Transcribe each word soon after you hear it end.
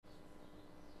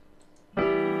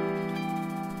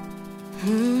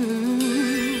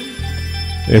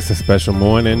It's a special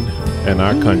morning in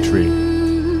our country.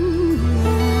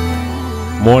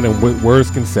 More than words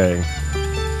can say.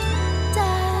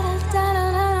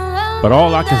 But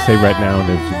all I can say right now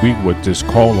is we would just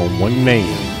call on one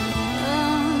name.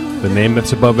 The name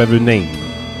that's above every name.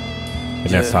 And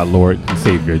that's our Lord and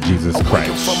Savior, Jesus Christ.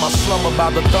 From my slumber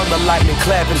by the thunder, lightning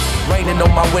clapping, raining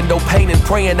on my window, painting,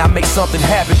 praying I make something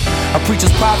happen. A preacher's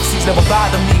prophecies never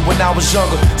bothered me when I was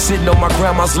younger. Sitting on my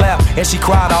grandma's lap, and she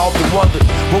cried, I often wondered,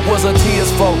 what was her tears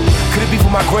for? Could it be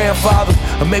for my grandfather?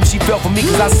 Or maybe she felt for me,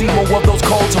 cause I see more of those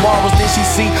cold tomorrows than she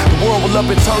see. The world will up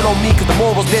and turn on me, cause the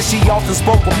morals that she often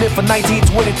spoke were meant for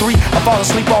 1923. I fall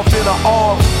asleep off in her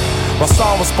arms. My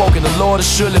song was spoken, the Lord is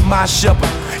surely my shepherd.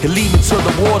 He'll lead me to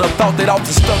the water, thought that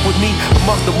often stuck with me.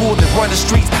 Amongst the wolves that run the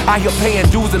streets, I hear paying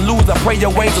dues and lose. I pray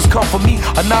your angels come for me.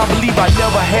 A non-believer I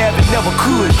never have and never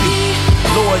could be.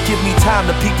 Lord, give me time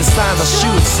to peek the signs I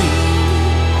should see.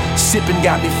 Sipping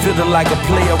got me feeling like a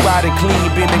player, riding clean,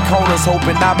 bending corners,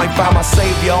 hoping I might find my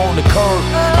savior on the curb.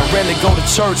 I rarely go to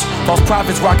church, false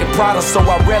prophets rocking Prada, so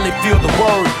I rarely feel the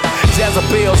word.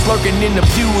 Jezebel's lurking in the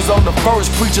pews on the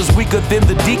first. Preachers weaker than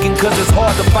the deacon, cause it's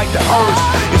hard to fight the urge.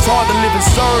 It's hard to live and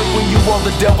serve when you on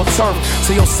the devil's turf.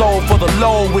 Sell your soul for the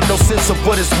Lord with no sense of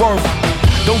what it's worth.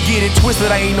 Don't get it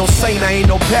twisted, I ain't no saint, I ain't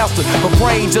no pastor, but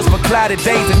praying just for cloudy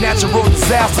days and natural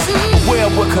disasters. Beware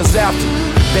what comes after,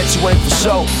 bet you ain't for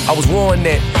sure. I was warned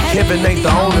that heaven ain't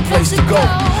the only place to go.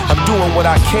 I'm doing what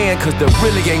I can, cause there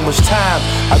really ain't much time.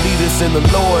 I leave this in the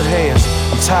Lord's hands,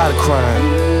 I'm tired of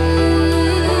crying.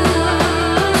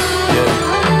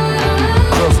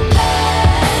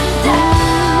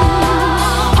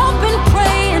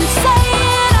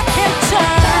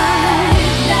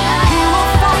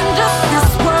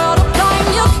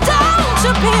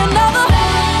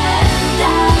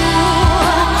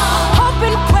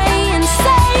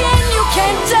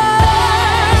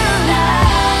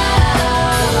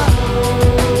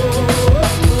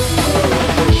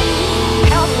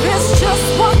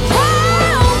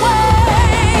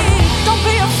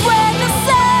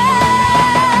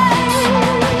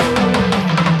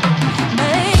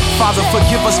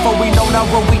 Forgive us for we know not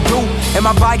what we do. Am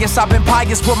I biased? I've been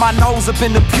pious, put my nose up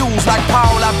in the pews. Like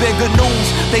Paul, I bear good news.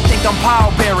 They think I'm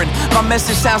power bearing. My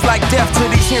message sounds like death to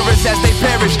these hearers as they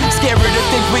perish. Scary to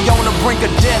think we on the brink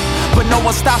of death, but no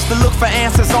one stops to look for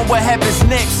answers on what happens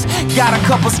next. Got a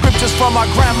couple scriptures from my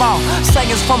grandma,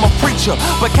 sayings from a preacher,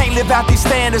 but can't live out these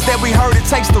standards that we heard it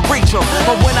takes to reach them.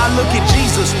 But when I look at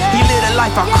Jesus, he lived a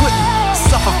life I couldn't.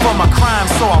 Suffer for my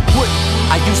crimes so I wouldn't.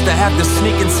 I used to have to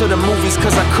sneak into the movies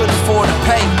cause I couldn't afford to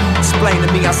pay. Explain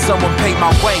to me how someone paid my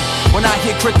way. When I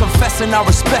hear Crit confessing, I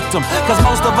respect them, cause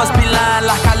most of us be lying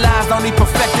like our lives don't need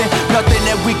perfecting. Nothing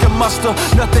that we can muster,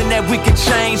 nothing that we can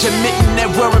change. Admitting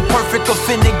that we're imperfect,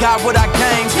 offending God with our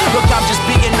games. Look, I'm just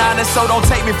being honest, so don't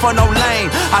take me for no lame.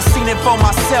 I seen it for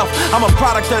myself, I'm a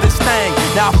product of this thing.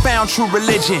 Now I found true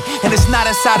religion, and it's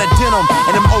not inside of denim.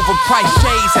 And them overpriced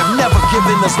shades have never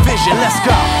given us vision. Let's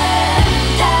go.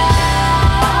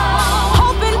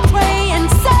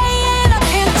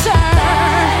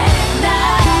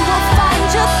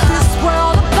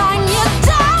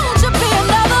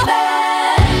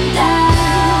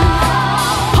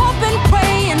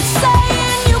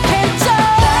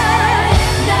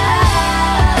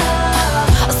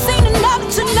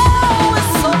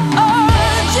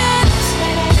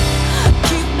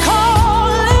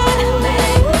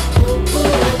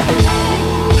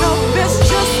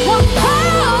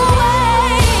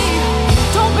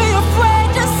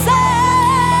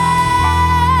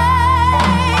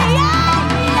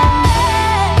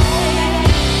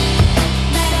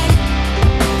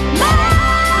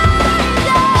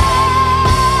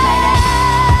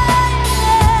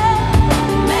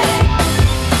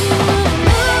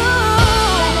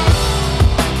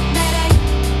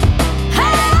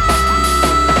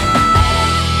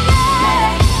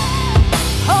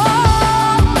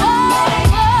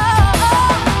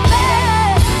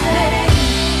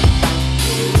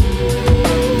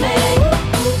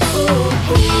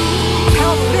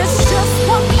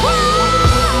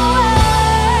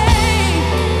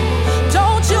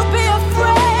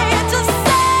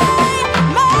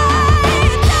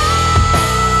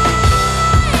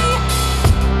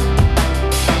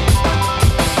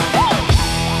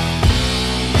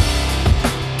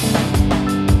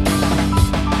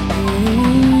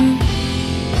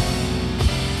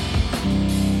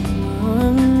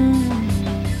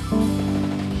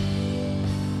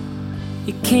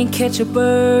 Can't catch a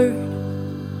bird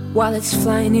while it's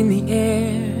flying in the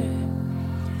air.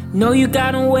 No, you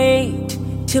gotta wait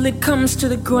till it comes to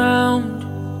the ground.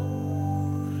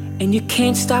 And you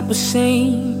can't stop a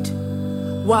saint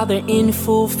while they're in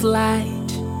full flight.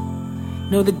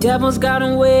 No, the devil's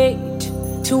gotta wait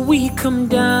till we come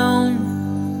down.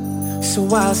 So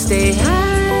I'll stay high,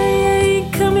 I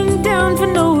ain't coming down for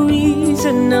no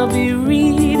reason. I'll be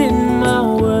reading my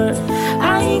word.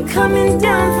 I ain't coming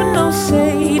down for no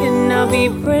Satan. I'll be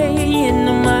praying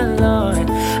to my Lord.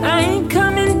 I ain't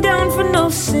coming down for no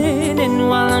sinning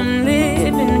while I'm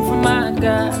living for my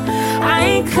God. I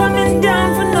ain't coming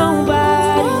down for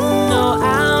nobody. No,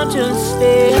 I'll just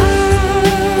stay high.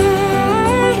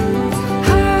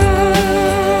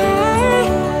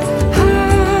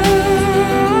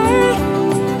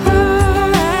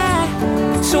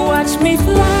 Watch me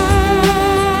fly,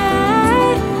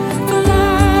 fly,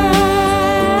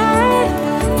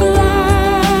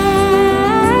 fly,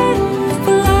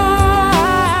 fly.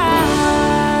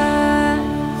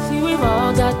 See, we've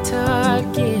all got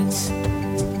targets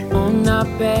on our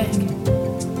back,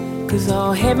 'cause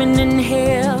all heaven and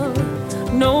hell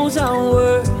knows our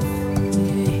worth.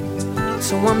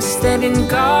 So I'm standing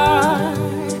guard,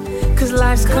 'cause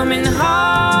life's coming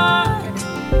hard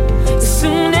as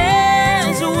soon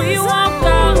as we walk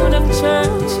out of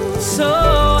church. So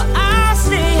I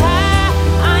stay high,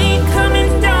 I ain't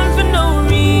coming down for no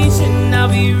reason. I'll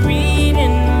be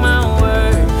reading my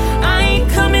word. I ain't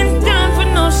coming down for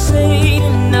no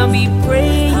Satan. I'll be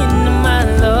praying to my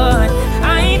Lord.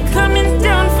 I ain't coming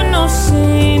down for no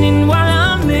sinning while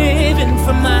I'm living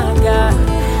for my God.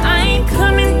 I ain't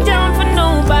coming down for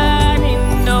nobody.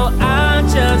 No, I'll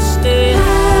just stay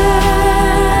high.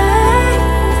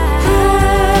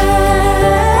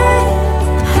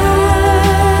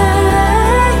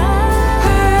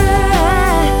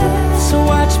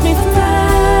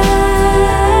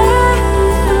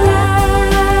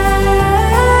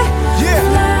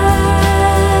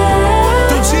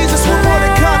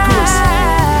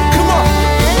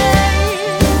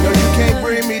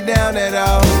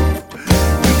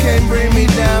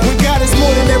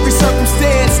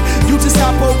 Circumstance, you just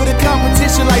hop over the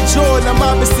competition like Jordan. I'm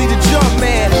obviously the jump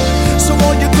man. So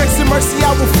on your grace and mercy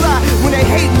I will fly. When they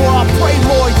hate more, I pray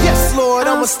more. Yes, Lord,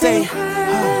 I'ma stay high.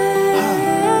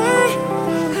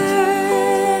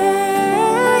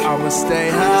 I'ma stay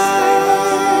high.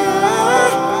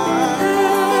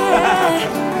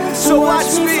 So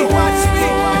watch me.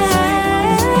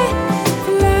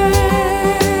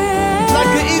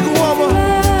 Like an eagle woman.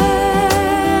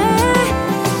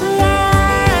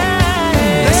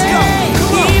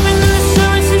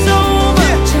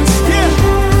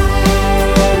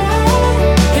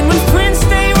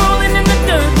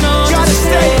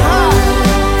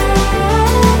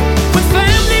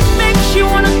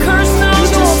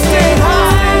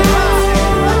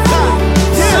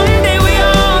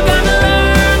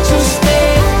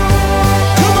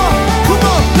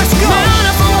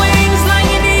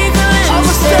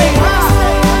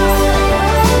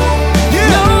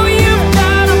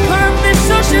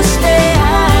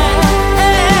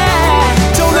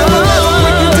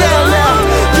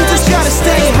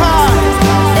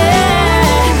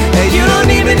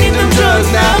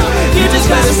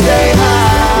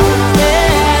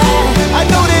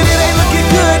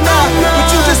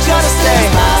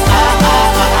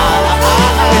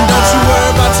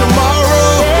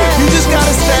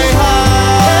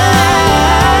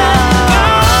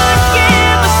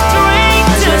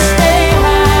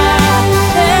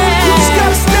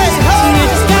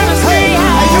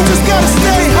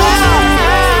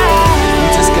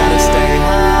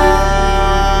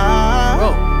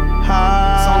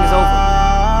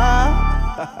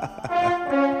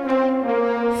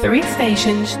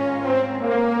 Stations,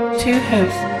 2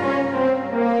 hosts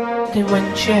in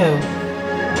 1 show.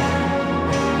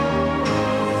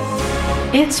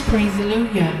 It's Praise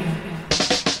Hallelujah.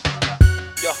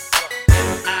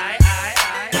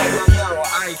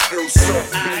 I feel so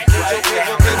big right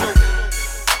now.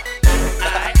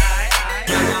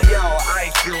 Yo,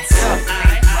 I feel so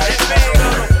big right now.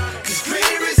 'Cause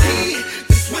greater is He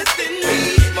that's within me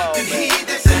than he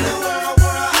that's in the world.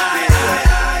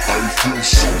 I feel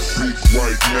so big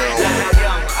right now.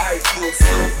 I feel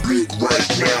so big right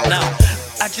now.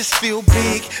 I just feel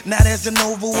big, not as an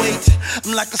overweight.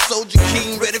 I'm like a soldier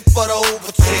king, ready for the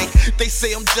overtake. They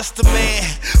say I'm just a man,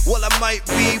 well I might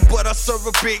be, but I serve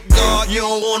a big God, you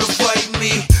don't wanna fight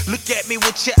me. Look at me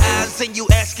with your eyes and you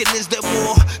asking is there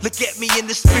more? Look at me in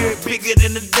the spirit, bigger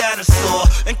than a dinosaur.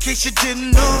 In case you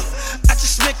didn't know, I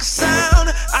just make a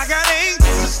sound. I got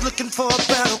angels looking for a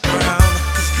battleground.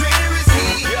 'Cause greater is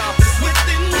He that's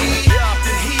within me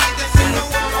than he that's in the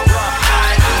world.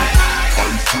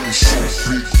 I feel so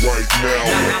big right now.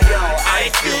 I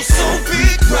feel so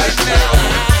big right now.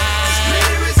 'Cause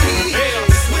greater is He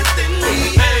that's within me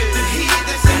than he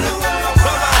that's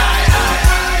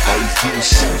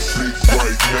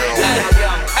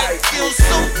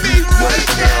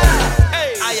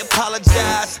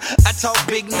I talk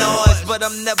big noise, but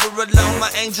I'm never alone.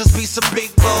 My angels be some big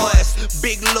boys.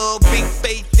 Big love, big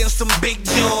faith, and some big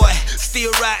joy. Still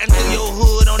riding through your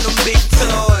hood on them big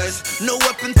toys. No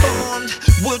weapon formed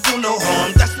will do no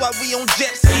harm. That's why we on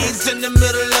jet skis in the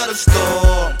middle of the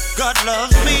storm. God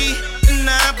loves me, and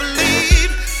I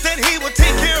believe that He will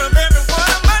take care of every one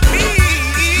of my needs.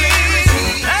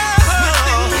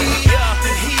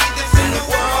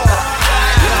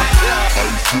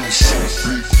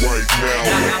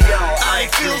 I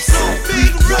feel so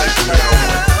big right now.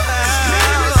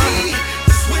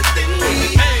 It's within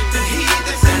me, the He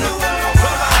that's in the world.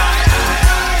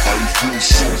 I feel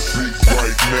so big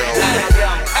right now.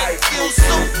 I feel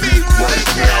so big right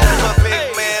now. A big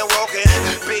man walking,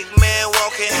 big man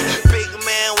walking, big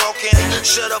man walking.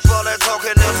 Shut up all that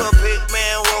talking. There's a big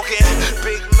man walking,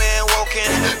 big man walking,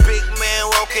 big man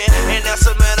walking, and that's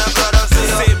a man I gotta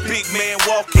say. Big man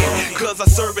walking, cause I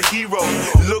serve a hero.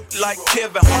 Look like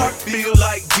Kevin Hart, feel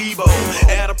like Debo.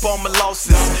 Add up all my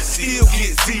losses, still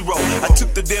get zero. I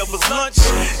took the devil's lunch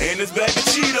and it's bag of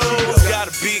Cheetos.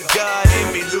 Got a big God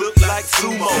in me, look like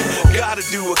sumo. Gotta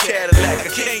do a Cadillac,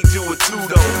 I can't do a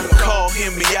two-door. Call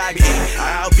him Miyagi,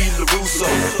 I'll be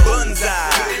LaRusso.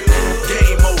 Banzai,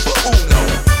 game over,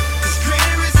 Uno. Cause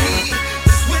greater is He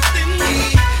that's within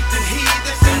me than he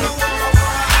that's in the world.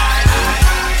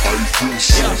 I feel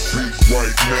so big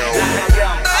right now.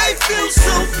 I feel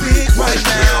so big right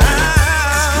now.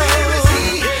 Cause greater is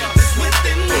He that's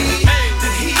within me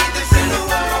than he that's in the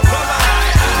world.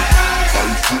 I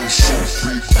feel so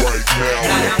big right now.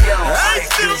 I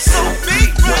feel so big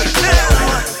right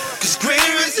now. Cause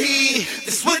greater is He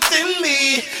that's within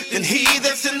me than he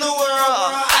that's in the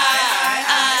world.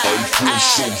 I feel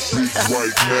so big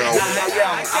right now.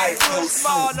 I feel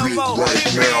so big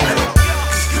right now.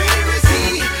 Cause greater is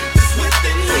He that's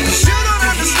within me. Cause you don't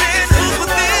understand who's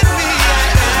within me. I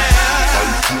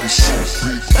feel so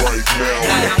big right now.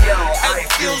 I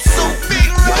feel so big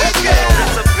right now.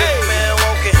 There's a big man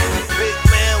walking, big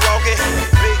man walking,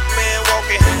 big man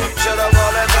walking. Shut up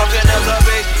all that talking. There's a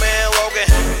big man walking,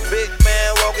 big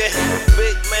man walking,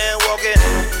 big man walking,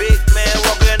 big man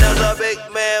walking. There's a big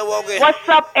man walking. What's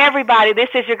up, everybody? This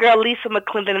is your girl Lisa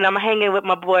McClendon, and I'm hanging with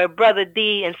my boy Brother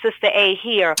D and Sister A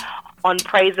here on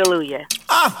Praise Hallelujah.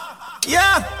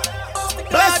 Yeah,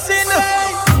 blessing.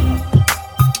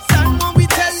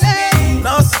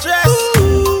 No stress.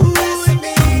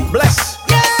 Bless.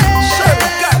 Sure,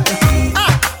 got me.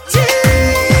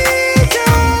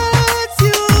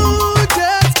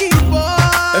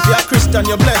 If you're a Christian,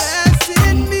 you're blessed.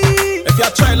 If you're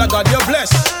a child of God, you're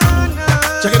blessed.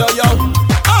 Check it out, yo.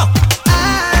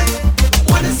 I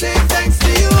wanna say thanks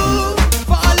to you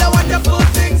for all the wonderful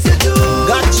things you do.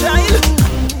 God child,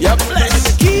 you're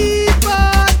blessed. Keep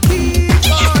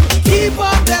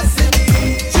on blessing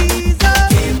me, Jesus.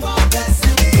 Keep on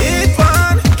blessing me.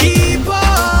 Keep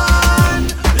on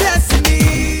blessing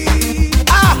me.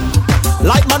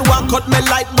 Light man want cut me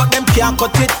light, but them can't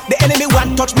cut it. The enemy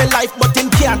want touch me life, but them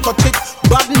can't touch it.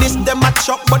 Badness them a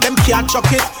chuck, but them can't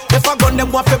chuck it. If I gun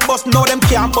them want fi bust, no them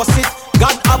can't bust it.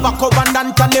 God have a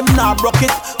covenant and them not broke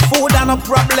it. Food and a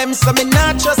problem, so me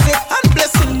not trust it. And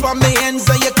blessing from me hands,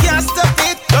 so you can't stop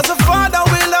it. Cause the Father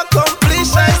will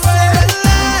accomplish, I say.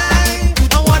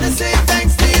 I wanna say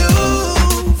thanks to you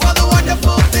for the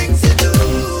wonderful things you do.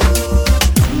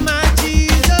 My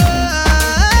Jesus,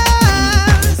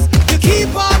 you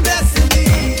keep on blessing me.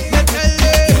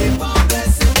 Keep on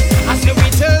blessing me. I say we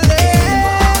tell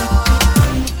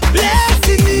them,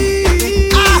 blessing me.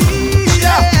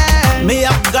 Yeah. Me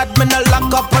have God, me no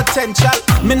lack of potential.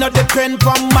 Me no depend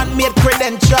on man-made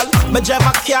credential. Me drive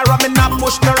a car and me not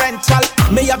push no rental.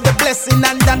 Me have the blessing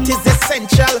and that is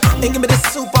essential. And give me the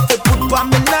soup of it, put on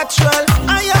me natural.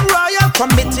 I am royal,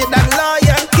 committed and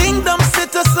loyal. Kingdom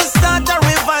citizens start a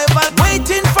revival.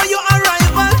 Waiting for your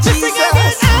arrival,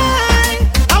 Jesus.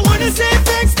 I wanna say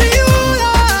thanks to you,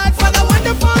 Lord, for the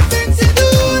wonderful things you do,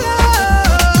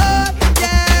 Lord.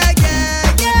 Yeah.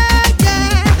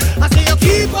 I say you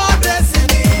keep on blessing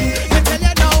me. You tell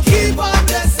you now, keep on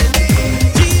blessing me.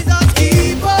 Jesus,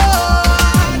 keep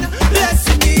on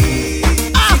blessing me.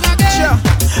 Sure.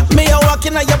 Me a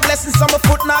walking on your blessings, so my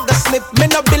foot not gonna slip. Me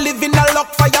no believe in a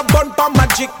luck, fire, burn, for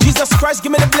magic. Jesus Christ,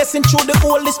 give me the blessing through the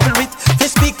Holy Spirit. They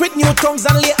speak with new tongues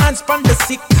and lay hands upon the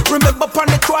sick. Remember upon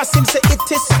the cross, him say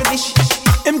it is finished.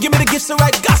 Him give me the gifts to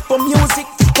write gospel music.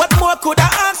 What more could I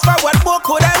ask for? What more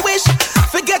could I wish?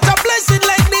 Forget a blessing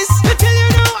like this. To tell you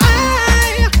now,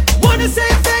 I wanna say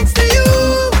thanks to you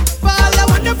for all the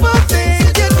wonderful things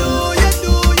you do,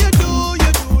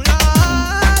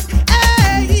 Lord.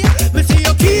 Hey, me see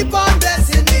you keep on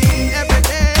blessing me every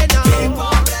day now. Keep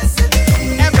on blessing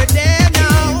me every day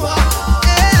now.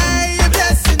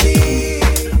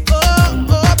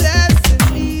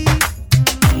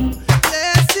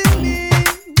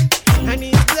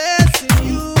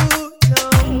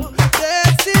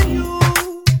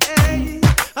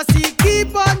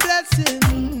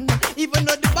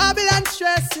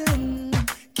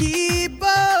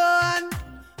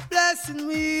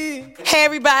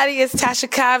 everybody, it's Tasha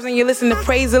Cobbs, and you're listening to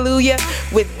Praise Hallelujah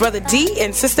with Brother D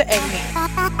and Sister Amy.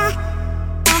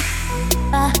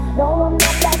 No, I'm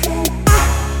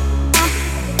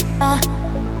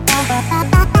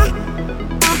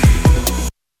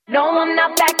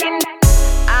not backing.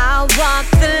 I'll walk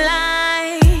the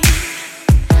line.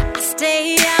 I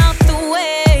stay out the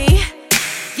way.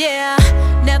 Yeah,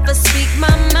 never speak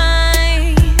my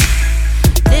mind.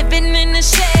 Living in a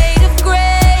shade of gray.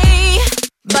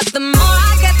 But the more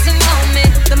I get to know me,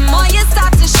 the more you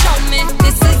start to show me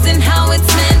this isn't how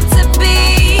it's meant to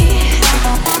be.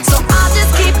 So I'll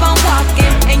just keep on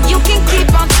walking, and you can keep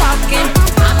on talking.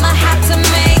 I'ma have to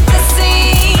make a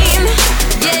scene.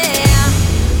 Yeah,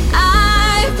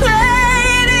 I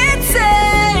played it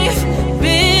safe,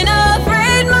 been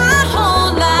afraid my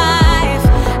whole life.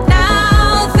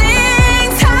 Now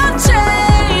things have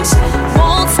changed,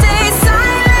 won't stay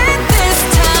silent this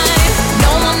time.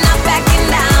 No, I'm not backing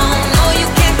down, no, you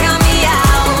can't count me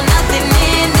out. Nothing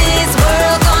in this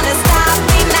world gonna stop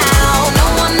me now. No,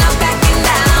 I'm not backing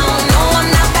down, no, I'm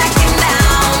not backing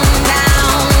down,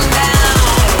 down, down.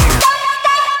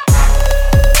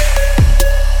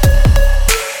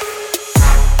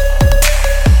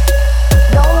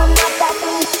 No, I'm not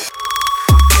backing.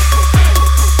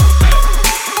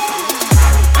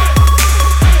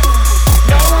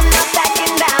 No, I'm not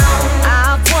backing down.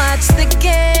 I've watched the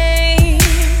game.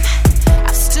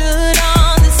 I've stood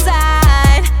on the sidelines.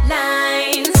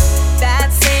 That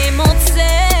same old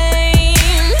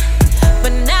same.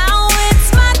 But now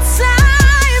it's my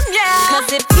time, yeah.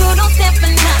 'Cause if you don't stand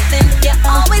for nothing, you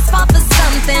always fall for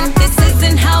something. This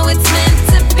isn't how it's meant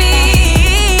to be.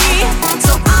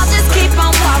 So I'll just keep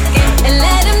on walking and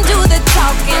let him do the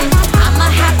talking. I'ma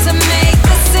have to make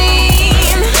a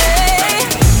scene. Hey.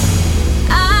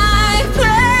 I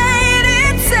played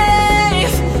it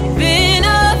safe, been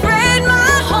afraid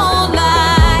my whole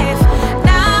life.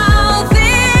 Now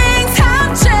things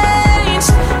have changed,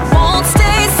 won't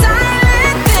stay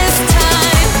silent this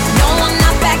time. No, I'm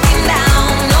not backing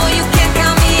down, no, you can't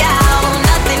count me out.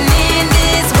 Nothing in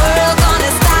this world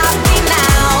gonna stop me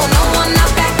now. No, I'm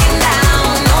not backing down,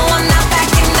 no, I'm not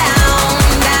backing down,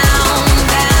 down,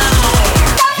 down.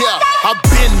 Yeah, I've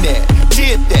been there,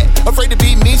 did that. Afraid to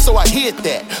be me, so I hid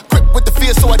that. Grip with the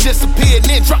fear, so I disappeared. And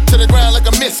then dropped to the ground like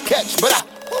a miscatch. But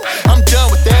I'm done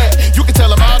with that. You can tell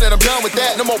them all that I'm done with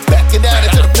that. No more backing down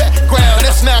into the background.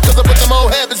 That's now 'cause I put them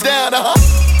old habits down, I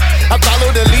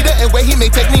follow the leader, and where he may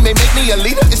take me may make me a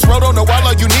leader. It's road on the wall,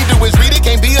 all you need to is read it.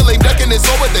 Can't be a lame duck in this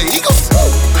over the Eagles.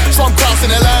 So I'm crossing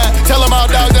the line. Tell them all,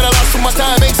 dog, that I lost too much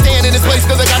time. Ain't staying in this place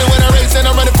 'cause I gotta win a race and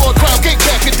I'm running for a crown. Can't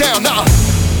back it down, nah.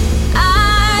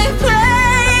 I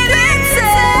played it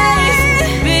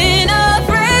safe, been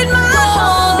afraid my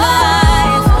whole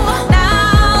life.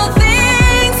 Now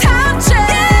things have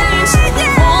changed,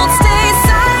 won't stay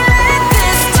silent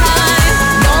this time.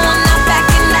 No, I'm not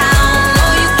backing down, no,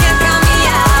 you can't count me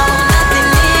out. Nothing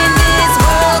in this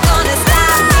world gonna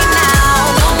stop me now.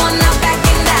 No, I'm not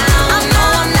backing down, no,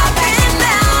 I'm not backing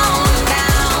down,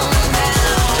 down,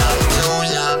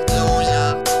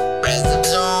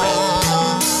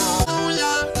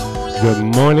 Good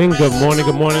morning, good morning,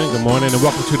 good morning, good morning, and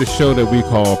welcome to the show that we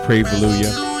call Praise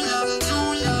Hallelujah.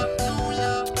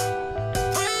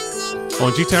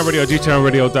 On G-Town Radio,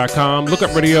 gtownradio.com. Look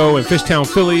up radio in Fishtown,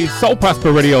 Philly. Soul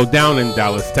Prosper Radio down in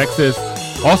Dallas, Texas.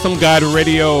 Awesome God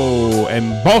Radio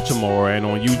in Baltimore, and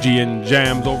on UGN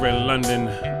Jams over in London.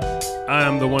 I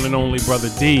am the one and only Brother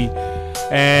D,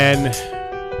 and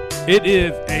it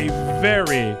is a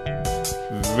very,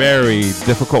 very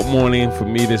difficult morning for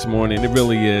me this morning. It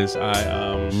really is.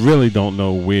 I really don't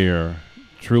know where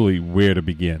to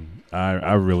begin.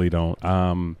 I really don't.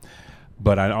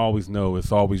 But I always know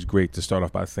it's always great to start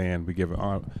off by saying we give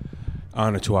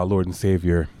honor to our Lord and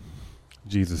Savior,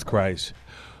 Jesus Christ,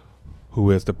 who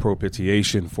is the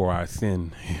propitiation for our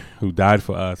sin, who died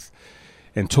for us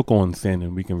and took on sin,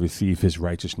 and we can receive his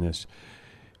righteousness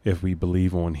if we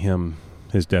believe on him,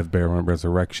 his death, burial, and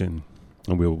resurrection.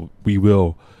 And we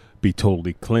will be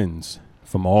totally cleansed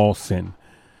from all sin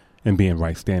and be in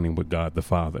right standing with God the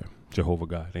Father, Jehovah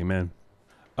God. Amen.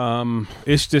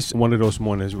 It's just one of those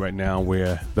mornings right now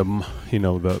where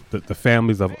the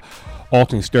families of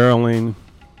Alton Sterling,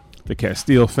 the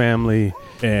Castile family,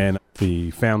 and the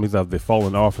families of the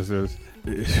fallen officers,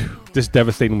 just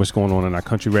devastating what's going on in our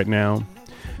country right now.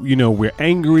 You know, we're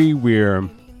angry, we're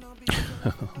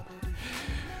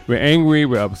angry,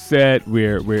 we're upset,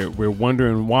 we're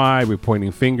wondering why, we're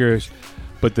pointing fingers.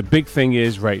 But the big thing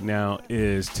is right now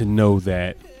is to know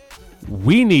that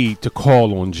we need to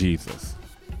call on Jesus.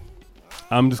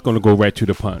 I'm just going to go right to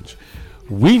the punch.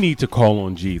 We need to call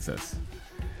on Jesus.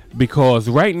 Because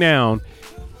right now,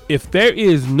 if there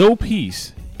is no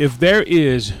peace, if there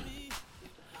is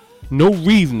no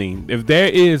reasoning, if there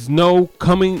is no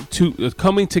coming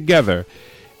together,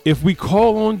 if we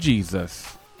call on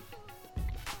Jesus,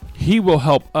 he will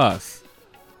help us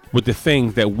with the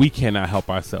things that we cannot help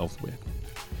ourselves with.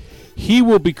 He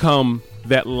will become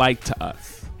that light to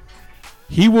us.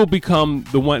 He will become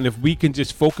the one, if we can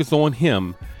just focus on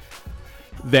him,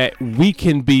 that we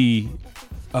can be,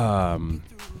 I'm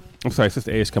sorry,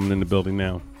 Sister A is coming in the building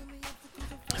now.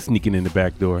 Sneaking in the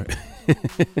back door.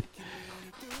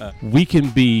 We can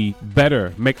be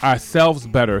better, make ourselves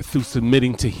better through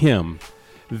submitting to him.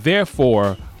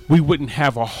 Therefore, we wouldn't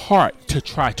have a heart to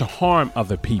try to harm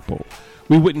other people.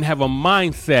 We wouldn't have a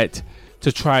mindset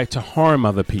to try to harm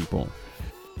other people.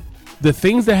 The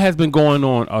things that has been going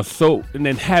on are so, and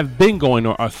then have been going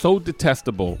on, are so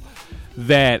detestable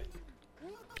that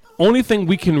only thing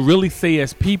we can really say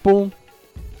as people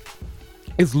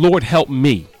is, Lord, help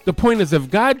me. The point is,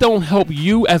 if God don't help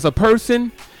you as a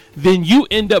person, then you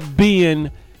end up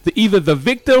being either the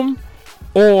victim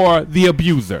or the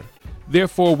abuser.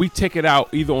 Therefore, we take it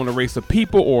out either on a race of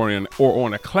people or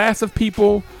on a class of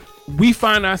people. We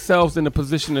find ourselves in a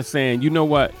position of saying, you know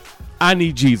what, I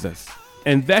need Jesus.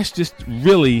 And that's just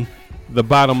really the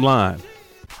bottom line,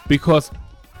 because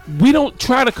we don't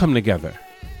try to come together.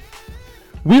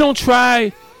 We don't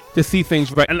try to see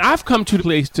things right. And I've come to the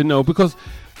place to know, because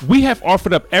we have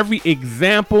offered up every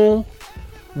example.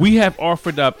 We have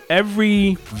offered up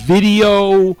every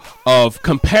video of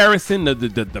comparison,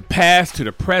 the past to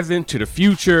the present to the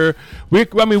future. We're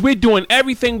doing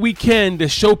everything we can to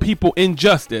show people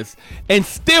injustice, and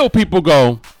still people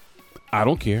go, I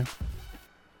don't care.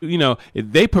 You know,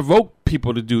 if they provoke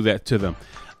people to do that to them.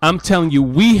 I'm telling you,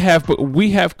 we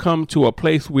have come to a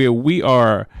place where we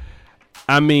are,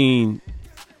 we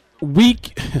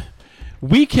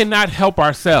cannot help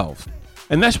ourselves.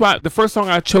 And that's why the first song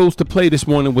I chose to play this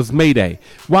morning was Mayday.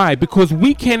 Why? Because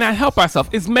we cannot help ourselves.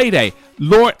 It's Mayday.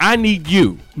 Lord, I need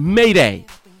you. Mayday.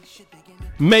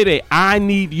 Mayday, I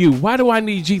need you. Why do I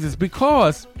need Jesus?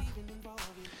 Because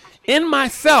in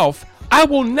myself, I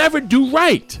will never do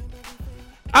right.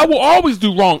 I will always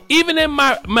do wrong. Even in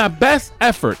my best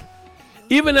effort.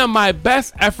 Even in my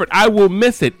best effort, I will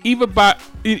miss it. Either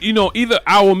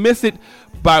I will miss it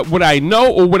by what I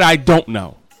know or what I don't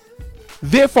know.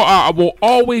 Therefore, I will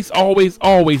always, always,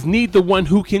 always need the one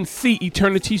who can see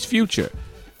eternity's future.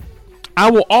 I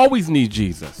will always need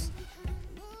Jesus.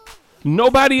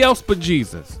 Nobody else but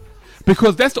Jesus.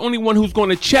 Because that's the only one who's going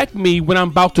to check me when I'm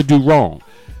about to do wrong.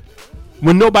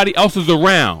 When nobody else is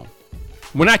around.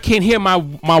 When I can't hear my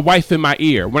wife in my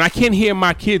ear. When I can't hear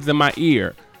my kids in my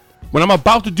ear. When I'm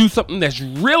about to do something that's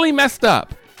really messed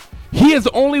up. He is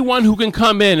the only one who can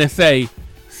come in and say,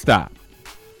 stop.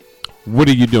 What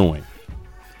are you doing?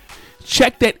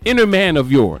 Check that inner man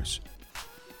of yours.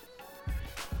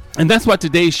 And that's why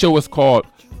today's show is called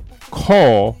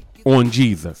Call on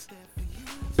Jesus.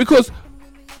 Because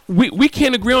we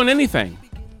can't agree on anything.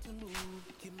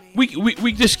 We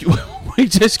just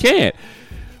can't.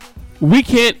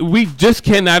 We just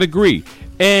cannot agree.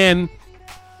 And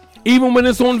even when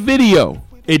it's on video,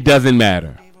 it doesn't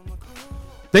matter.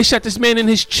 They shot this man in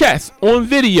his chest on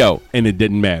video, and it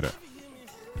didn't matter.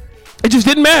 It just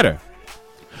didn't matter.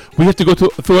 We have to go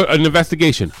through an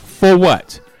investigation. For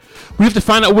what? We have to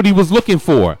find out what he was looking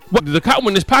for. What, the cop went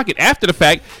in his pocket after the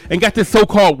fact and got this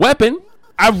so-called weapon?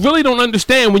 I really don't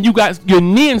understand when you're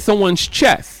kneeing someone's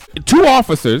chest, 2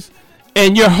 officers,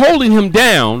 and you're holding him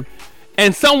down,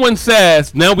 and someone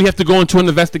says, now we have to go into an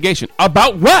investigation.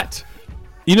 About what?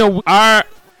 You know, our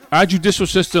judicial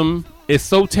system is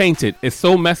so tainted. It's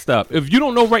so messed up. If you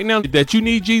don't know right now that you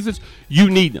need Jesus, you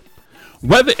need him.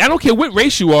 I don't care what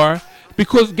race you are.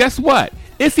 Because guess what?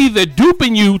 It's either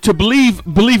duping you to believe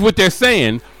what they're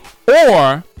saying,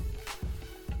 or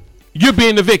you're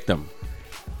being the victim.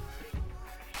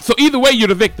 So either way, you're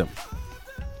the victim.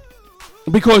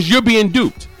 Because you're being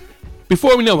duped.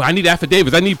 Before we know, I need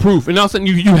affidavits, I need proof. And all of a sudden,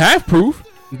 you have proof.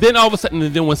 Then all of a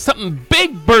sudden, when something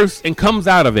big bursts and comes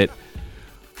out of it,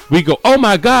 we go, oh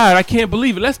my God, I can't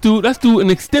believe it. Let's do an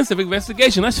extensive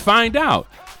investigation. Let's find out.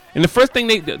 And the first thing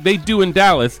they do in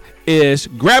Dallas is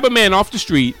grab a man off the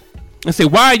street and say,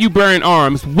 why are you bearing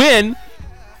arms? When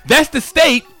that's the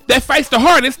state that fights the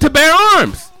hardest to bear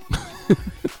arms.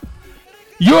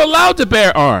 You're allowed to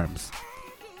bear arms.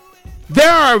 There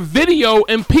are video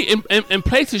and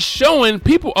places showing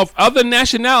people of other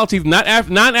nationalities,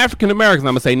 non-African Americans,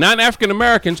 I'm going to say non-African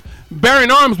Americans, bearing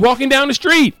arms walking down the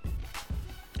street.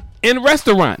 In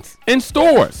restaurants, in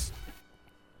stores.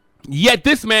 Yet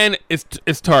this man is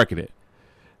targeted.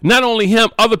 Not only him,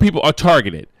 other people are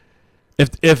targeted.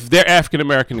 if they're African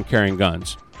American and carrying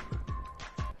guns.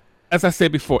 As I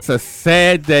said before, it's a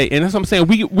sad day, and that's what I'm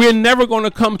saying. We're never going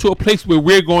to come to a place where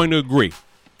we're going to agree.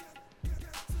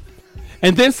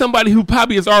 And then somebody who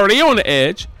probably is already on the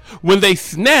edge, when they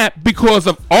snap because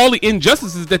of all the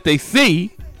injustices that they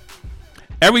see,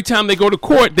 every time they go to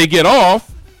court, they get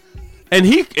off, and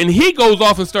he goes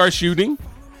off and starts shooting.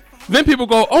 Then people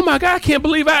go, oh my God, I can't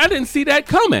believe I didn't see that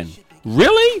coming.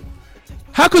 Really?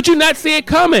 How could you not see it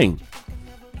coming?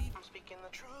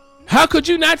 How could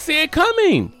you not see it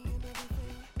coming?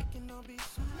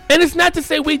 And it's not to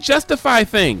say we justify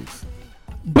things,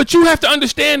 but you have to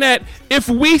understand that if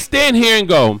we stand here and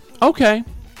go, okay,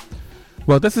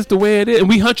 well, this is the way it is, and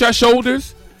we hunch our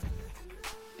shoulders,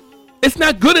 it's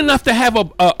not good enough to have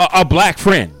a black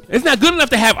friend. It's not good enough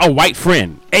to have a white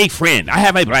friend, a friend. I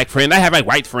have a black friend. I have a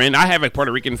white friend. I have a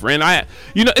Puerto Rican friend.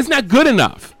 It's not good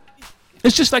enough.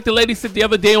 It's just like the lady said the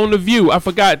other day on The View. I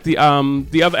forgot the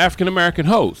other African American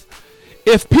host.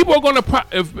 If people are going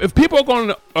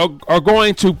to are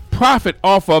going to profit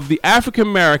off of the African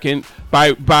American by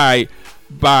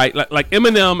like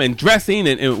Eminem and dressing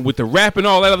and with the rap and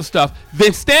all that other stuff,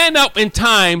 then stand up in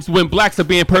times when blacks are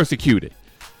being persecuted.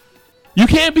 You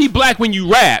can't be black when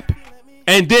you rap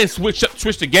and then switch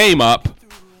the game up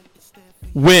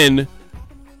when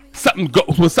something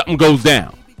goes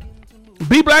down.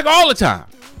 Be black all the time.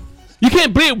 You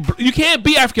can't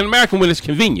be African American when it's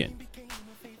convenient.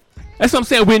 That's what I'm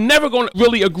saying. We're never going to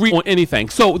really agree on anything.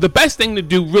 So the best thing to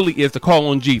do really is to call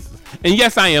on Jesus. And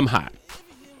yes, I am hot.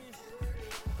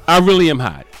 I really am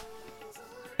hot.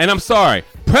 And I'm sorry.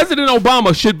 President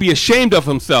Obama should be ashamed of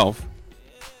himself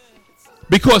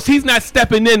because he's not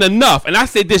stepping in enough, and I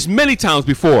said this many times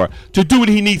before, to do what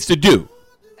he needs to do.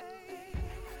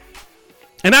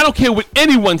 And I don't care what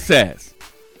anyone says.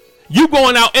 You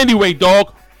going out anyway,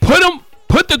 dog.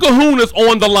 Put the kahunas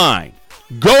on the line.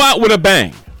 Go out with a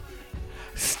bang.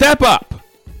 Step up.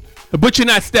 But you're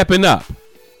not stepping up.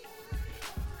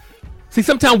 See,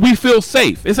 sometimes we feel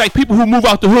safe. It's like people who move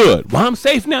out the hood. Well, I'm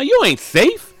safe now. You ain't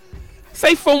safe.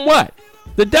 Safe from what?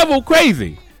 The devil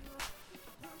crazy.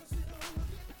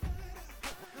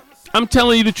 I'm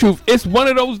telling you the truth. It's one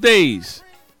of those days.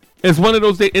 It's one of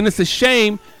those days. And it's a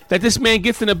shame that this man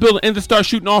gets in the building and just starts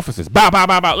shooting officers. Bow, bow,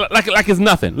 bow, bow. Like it's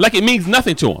nothing. Like it means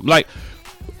nothing to him.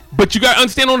 But you got to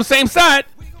understand on the same side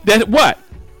that what?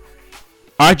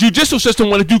 Our judicial system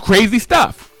want to do crazy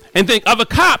stuff. And think other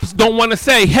cops don't want to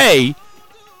say, hey,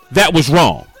 that was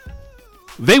wrong.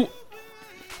 They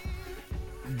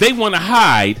want to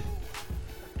hide.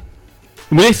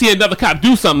 When they see another cop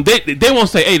do something, they won't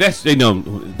say, "Hey, that's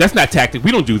not tactic.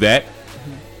 We don't do that."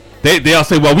 They'll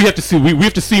say, "Well, we have to see. We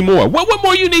have to see more." What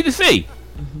more you need to see?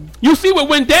 Mm-hmm. You see what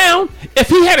went down. If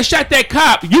he had shot that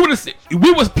cop,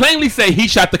 we would plainly say he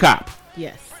shot the cop.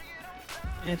 Yes,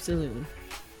 absolutely.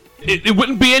 It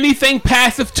wouldn't be anything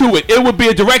passive to it. It would be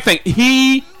a direct thing.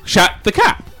 He shot the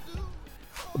cop.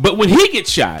 But when he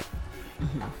gets shot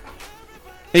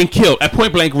and killed at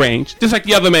point blank range, just like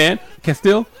the other man,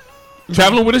 Castile.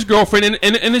 Traveling with his girlfriend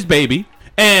and his baby,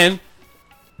 and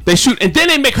they shoot, and then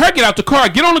they make her get out the car,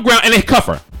 get on the ground, and they cuff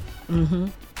her. Mm-hmm.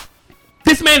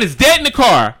 This man is dead in the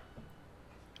car,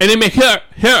 and they make her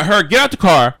get out the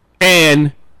car,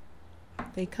 and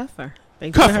they cuff her.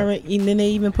 They cuff her, and then they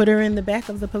even put her in the back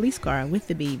of the police car with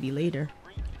the baby later.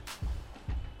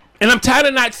 And I'm tired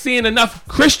of not seeing enough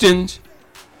Christians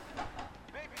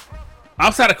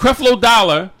outside of Creflo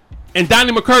Dollar and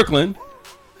Donnie McKirkland.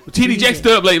 TD Jakes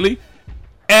stood up lately.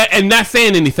 And not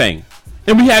saying anything.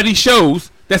 And we have these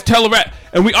shows that's tele-rap,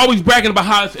 and we always bragging about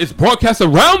how it's broadcast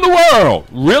around the world.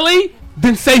 Really?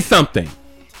 Then say something.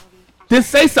 Then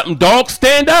say something, dog.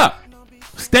 Stand up.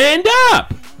 Stand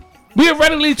up. We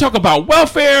readily talk about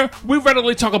welfare. We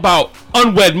readily talk about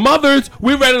unwed mothers.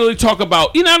 We readily talk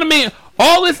about, you know what I mean?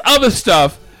 All this other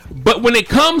stuff. But when it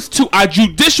comes to our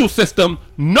judicial system,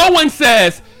 no one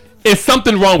says, is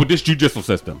something wrong with this judicial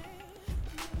system?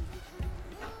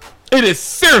 It is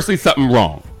seriously something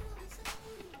wrong.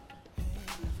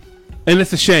 And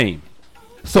it's a shame.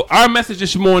 So our message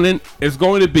this morning is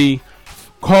going to be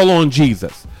call on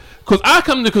Jesus. Because I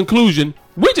come to the conclusion,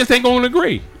 we just ain't going to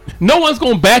agree. No one's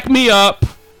going to back me up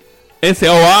and say,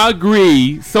 oh, I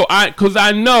agree. Because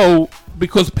I know,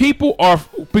 because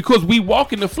we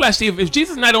walk in the flesh. See, if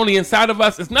Jesus is not on the inside of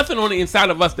us, there's nothing on the inside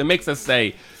of us that makes us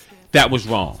say that was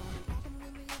wrong.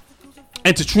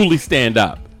 And to truly stand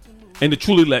up. And to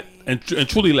truly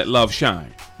let love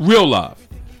shine. Real love.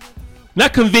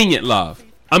 Not convenient love.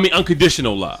 I mean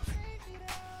unconditional love.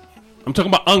 I'm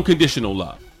talking about unconditional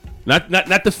love. Not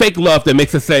the fake love that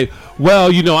makes us say,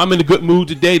 well, I'm in a good mood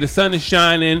today. The sun is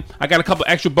shining. I got a couple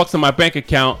extra bucks in my bank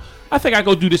account. I think I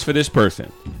go do this for this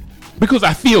person because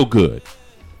I feel good.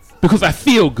 Because I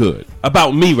feel good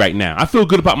about me right now. I feel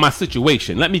good about my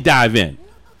situation. Let me dive in.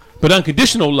 But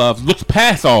unconditional love looks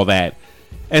past all that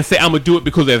and say, I'm going to do it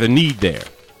because there's a need there.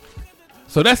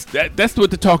 So that's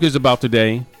what the talk is about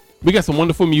today. We got some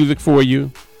wonderful music for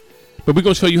you. But we're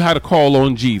going to show you how to call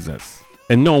on Jesus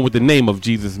and know what the name of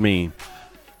Jesus means.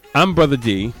 I'm Brother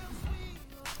D.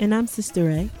 And I'm Sister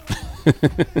A.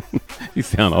 You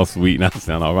sound all sweet and I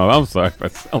sound all rough. I'm sorry.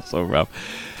 I'm so rough.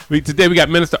 Today we got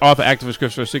Minister, Author, Activist,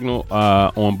 Scripture Signal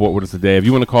on board with us today. If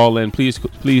you want to call in, please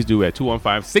do at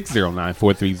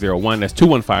 215-609-4301. That's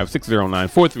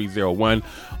 215-609-4301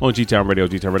 on G-Town Radio,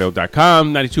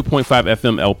 gtownradio.com, 92.5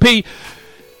 FM LP.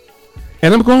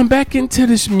 And I'm going back into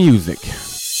this music.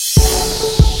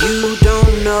 You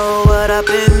don't know what I've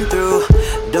been through.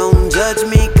 Don't judge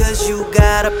me cause you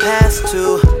got a past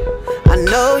too. I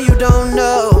know you don't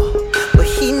know, but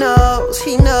he knows,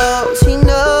 he knows, he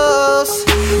knows.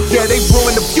 Yeah, they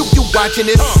ruin the view, you watching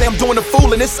this. Say I'm doing the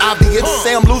fool and it's obvious.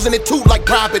 Say I'm losing it too like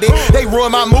property. They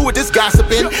ruin my mood with this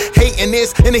gossiping, hating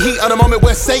this in the heat of the moment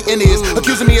where Satan is.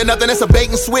 Accusing me of nothing, that's a bait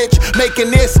and switch.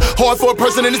 Making this hard for a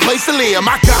person in this place to live.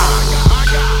 My God,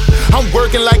 I'm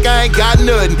working like I ain't got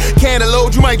nothing. Can't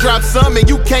load, you might drop some and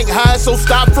you can't hide, so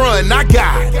stop frontin'. I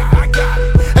got it.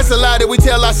 That's a lie that we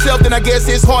tell ourselves, then I guess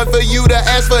it's hard for you to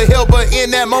ask for help. But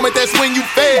in that moment, that's when you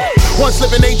fail. One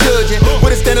slipping, they judging,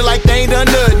 with it standing like they ain't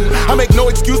done nothing. I make no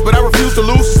excuse, but I refuse to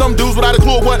lose. Some dudes without a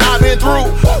clue of what I've been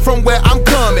through. From where I'm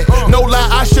coming, no lie,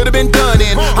 I should have been done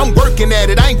in. I'm working at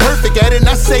it, I ain't perfect at it, and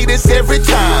I say this every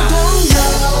time.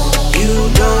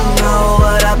 You don't know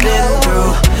what I've been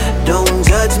through. Don't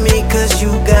judge me cause you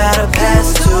got a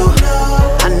past too.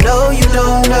 I know you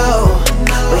don't know,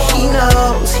 but he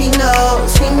knows, he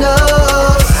knows, he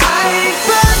knows. I ain't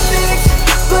perfect,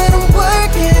 but I'm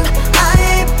working. I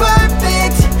ain't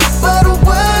perfect, but I'm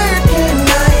working.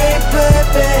 I ain't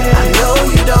perfect. I know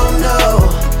you don't know,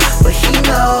 but he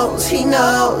knows, he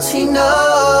knows, he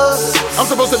knows. I'm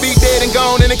supposed to be dead and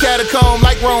gone in a catacomb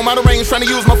like Rome, out of range trying to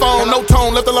use my phone. No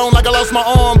tone, left alone like I lost my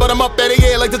arm. But I'm up at the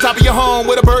air like the top of your home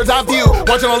with a bird's eye view.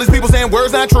 Watching all these people saying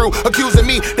words not true, accusing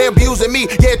me, they abusing me.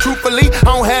 Yeah, truthfully, I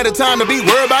don't have the time to be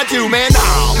worried about you, man. No,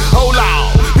 hold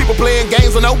on. People playing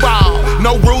games with no ball.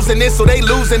 No rules in this, so they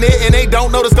losing it and they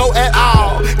don't know the scope at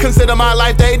all. Consider my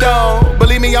life, they don't.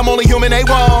 Believe me, I'm only human, they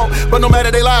won't. But no matter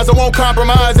their lies, I won't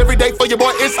compromise. Every day for your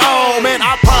boy, it's on, man.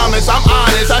 I promise, I'm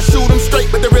honest. I shoot them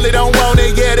straight, but they really don't want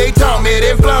it. Yeah, they taught me,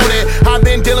 they flown it. I've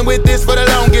been dealing with this for the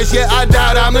longest. Yeah, I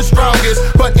doubt I'm the strongest,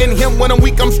 but in him when I'm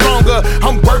weak, I'm stronger.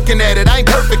 I'm working at it, I ain't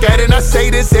perfect at it, and I say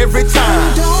this every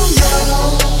time.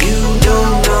 You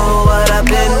don't know what I've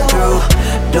been through.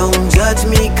 Don't judge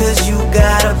me cause you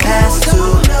got a past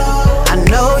too. I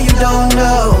know you don't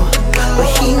know, but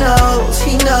he knows,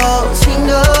 he knows, he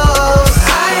knows.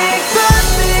 I ain't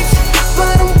perfect,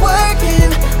 but I'm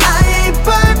working. I ain't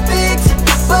perfect,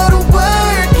 but I'm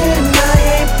working. I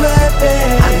ain't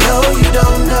perfect. I know you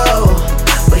don't know,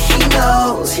 but he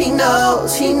knows, he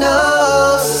knows, he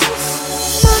knows.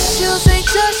 My shoes ain't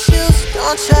your shoes.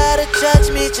 Don't try to judge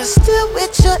me, just deal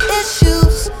with your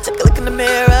issues. Take a look in the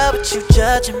mirror, what you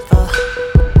judging for?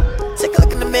 Take a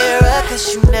look in the mirror,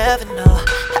 cause you never know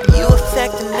how you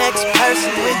affect the next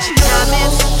person with your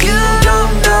comments. You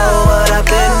don't know what I've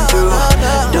been through.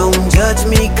 Don't judge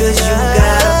me cause you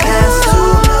got a past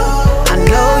too. I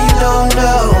know you don't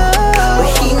know, but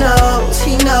he knows,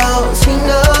 he knows, he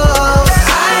knows.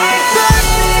 I ain't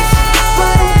perfect,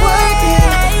 but I'm working.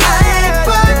 I ain't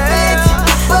perfect,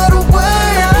 but I'm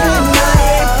working. I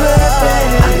ain't perfect.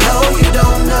 I know you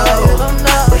don't know,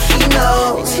 but he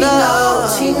knows, he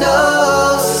knows, he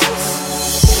knows.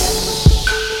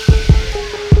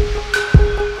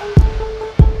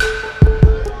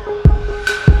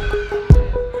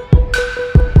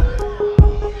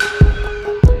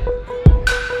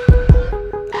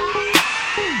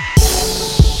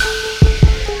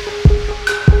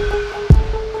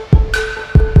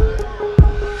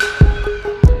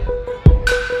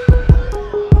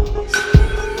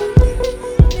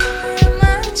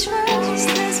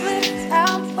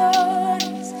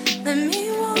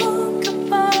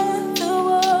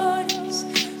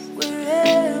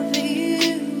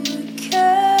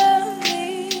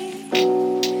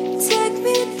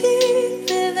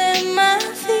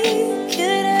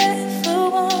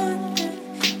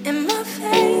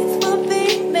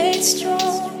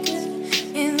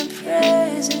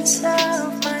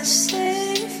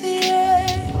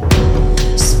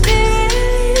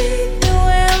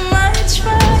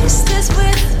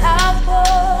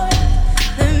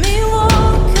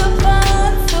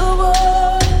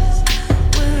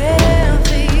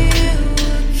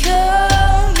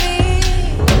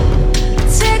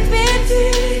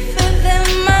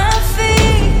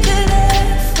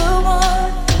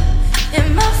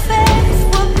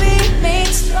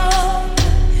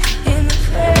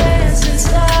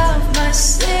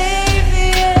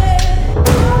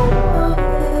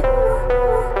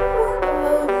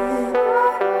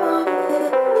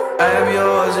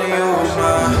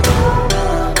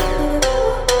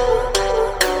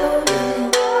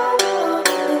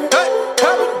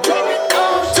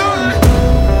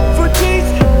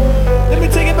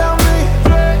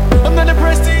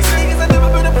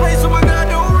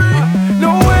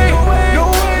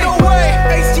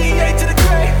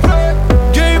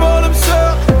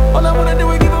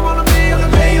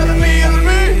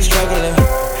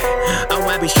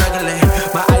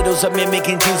 angels are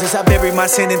mimicking Jesus. I buried my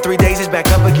sin in 3 days, it's back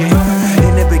up again.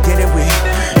 In the beginning we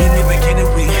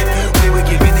would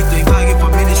give anything, lying for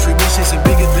ministry, missions and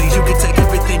bigger things. You can take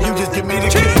everything, you just give me the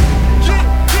key.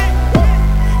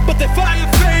 But the fire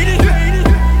faded.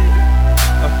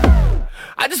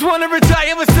 I just wanna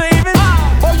retire with saving.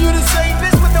 Are you the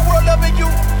safest with the world loving you?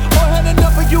 Or had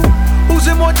enough of you? Who's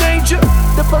in more danger?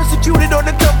 The persecuted or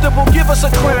the comfortable? Give us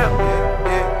a crown.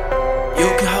 You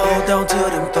can hold on to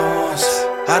them thorns.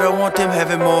 I don't want them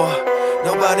having more.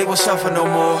 Nobody will suffer no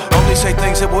more. Only say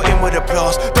things that will end with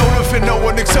applause. Don't offend no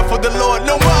one except for the Lord.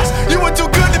 No mas, you were too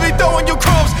good to be throwing your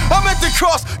crumbs. I'm at the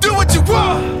cross, do what you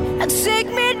want. And take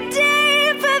me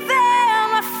deeper than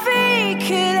my feet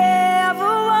could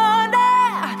ever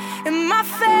wander, and my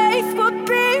faith will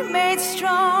be made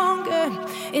stronger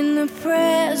in the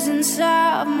presence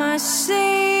of my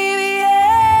Savior.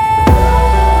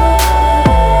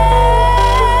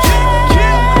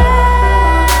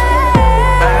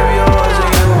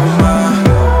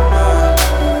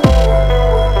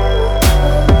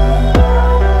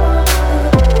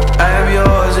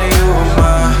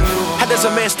 A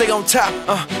man stay on top,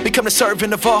 become the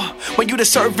servant of all. When you the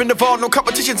servant of all, no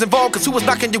competition's involved. Cause who was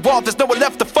knocking you off, there's no one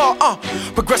left to fall.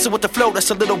 Progressing with the flow, that's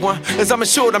a little one. As I'm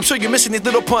assured, I'm sure you're missing these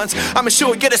little puns. I'm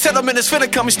assured, yeah, the settlement is finna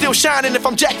come. You're still shining if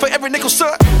I'm jacked for every nickel,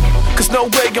 son. Cause no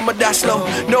way I'ma die slow,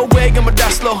 no way I'ma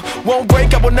die slow. Won't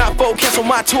break, I will not fold. Cancel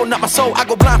my tour, not my soul. I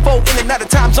go blindfold in and out of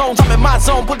time zones. I'm in my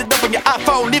zone, put it up on your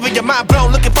iPhone, leaving your mind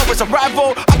blown. Looking for his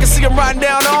arrival. I can see him riding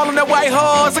down all on that white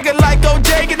horse, looking like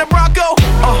OJ in the Bronco.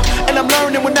 And I'm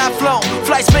learning when I've flown.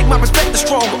 Flights make my respect the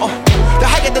stronger. The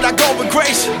higher that I go with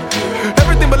grace,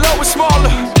 everything below is smaller.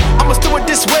 I must do it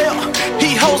this well.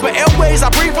 He holds my airways,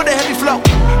 I breathe with a heavy flow.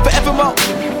 Forevermore.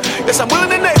 Yes, I'm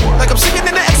willing and able, like I'm singing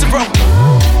in the exit row.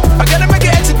 I gotta make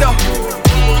an exit though.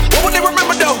 What would they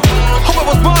remember though? Hope I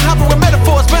was born hopping with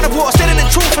metaphors, metaphors, standing in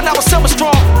truth, and I was summer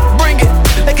strong. Bring it,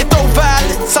 they can throw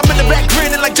violence. I'm in the back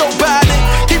grinning like Joe Biden.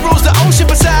 He rules the ocean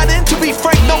beside him. To be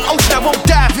frank, no ocean I won't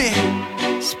dive in.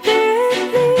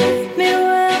 Spirit, lead me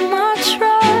where my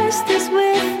trust is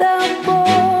without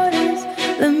borders.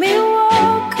 Let me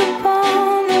walk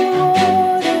upon the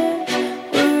waters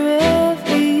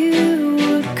wherever you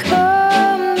would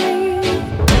call me.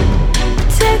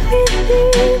 Take me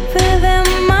deeper than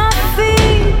my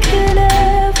feet could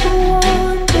ever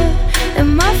wander, and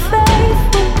my faith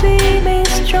will be made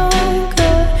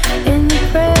stronger in the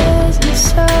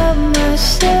presence of my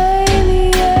Savior.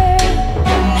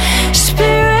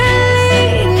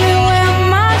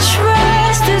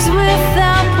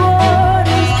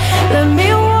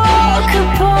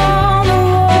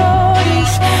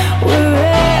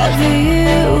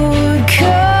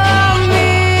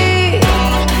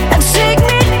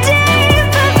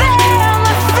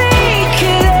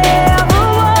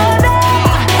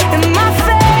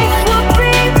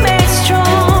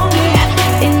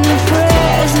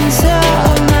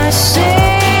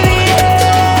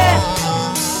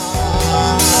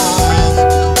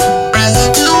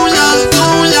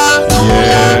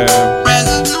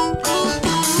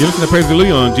 You listen to Praise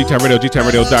Hallelujah on G-Town Radio,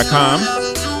 GTownRadio.com.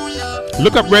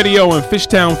 Look up radio in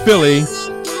Fishtown, Philly.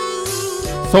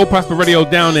 Soul Prosper Radio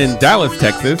down in Dallas,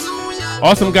 Texas.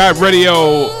 Awesome God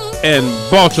Radio in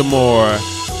Baltimore.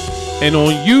 And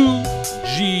on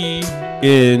UGN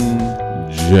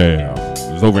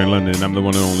Jams over in London. I'm the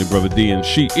one and only Brother D, and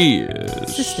she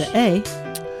is Sister A.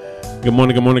 Good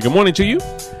morning, good morning, good morning to you.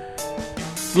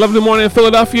 Lovely morning in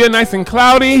Philadelphia, nice and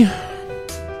cloudy.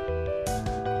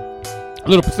 A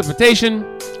little precipitation,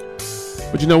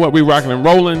 but you know what? We rocking and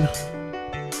rolling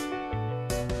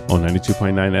on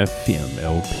 92.9 FM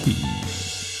LP.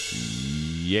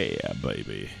 Yeah,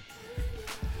 baby.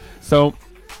 So,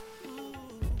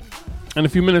 in a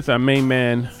few minutes, our main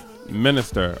man,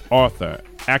 minister, author,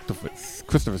 activist,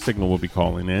 Christopher Signal will be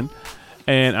calling in.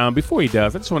 And before he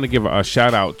does, I just want to give a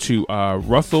shout out to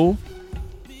Russell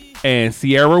and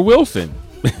Sierra Wilson.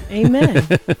 Amen.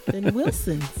 The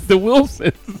Wilsons. The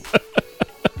Wilsons.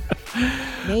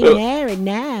 They married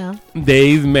now.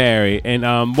 They's married. And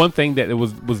one thing that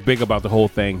was big about the whole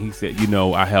thing, he said, you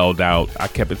know, I held out. I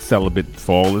kept it celibate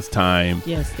for all this time.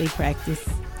 Yes, they practice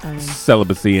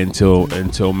celibacy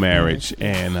until marriage.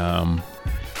 And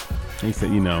he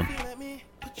said, you know,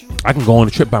 I can go on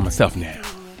a trip by myself now.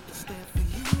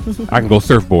 I can go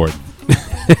surfboard.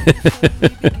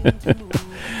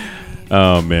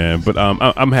 Oh man, but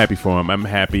I'm happy for him. I'm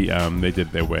happy they did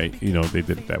it their way. You know, they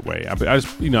did it that way. I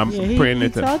just, you know, I'm praying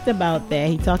that. He talked about that.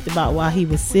 He talked about while he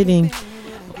was sitting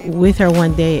with her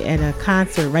one day at a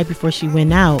concert right before she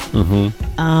went out.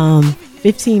 Mm-hmm.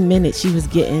 15 minutes she was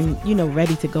getting,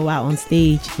 ready to go out on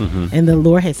stage. And the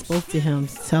Lord had spoke to him,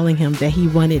 telling him that he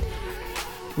wanted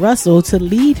Russell to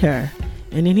lead her.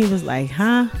 And then he was like,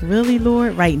 huh? Really,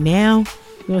 Lord? Right now?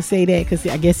 You want to say that? Because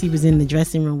I guess he was in the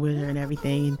dressing room with her and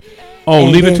everything.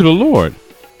 Leave it to the Lord.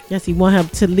 Yes, he wanted him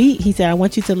to lead. He said, I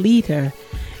want you to lead her.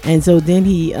 And so then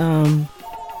he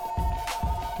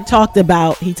talked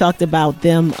about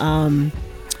them,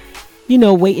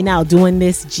 waiting out, doing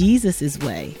this Jesus's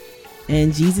way.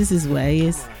 And Jesus's way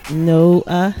is no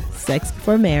sex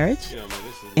before marriage.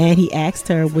 And he asked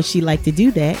her, would she like to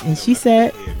do that? And she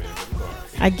said,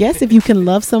 I guess if you can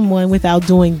love someone without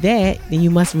doing that, then you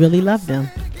must really love them.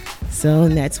 So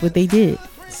that's what they did.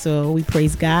 So we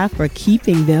praise God for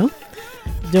keeping them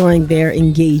during their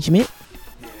engagement.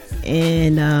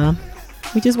 And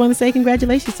we just want to say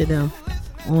congratulations to them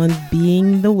on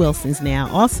being the Wilsons now.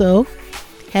 Also,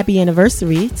 happy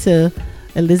anniversary to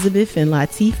Elizabeth and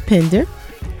Lateef Pender.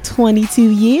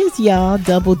 22 years, y'all.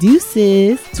 Double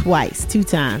deuces. Two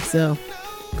times. So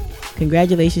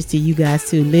congratulations to you guys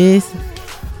too. Liz,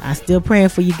 I'm still praying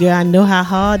for you, girl. I know how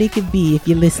hard it could be if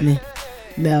you're listening.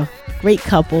 No, great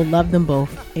couple. Love them both.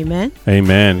 Amen.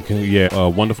 Amen. Yeah,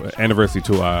 wonderful anniversary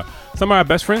to some of our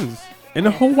best friends in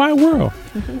the whole wide world.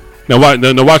 Now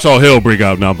watch all hell break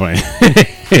out. Now playing.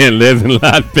 And Liz and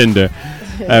Lot Pender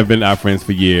have been our friends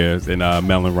for years, and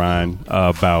Mel and Ryan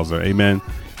Bowser. Amen.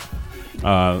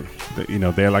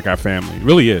 They're like our family. It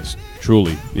really is,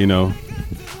 truly.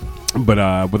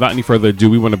 But without any further ado,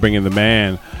 we want to bring in the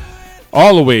man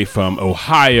all the way from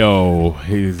Ohio.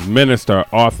 He's minister,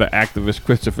 author, activist,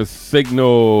 Christopher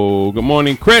Signal. Good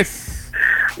morning, Chris.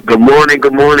 Good morning to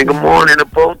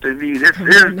both of you. This is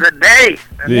the day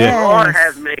that the Lord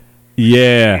has made.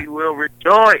 Yeah. We will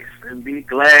rejoice and be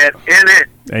glad in it.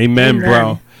 Amen,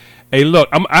 bro. Hey, look,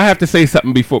 I have to say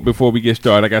something before we get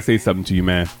started. I got to say something to you,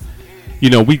 man.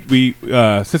 We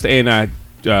Sister A and I,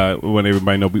 want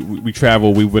everybody know, we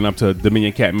travel. We went up to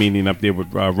Dominion Cat Meeting up there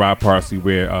with Rob Parsley,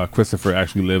 where Christopher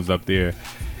actually lives up there.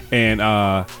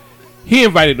 And he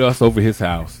invited us over his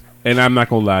house. And I'm not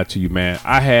going to lie to you, man.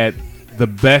 I had the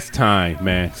best time,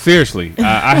 man. Seriously.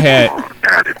 I had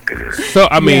so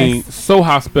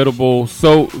hospitable,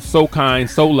 so kind,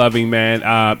 so loving, man.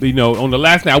 On the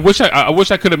last night, I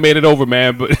wish I could have made it over,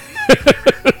 man, but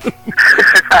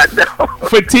I know.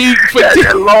 Fatigue.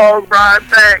 That long ride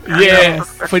back. Yeah,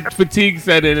 fatigue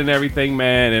set in and everything,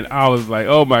 man. And I was like,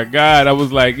 oh my God. I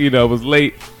was like, it was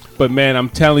late. But man, I'm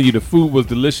telling you, the food was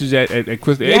delicious at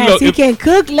Chris. Yes, he can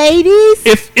cook, ladies.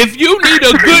 If you need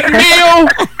a good meal,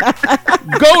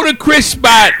 go to Chris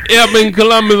Spot up in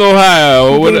Columbus,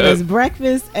 Ohio. It was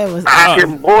breakfast. It was I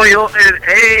can boil an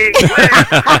egg.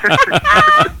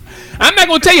 I'm not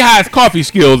gonna tell you how his coffee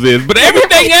skills is, but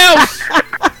everything else.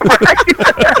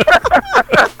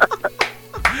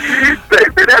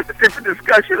 That's a different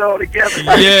discussion altogether.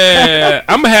 Yeah,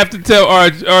 I'm gonna have to tell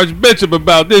Archbishop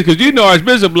about this, because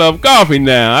Archbishop loves coffee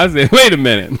now. I said, wait a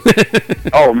minute.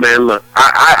 Oh man, look,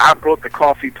 I brought the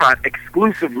coffee pot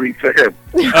exclusively for him.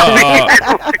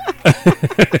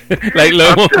 Like,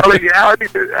 look, I'm telling you, I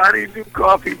didn't do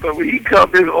coffee, but when he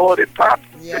comes in, all it pops.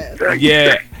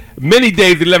 Yeah. Many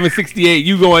days, 1168,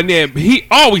 you go in there. He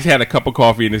always had a cup of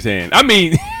coffee in his hand. I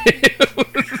mean,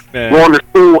 going to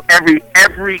school every.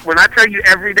 When I tell you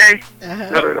every day,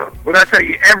 no. When I tell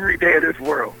you every day of this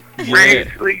world,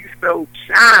 rain, sleet, snow,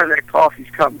 shine, that coffee's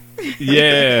coming.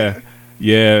 Yeah.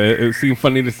 It seemed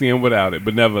funny to see him without it,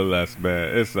 but nevertheless,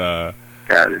 man, it's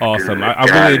awesome. I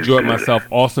really enjoyed myself.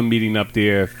 Awesome meeting up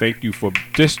there. Thank you for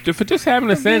just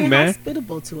having us in, man.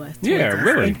 Hospitable to us. Yeah,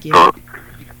 really. Thank you.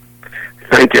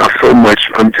 Thank y'all so much.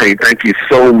 I'm telling you, thank you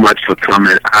so much for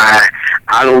coming. I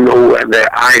don't know whether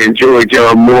I enjoyed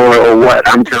y'all more or what.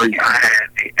 I'm telling you, I had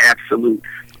an absolute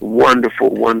wonderful,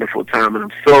 wonderful time, and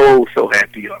I'm so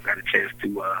happy y'all got a chance to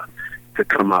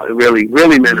come out. It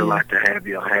really meant a lot to have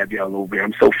y'all over here.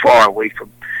 I'm so far away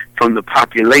from the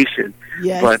population.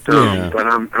 Yes. But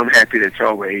I'm happy that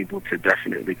y'all were able to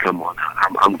definitely come on out.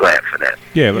 I'm glad for that.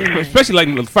 Yeah, especially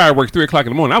like the fireworks 3:00 in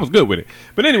the morning. I was good with it.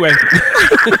 But anyway,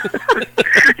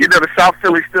 the South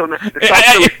Philly's still not there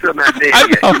yet.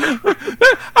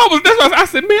 I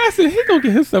said, he gonna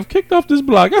get himself kicked off this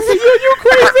block. I said, you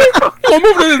crazy? You gonna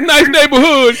move to this nice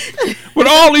neighborhood with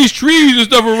all these trees and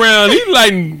stuff around? He's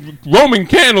lighting Roman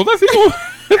candles. I said,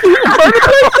 he gonna burn the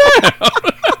place down.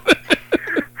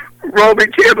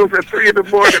 Roman candles at 3 in the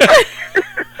morning.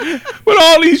 With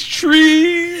all these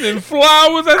trees and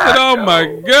flowers. I said, oh my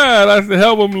God. I said,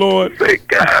 help him, Lord. Thank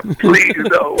God, please,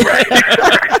 though, right?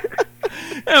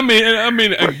 I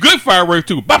mean, a good fireworks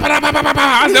too.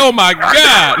 I said, oh my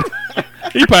God.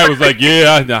 He probably was like,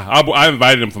 yeah, I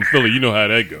invited him from Philly. You know how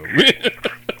that goes.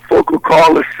 Folk will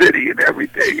call the city and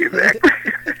everything. Exactly.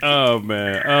 Oh,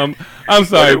 man. I'm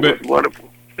sorry, but it was wonderful.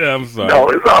 I'm sorry. No,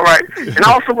 it's all right. And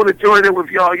I also want to join in with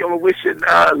y'all. Y'all are wishing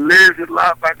Liz and a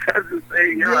lot of my cousins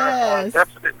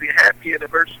definitely a happy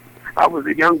anniversary. I was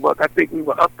a young buck. I think we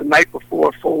were up the night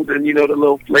before folding, the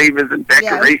little flavors and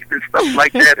decorating and stuff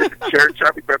like that at the church. I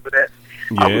remember that.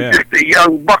 Yeah. I was just a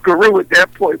young buckaroo at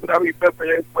that point, but I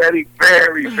remember that wedding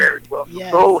very, very well.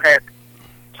 Yes.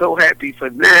 So happy for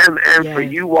them and for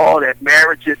you all that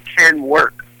marriages can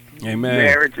work. Amen.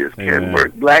 Marriages can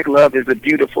work. Black love is a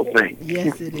beautiful thing.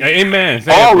 Yes, it is. Amen.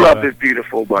 All love is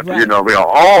beautiful, but we are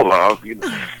all love.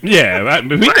 Yeah,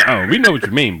 we know what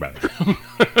you mean, brother.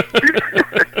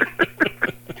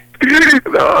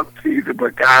 No, I'm teasing,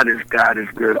 but God is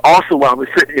good. Also, while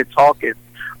we're sitting here talking,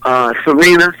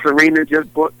 Serena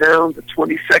just brought down the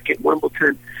 22nd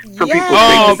Wimbledon. Some people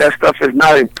think that stuff is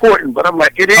not important, but I'm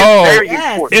like, it is very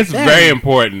important. It's very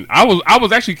important. I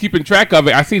was actually keeping track of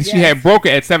it. I seen she had broke it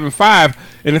at 7-5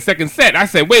 in the second set. I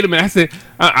said, wait a minute. I said,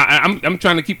 I'm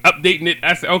trying to keep updating it.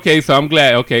 I said, okay, so I'm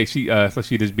glad. Okay, she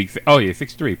just beat.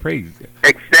 6-3. Praise.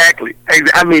 Exactly.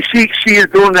 I mean, she is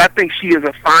doing. I think she is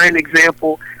a fine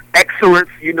example. Excellence,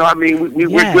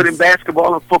 we're good in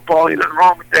basketball and football, nothing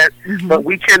wrong with that, but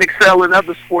we can excel in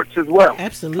other sports as well.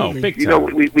 Absolutely.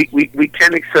 We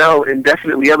can excel in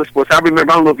definitely other sports. I don't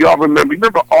know if y'all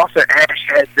remember Arthur Ashe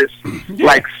had this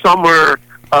summer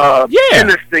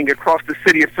tennis thing across the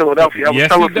city of Philadelphia. I was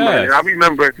telling somebody, and I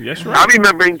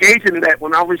remember engaging in that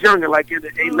when I was younger, like in the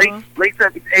late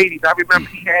 70s, 80s. I remember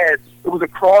it was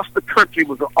across the country, it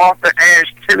was an Arthur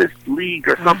Ashe tennis league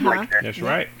or something like that. That's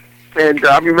right. And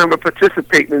I remember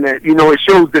participating in that. It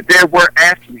shows that there were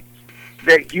athletes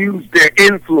that used their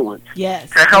influence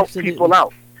to help people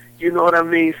out. You know what I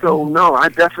mean? So no, I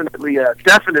definitely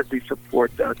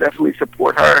support her. Definitely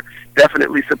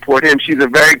support him. She's a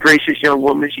very gracious young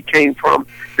woman. She came from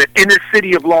the inner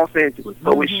city of Los Angeles,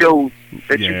 so it shows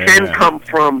that you can come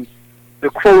from the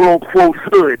quote unquote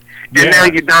hood, and now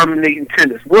you're dominating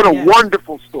tennis. What a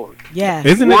wonderful story! Yeah,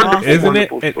 isn't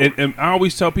it? And I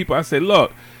always tell people, I say,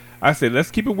 look. Let's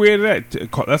keep it where they're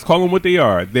at. Let's call them what they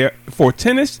are. For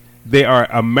tennis, they are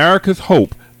America's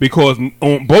hope because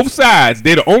on both sides,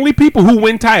 they're the only people who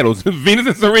win titles. Venus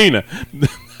and Serena.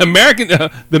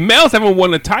 The males haven't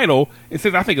won a title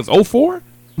since I think it's 2004.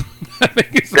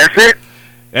 That's it.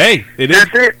 Hey,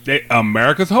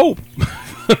 America's hope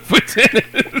for tennis.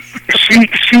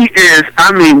 She is.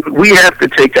 I mean, we have to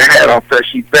take her hat off her.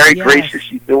 She's very gracious.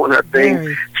 She's doing her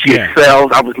thing. She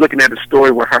excels. I was looking at a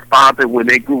story where her father, when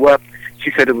they grew up,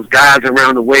 she said it was guys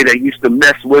around the way that used to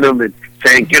mess with him and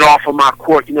saying, "Get off of my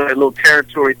court," that little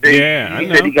territory thing. Yeah, he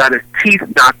said he got his teeth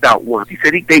knocked out once. He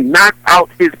said they knocked out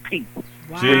his teeth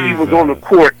when he was on the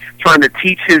court trying to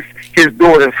teach his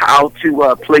daughters how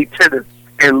to play tennis.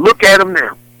 And look at him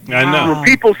now. I know. When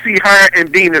people see her and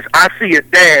Venus, I see a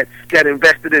dad that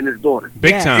invested in his daughter.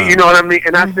 Big time. You know what I mean?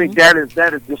 And I think that is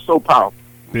just so powerful.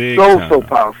 So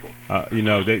powerful.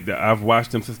 I've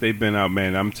watched them since they've been out,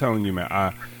 man. I'm telling you, man,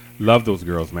 I love those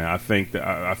girls, man. I think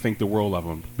the world of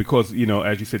them because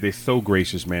as you said, they're so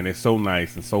gracious, man. They're so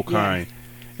nice and so kind,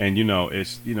 and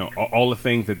it's all the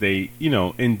things that they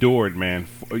endured, man.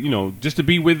 Just to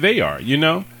be where they are.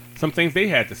 Some things they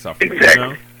had to suffer.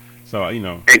 Exactly. So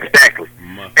exactly.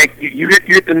 And you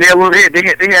hit the nail on the head.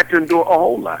 They had to endure a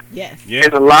whole lot. Yes. Yeah.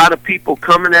 And a lot of people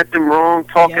coming at them wrong,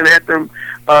 talking at them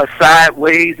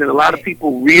sideways, and a lot of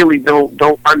people really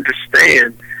don't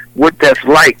understand what that's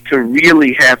like to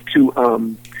really have to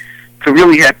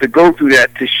go through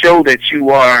that to show that you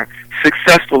are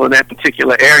successful in that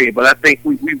particular area. But I think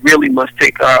we really must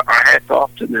take our hats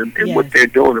off to them and what they're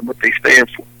doing and what they stand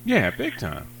for. Yeah, big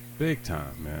time. Big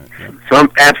time, man. Yeah. So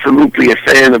I'm absolutely a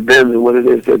fan of them and what it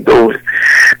is they're doing.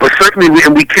 But certainly,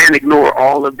 we can't ignore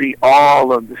all of the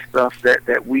stuff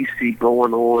that we see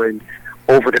going on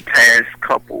over the past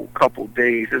couple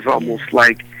days. It's almost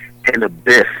like an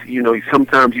abyss.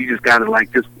 Sometimes you just gotta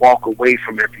just walk away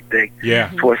from everything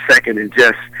for a second and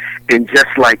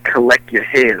just like collect your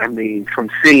head. I mean, from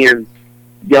seeing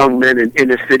young men in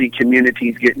inner city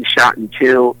communities getting shot and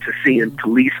killed to seeing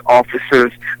police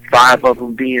officers, 5 of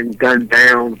them being gunned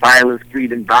down, violence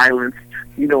breeding violence.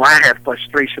 I had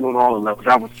frustration on all levels.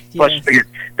 I was frustrated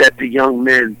that the young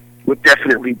men were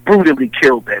definitely brutally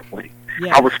killed that way.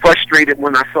 I was frustrated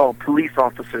when I saw police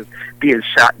officers being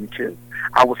shot and killed.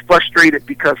 I was frustrated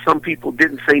because some people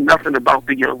didn't say nothing about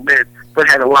the young men, but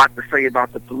had a lot to say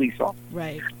about the police officers.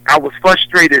 Right. I was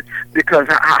frustrated because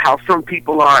how some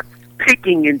people are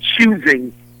picking and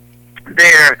choosing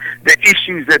the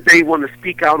issues that they want to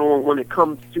speak out on when it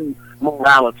comes to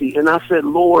morality. And I said,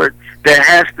 Lord, there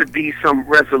has to be some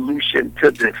resolution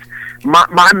to this.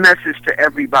 My message to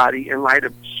everybody in light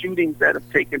of shootings that have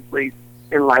taken place,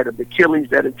 in light of the killings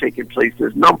that have taken place,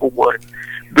 is number one,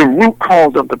 the root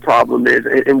cause of the problem is,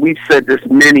 and we've said this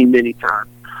many, many times,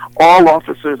 all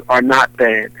officers are not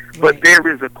bad, but there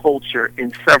is a culture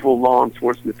in several law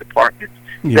enforcement departments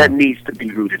that needs to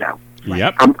be rooted out.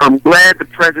 Yep. I'm glad the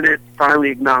president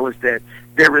finally acknowledged that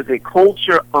there is a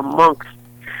culture amongst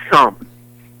some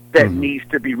that needs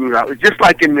to be rooted out. It's just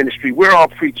like in ministry. We're all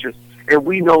preachers, and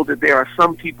we know that there are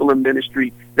some people in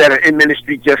ministry that are in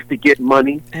ministry just to get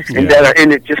money and that are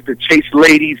in it just to chase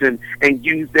ladies and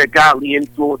use their godly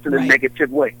influence in a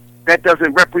negative way. That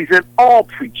doesn't represent all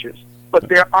preachers, but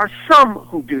there are some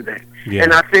who do that. Yeah.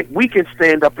 And I think we can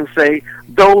stand up and say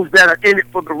those that are in it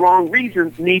for the wrong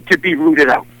reasons need to be rooted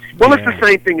out. Well, it's the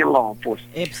same thing in law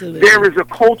enforcement. Absolutely. There is a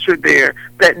culture there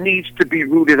that needs to be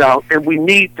rooted out, and we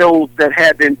need those that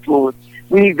have influence.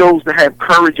 We need those that have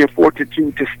courage and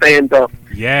fortitude to stand up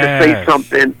to say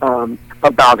something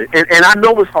about it. And I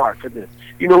know it's hard for this.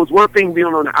 You know, it's one thing being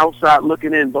on the outside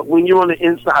looking in, but when you're on the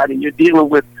inside and you're dealing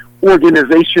with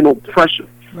organizational pressure,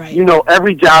 you know,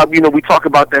 every job, you know, we talk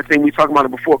about that thing, we talked about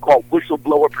it before, called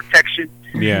whistleblower protection.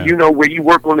 Yeah. You know, where you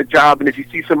work on a job, and if you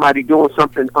see somebody doing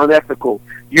something unethical,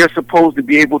 you're supposed to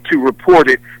be able to report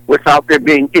it without there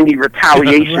being any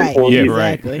retaliation on you.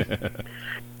 Right.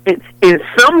 In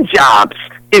some jobs,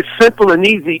 it's simple and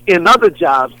easy. In other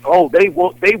jobs, they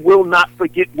will not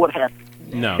forget what happened.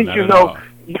 No, you know,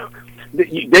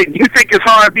 you think it's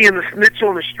hard being the snitch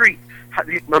on the street.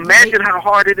 Imagine how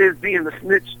hard it is being the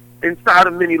snitch inside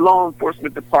of many law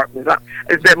enforcement departments.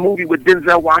 It's that movie with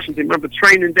Denzel Washington. Remember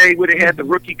Training Day, where they had the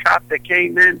rookie cop that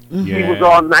came in? He was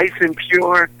all nice and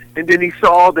pure, and then he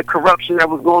saw the corruption that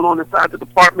was going on inside the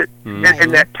department,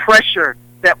 and that pressure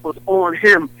that was on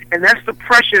him. And that's the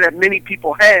pressure that many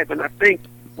people have. And I think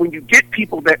when you get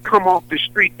people that come off the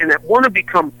street and that want to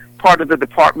become part of the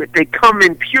department, they come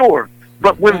in pure.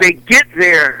 But when they get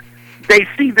there, they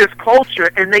see this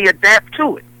culture and they adapt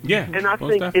to it. Yeah, and I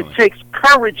think it takes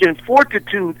courage and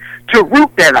fortitude to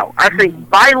root that out. I think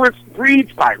violence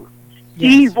breeds violence.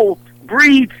 Evil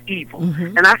breeds evil.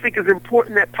 And I think it's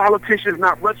important that politicians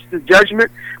not rush to judgment.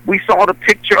 We saw the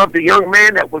picture of the young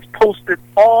man that was posted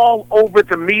all over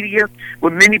the media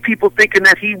with many people thinking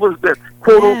that he was the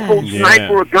quote-unquote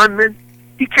sniper or gunman.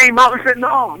 He came out and said, no,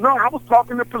 I was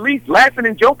talking to police, laughing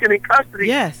and joking in custody.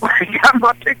 Yes. He got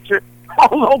my picture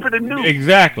all over the news.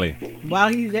 Exactly. While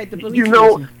he's at the police You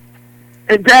know, station.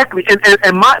 Exactly.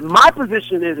 And my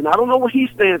position is, and I don't know where he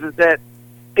stands, is that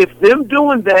if them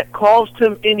doing that caused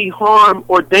him any harm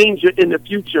or danger in the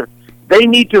future, they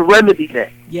need to remedy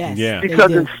that. Yes. Yeah.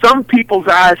 Because in some people's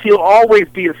eyes, he'll always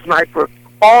be a sniper.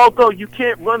 Although you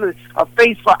can't run a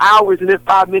face for hours and in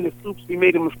 5 minutes, oops, we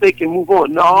made a mistake and move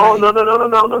on. No.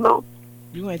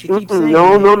 You want to keep saying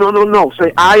No.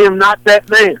 Say, I am not that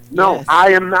man. No, I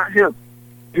am not him.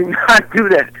 Do not do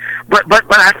that. But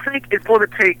I think it's going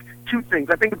to take two things.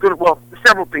 I think it's going to,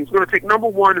 several things. It's going to take, number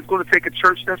one, it's going to take a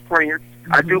church that's praying.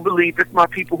 I do believe if my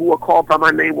people who are called by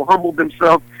my name will humble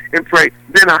themselves and pray,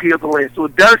 then I'll heal the land. So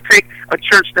it does take a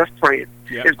church that's praying.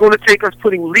 Yeah. It's going to take us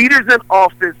putting leaders in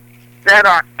office that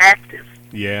are active.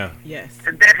 Yeah. Yes.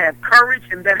 And that have courage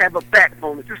and that have a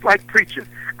backbone. It's just like preachers.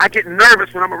 I get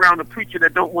nervous when I'm around a preacher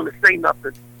that don't want to say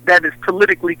nothing that is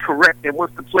politically correct and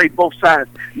wants to play both sides.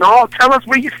 No, tell us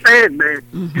where you stand, man.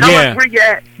 Tell us where you're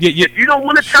at. If you don't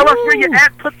want to tell us where you're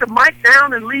at, put the mic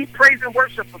down and lead praise and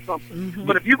worship or something.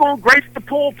 But if you're going to grace the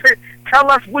pulpit,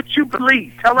 tell us what you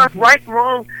believe. Tell us right,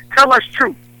 wrong. Tell us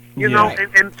truth. You know,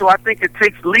 and so I think it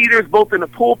takes leaders both in the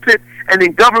pulpit and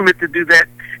in government to do that.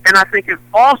 And I think it's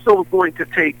also going to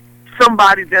take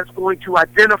somebody that's going to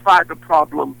identify the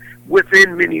problem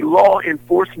within many law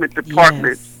enforcement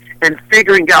departments and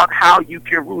figuring out how you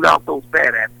can root out those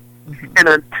bad acts. And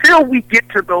until we get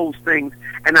to those things,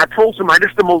 and I told somebody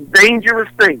this is the most dangerous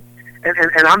thing,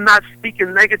 and I'm not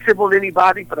speaking negative on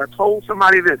anybody, but I told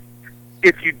somebody this: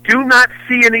 if you do not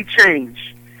see any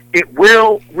change, it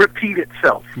will repeat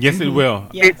itself. Yes, it will.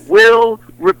 It will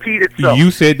repeat itself.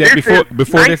 You said that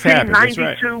before this happened. That's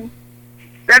right.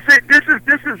 That's it.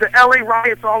 This is the LA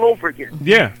riots all over again.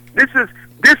 Yeah. This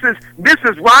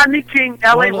is Rodney King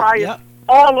LA riots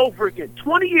all over again.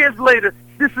 20 years later,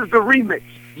 this is the remix.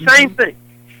 Same thing.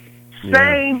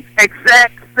 Same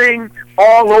exact thing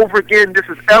all over again. This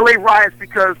is LA riots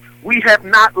because we have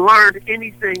not learned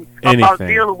anything about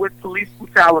dealing with police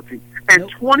brutality. And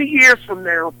 20 years from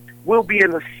now, we'll be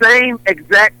in the same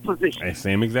exact position.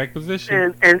 Same exact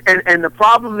position. And the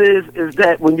problem is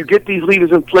that when you get these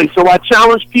leaders in place, so I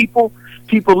challenge people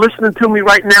people listening to me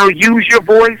right now, use your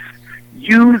voice,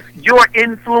 use your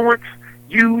influence,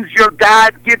 use your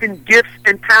God-given gifts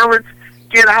and talents.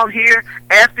 Get out here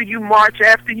after you march,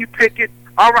 after you picket.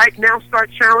 All right, now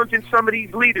start challenging some of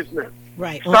these leaders now.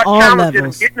 Right, Start on all challenging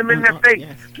levels. them, getting them in their face.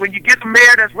 Yes. When you get a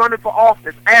mayor that's running for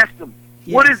office, ask them,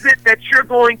 what is it that you're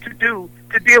going to do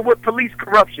to deal with police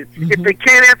corruption? If they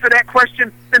can't answer that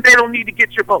question, then they don't need to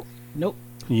get your vote. Nope.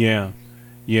 Yeah,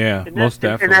 And most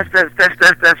definitely. And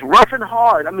that's rough and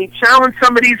hard. I mean, challenge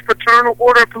some of these fraternal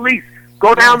order police.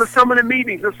 Go down to some of the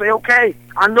meetings and say, okay,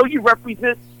 I know you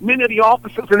represent many of the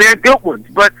officers and they're good ones,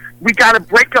 but we got to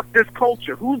break up this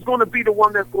culture. Who's going to be the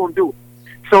one that's going to do it?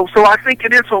 So I think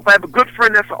it is hope. I have a good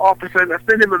friend that's an officer, and I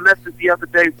sent him a message the other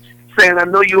day saying, I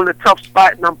know you're in a tough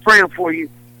spot, and I'm praying for you,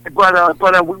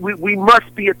 but we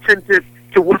must be attentive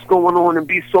to what's going on and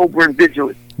be sober and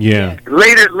vigilant. Yeah.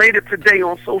 Later today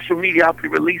on social media, I'll be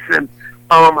releasing.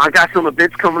 I got some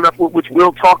events coming up which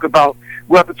we'll talk about.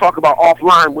 We'll have to talk about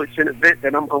offline, which is an event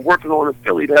that I'm working on in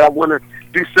Philly that I want to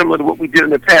do similar to what we did in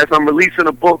the past. I'm releasing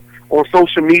a book on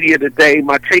social media today,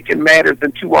 My Taking Matters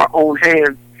into Our Own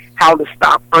Hands, How to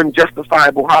Stop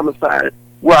Unjustifiable Homicide,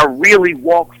 where I really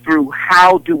walk through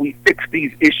how do we fix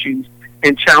these issues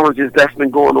and challenges that's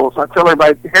been going on. So I tell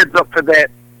everybody, heads up for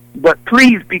that. But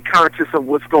please be conscious of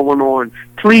what's going on.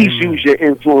 Please use your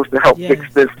influence to help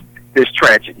fix this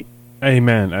tragedy.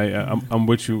 Amen. I'm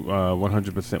with you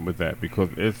 100% with that, because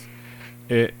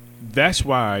that's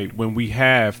why when we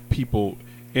have people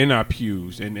in our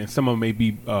pews, and some of them may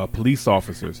be police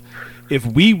officers, if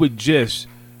we would just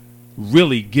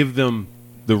really give them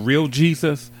the real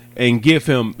Jesus and give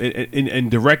him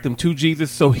and direct them to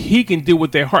Jesus, so he can deal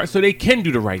with their heart, so they can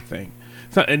do the right thing.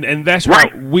 So, and that's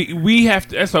why we have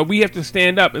to. That's why we have to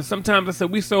stand up. And sometimes I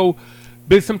said we so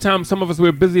busy. Sometimes some of us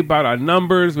we're busy about our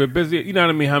numbers. We're busy. You know what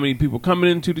I mean? How many people coming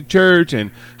into the church,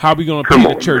 and how are we going to pay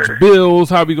the church bills?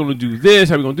 How are we going to do this?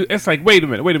 How are we going to do? It's like wait a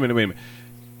minute.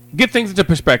 Get things into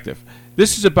perspective.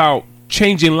 This is about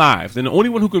changing lives, and the only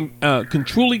one who can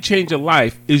truly change a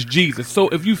life is Jesus. So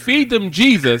if you feed them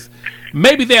Jesus,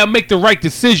 maybe they'll make the right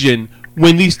decision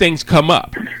when these things come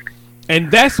up. And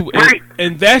that's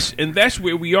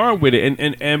where we are with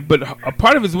it. But a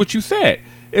part of it is what you said.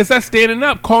 It's us standing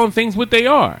up, calling things what they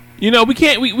are. You know, we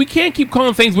can't keep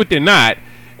calling things what they're not,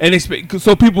 and expect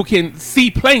so people can see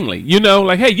plainly. You know,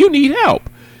 like, hey, you need help.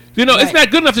 You know, it's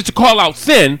not good enough just to call out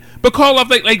sin, but call out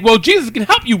like, well, Jesus can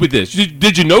help you with this.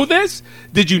 Did you know this?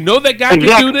 Did you know that God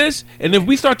can do this? And if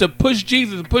we start to push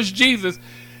Jesus,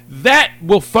 that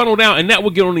will funnel down, and that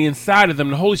will get on the inside of them.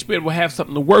 The Holy Spirit will have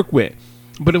something to work with.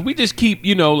 But if we just keep,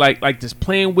 you know, like just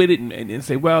playing with it and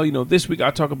say, well, you know, this week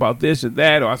I'll talk about this or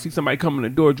that, or I see somebody come in the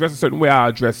door dressed a certain way, I'll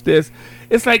address this.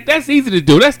 It's like, that's easy to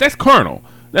do. That's carnal.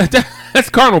 That's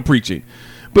carnal preaching.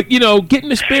 But, you know, get in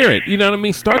the spirit. You know what I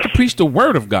mean? Start to preach the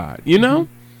word of God. You know,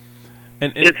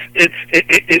 and it's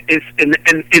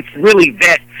really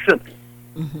that simple.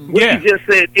 What you just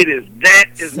said, it is that.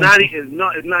 It's not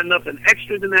nothing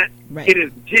extra than that. Right. It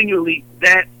is genuinely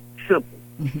that simple.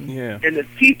 Yeah. And if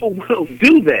people will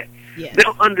do that,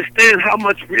 they'll understand how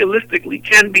much realistically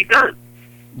can be done.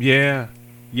 Yeah,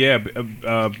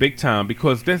 big time,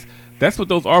 because that's what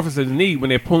those officers need when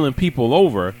they're pulling people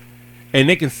over, and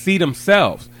they can see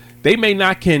themselves. They may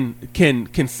not can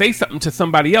say something to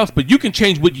somebody else, but you can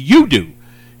change what you do.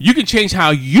 You can change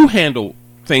how you handle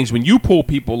things when you pull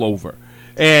people over.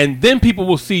 And then people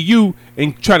will see you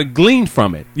and try to glean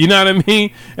from it. You know what I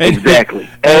mean? Exactly.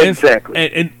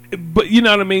 But you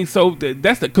know what I mean? So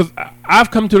that's because I've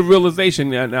come to the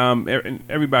realization, and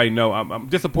everybody know, I'm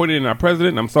disappointed in our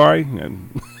president. I'm sorry.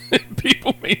 And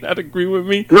people may not agree with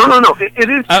me. No. It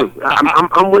is true.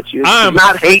 I'm with you. It's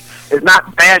not hate. It's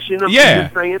not bashing.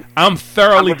 I'm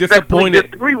thoroughly disappointed.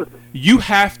 Disagree with it. You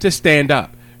have to stand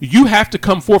up. You have to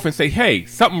come forth and say, hey,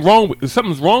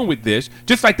 something's wrong with this.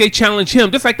 Just like they challenge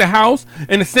him, just like the House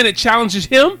and the Senate challenges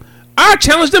him, I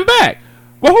challenge them back.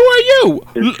 Well, who are you?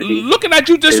 Look at our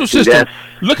judicial system.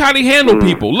 Look how they handle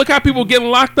people. Look how people getting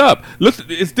locked up. Look,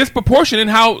 it's disproportionate in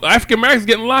how African Americans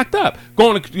getting locked up.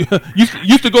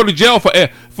 Used to go to jail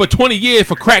for 20 years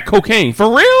for crack cocaine.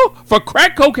 For real? For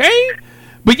crack cocaine?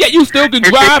 But yet you still can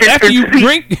drive after you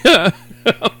drink.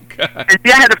 And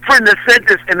I had a friend that said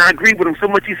this, and I agree with him so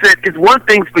much. He said, it's one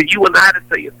thing for you and I to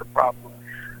say it's a problem.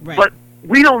 Right. But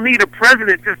we don't need a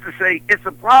president just to say it's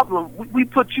a problem. We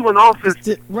put you in office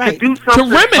to do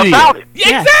something about it.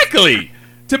 Yeah, exactly.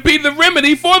 To be the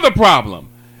remedy for the problem.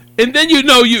 And then, you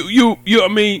know, you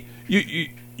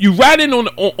ride in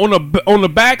on the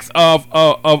backs of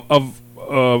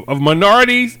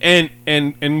minorities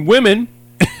and women,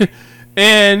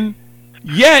 and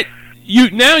yet you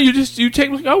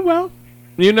take, oh well,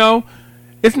 You know,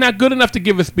 it's not good enough to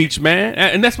give a speech, man.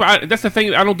 And that's why that's the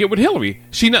thing I don't get with Hillary.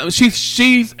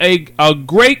 She's a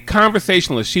great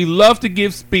conversationalist. She loves to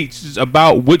give speeches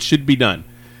about what should be done.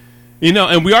 You know,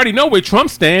 and we already know where Trump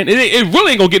stands. It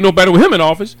really ain't gonna get no better with him in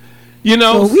office. You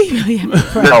know,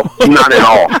 no, not at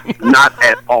all. Not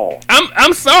at all.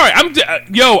 I'm sorry.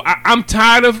 I'm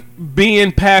tired of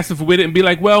being passive with it and be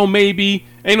like, well, maybe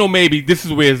ain't no maybe. This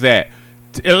is where it's at.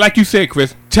 Like you said,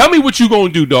 Chris, tell me what you gonna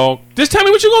do, dog. Just tell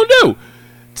me what you gonna do.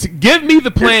 To give me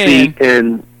the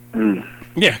plan.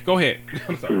 Yeah, go ahead.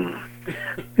 I'm sorry.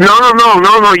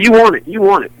 No. You want it. You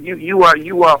are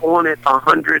on it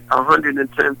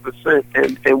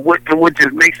 110%. And what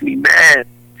just makes me mad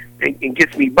and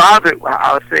gets me bothered,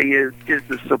 I'll say, is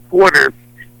the supporter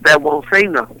that won't say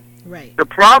nothing. Right. The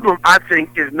problem, I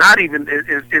think, is not even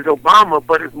is Obama,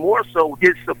 but it's more so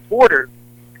his supporters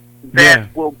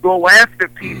that will go after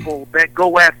people that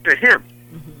go after him.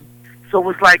 Mm-hmm. So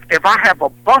it's like if I have a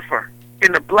buffer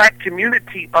in the black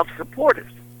community of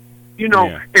supporters, you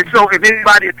know, and so if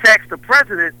anybody attacks the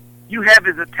president, you have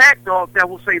his attack dog that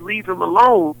will say, leave him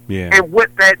alone. Yeah. And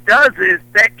what that does is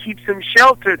that keeps him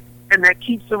sheltered and that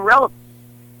keeps him relevant.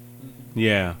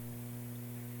 Yeah.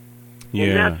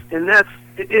 And that's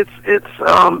it's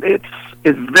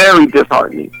very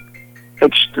disheartening.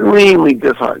 Extremely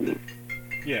disheartening.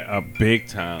 Yeah, big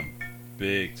time,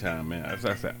 man. As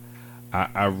I said,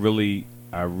 I really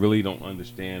don't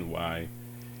understand why,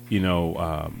 you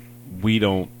know, we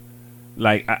don't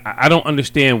like. I don't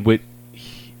understand what,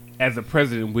 as a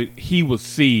president, what he will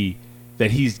see that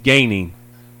he's gaining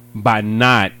by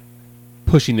not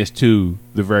pushing this to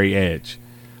the very edge.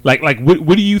 Like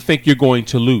what do you think you're going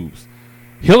to lose?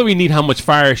 Hillary needs how much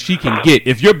fire she can get.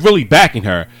 If you're really backing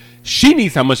her, she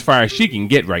needs how much fire she can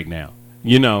get right now.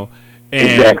 You know.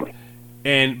 Exactly.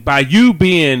 And by you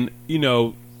being, you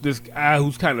know, this guy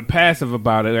who's kind of passive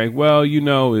about it, like, well, you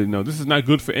know, this is not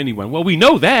good for anyone. Well, we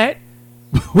know that.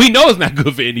 We know it's not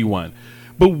good for anyone.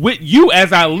 But with you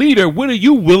as our leader, what are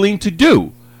you willing to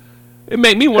do? It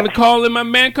made me want to call in my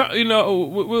man, you know,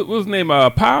 what's his name,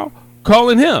 Powell?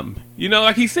 Calling him. You know,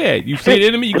 like he said, you see the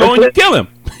enemy, you go and you kill him.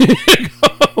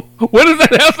 What does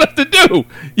that have to do?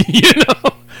 You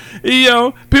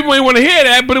know, people ain't want to hear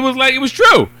that, but it was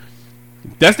true.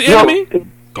 That's the enemy.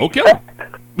 Go kill him.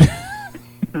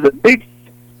 The big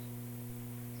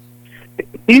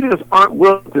leaders aren't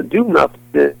willing to do nothing.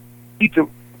 They need to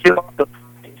get off the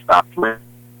stop playing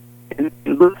and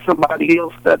let somebody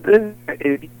else step in.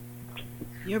 If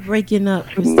you're breaking up,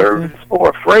 nervous or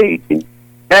afraid,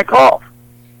 back off.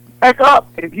 Back up.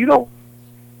 If you don't.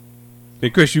 Hey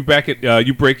Chris, you breaking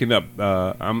up.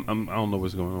 I don't know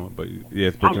what's going on, but yeah,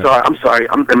 it's breaking up. I'm sorry.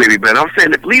 Maybe better. I'm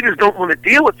saying if leaders don't want to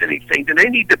deal with anything, then they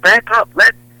need to back up.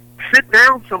 Sit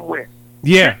down somewhere.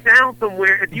 Yeah. Sit down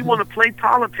somewhere if you want to play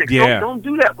politics. Yeah. Don't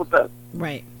do that with us.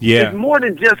 Right. Yeah. It's more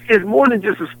than just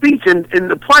a speech. And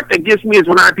the part that gets me is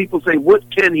when I hear people say, "What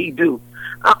can he do?"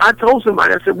 I told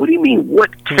somebody, I said, "What do you mean?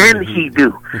 What can he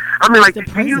do?" I mean, like,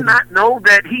 do you not know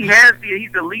that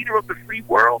he's the leader of the free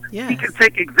world? Yes. He can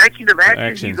take executive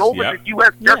action. He's over the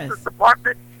U.S. Justice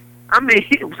Department. I mean,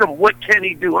 what can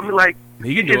he do? I mean, like,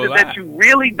 he can do is a it lot. that you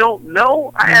really don't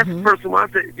know? I asked the person, I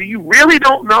said, "Do you really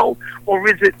don't know, or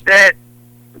is it that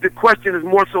the question is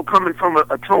more so coming from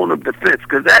a tone of defense?"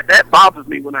 Because that bothers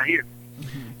me when I hear it.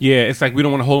 Yeah, it's like we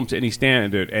don't want to hold him to any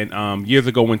standard. And years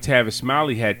ago, when Tavis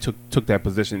Smiley had took that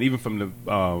position, even from the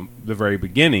very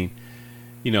beginning,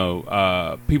 you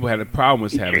know, people had a problem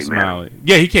with Tavis Smiley.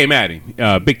 Yeah, he came at him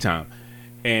big time.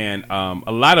 And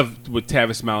a lot of what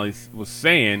Tavis Smiley was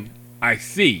saying, I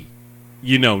see,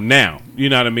 you know, now. You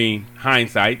know what I mean?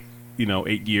 Hindsight,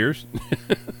 8 years.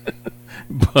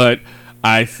 But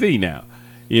I see now,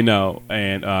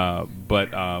 and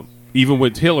but even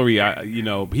with Hillary,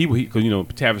 because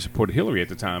Tavis supported Hillary at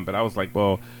the time, but I was like,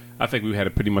 well, I think we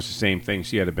had pretty much the same thing.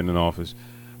 She had been in office,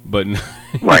 but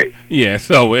right, yeah.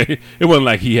 So it wasn't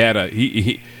like he had a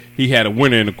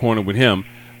winner in the corner with him.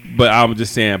 But I'm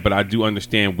just saying, but I do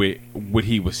understand what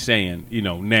he was saying,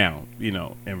 now,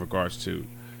 in regards to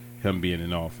him being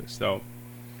in office. So,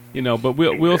 but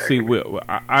we'll see.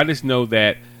 I just know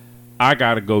that I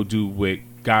gotta go do what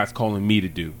God's calling me to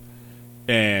do,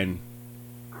 and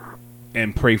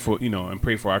pray for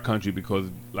our country, because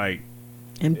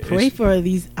and pray for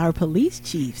our police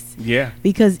chiefs. Yeah,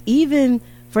 because even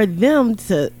for them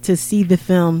to see the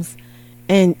films,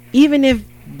 and even if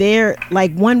they're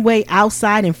like one way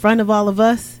outside in front of all of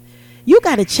us, you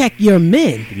got to check your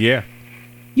men. Yeah,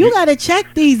 you got to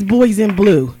check these boys in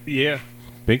blue. Yeah,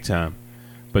 big time.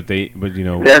 But that's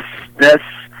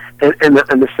and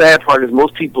the sad part is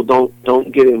most people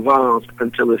don't get involved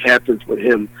until it happens with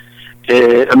him.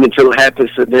 And until it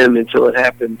happens to them, until it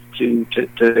happens to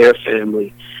their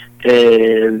family.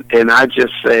 And I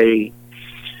just say,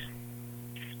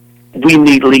 we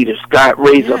need leaders. God,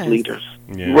 raise up leaders.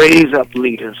 Yeah. Raise up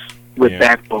leaders with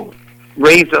backbone.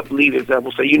 Raise up leaders that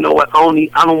will say, you know what,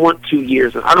 I don't want 2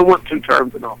 years. I don't want 2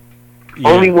 terms at all. Yeah.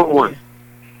 Only want one.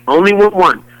 Only want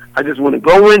one. I just want to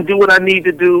go in, do what I need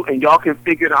to do, and y'all can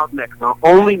figure it out next. I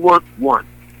only want one.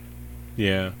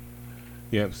 Yeah.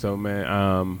 Yep. So,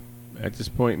 man, at this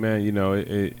point, man,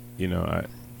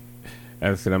 as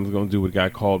I said, I'm going to do what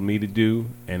God called me to do,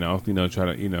 and also,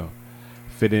 try to,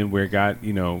 fit in where God,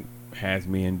 has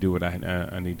me and do what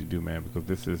I need to do, man, because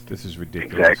this is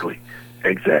ridiculous.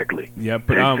 Exactly. Yeah,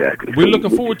 but we're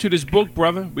looking forward to this book,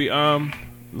 brother. We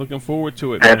looking forward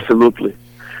to it. Man. Absolutely.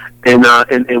 And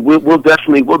we'll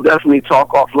definitely talk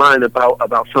offline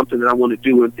about something that I want to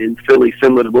do in Philly,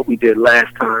 similar to what we did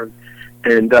last time,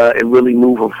 and really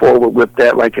moving forward with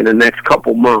that, like in the next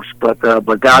couple months. But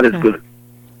God is good.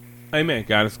 Amen.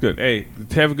 God is good. Hey,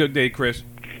 have a good day, Chris.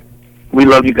 We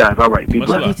love you guys. All right. Be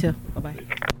blessed. Love you too. Bye-bye.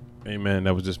 Amen.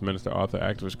 That was just minister, author,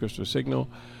 activist, Christopher Signal.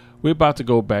 We're about to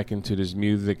go back into this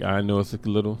music. I know it's a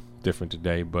little different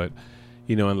today, but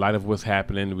in light of what's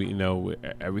happening, we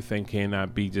everything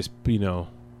cannot be just patty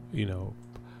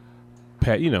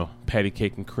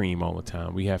cake and cream all the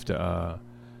time. We have to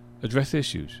address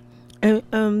issues. I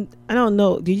don't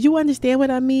know. Did you understand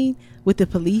what I mean with the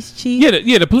police chief?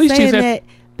 Yeah, the police chief said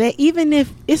that even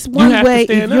if it's one way,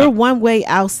 if you're one way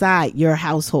outside your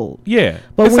household,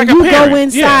 but when you go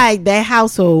inside that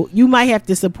household, you might have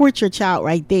to support your child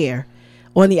right there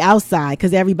on the outside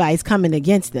because everybody's coming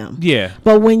against them. Yeah.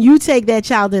 But when you take that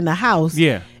child in the house,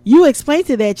 you explain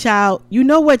to that child, you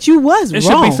know what, you was wrong. There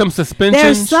should be some suspension.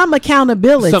 There's some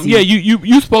accountability.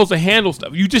 You supposed to handle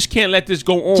stuff. You just can't let this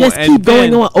go on. Just keep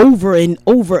going on over and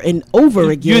over and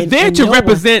over again. You're there to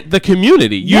represent the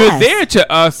community. You're there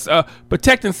to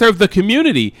protect and serve the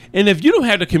community. And if you don't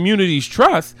have the community's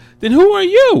trust, then who are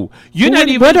you? You're not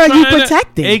even. What are you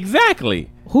protecting? Exactly.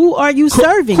 Who are you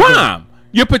serving? Crime.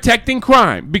 You're protecting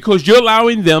crime because you're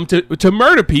allowing them to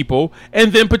murder people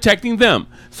and then protecting them.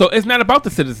 So it's not about the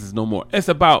citizens no more. It's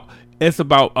about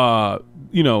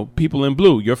people in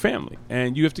blue, your family,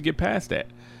 and you have to get past that.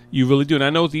 You really do. And I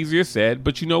know it's easier said,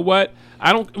 but you know what?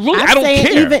 I don't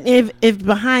care. Even if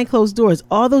behind closed doors,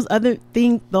 all those other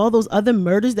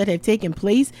murders that have taken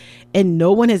place, and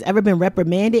no one has ever been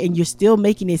reprimanded, and you're still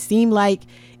making it seem like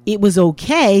it was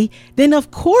okay, then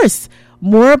of course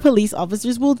more police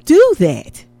officers will do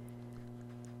that.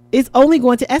 It's only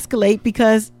going to escalate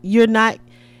because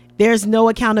there's no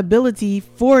accountability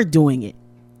for doing it.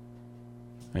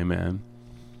 Amen.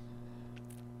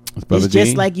 It's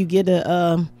just like you get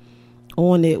on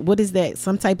it. What is that?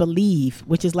 Some type of leave,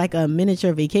 which is like a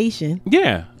miniature vacation.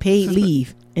 Yeah. Paid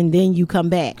leave. And then you come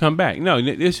back. No,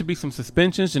 there should be some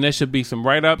suspensions and there should be some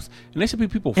write-ups and there should be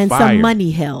people and fired. And some money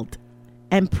held.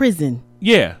 And prison.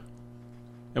 Yeah.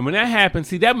 And when that happens,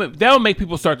 see, that will make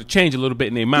people start to change a little bit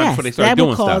in their mind before they start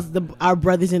doing stuff. That will cause our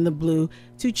brothers in the blue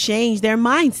to change their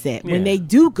mindset when they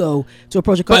do go to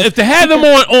approach a cause. But if they have them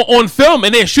on film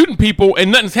and they're shooting people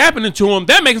and nothing's happening to them,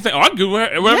 that makes them say, I can do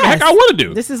whatever the heck I want to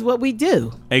do. This is what we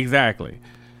do. Exactly.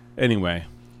 Anyway.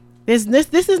 This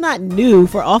is not new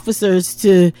for officers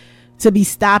to be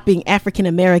stopping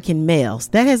African-American males.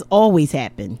 That has always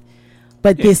happened.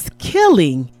 But this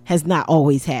killing has not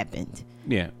always happened.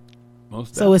 Yeah.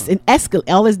 So it's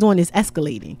all it's doing is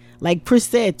escalating. Like Chris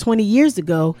said, 20 years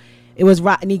ago, it was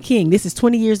Rodney King. This is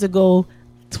 20 years ago,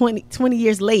 20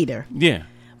 years later. Yeah.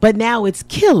 But now it's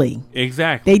killing.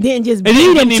 Exactly. They didn't just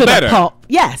beat him to the pulp.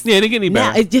 Yes. Yeah, they get any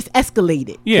better. Now it just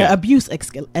escalated. Yeah. The abuse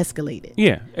escalated.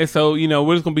 Yeah. And so,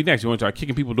 what is going to be next? You want to start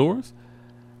kicking people doors?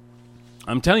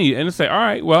 I'm telling you. And it's like, all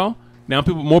right, well, now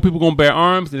more people going to bear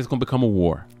arms and it's going to become a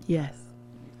war. Yes.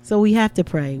 So we have to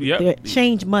pray. Yep.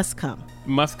 Change must come.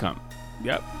 Must come.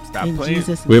 Yep. Stop in playing.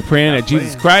 Jesus' We're praying that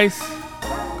Jesus Christ,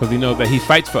 because we know that he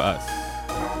fights for us.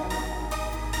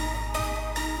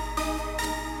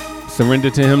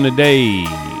 Surrender to him today.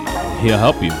 He'll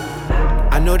help you.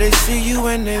 I know they see you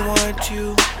when they want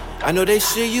you. I know they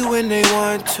see you when they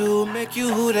want to make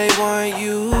you who they want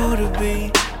you to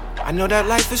be. I know that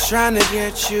life is trying to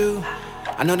get you.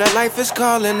 I know that life is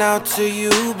calling out to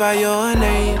you by your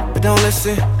name. But don't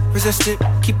listen, resist it,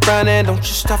 keep running. Don't you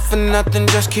stop for nothing,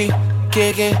 just keep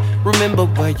kicking. Remember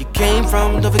where you came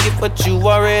from, don't forget what you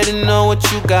already know. What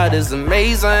you got is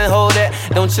amazing, hold it,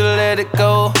 don't you let it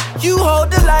go. You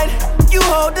hold the light, you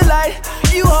hold the light.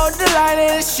 You hold the light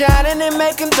and it's shining and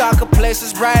making darker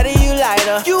places brighter, you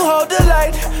lighter. You hold the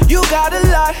light, you got a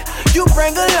lot. You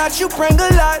bring a lot, you bring a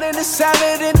lot. And it's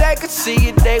evident they could see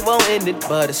it, they won't end it.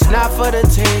 But it's not for the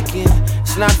taking,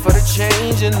 it's not for the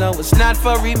changing. No, it's not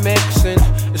for remixing,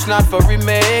 it's not for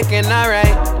remaking,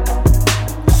 alright.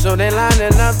 So they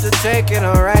lining up to take it,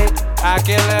 alright. I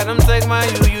can't let them take my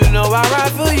you know I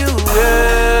ride for you,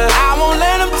 yeah. I won't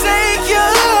let them take you,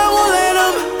 I won't let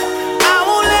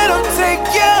them take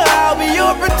you. I'll be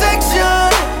your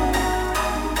protection,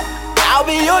 I'll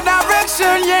be your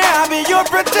direction, yeah. I'll be your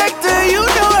protector, you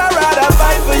know I ride, I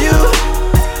fight for you.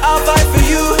 I'll fight for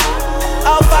you,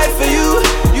 I'll fight for you.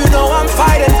 You know I'm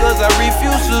fighting cause I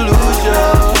refuse to lose you.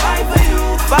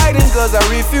 Fighting cause I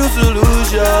refuse to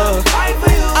lose you.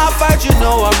 I'll fight, you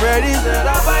know I'm ready.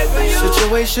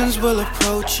 Situations will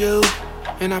approach you,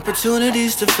 and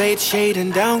opportunities to fade, shade,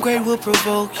 and downgrade will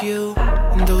provoke you.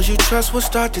 And those you trust will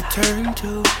start to turn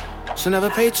to. So never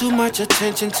pay too much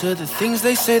attention to the things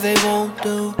they say they won't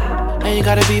do. And you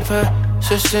gotta be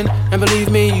persistent, and believe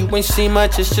me, you ain't seen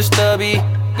much, it's just a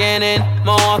beginning.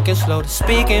 More walking, slow to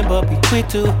speaking, but be quick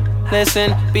to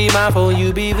listen. Be mindful,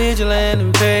 you be vigilant,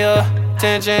 and pay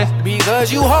attention.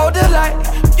 Because you hold the light,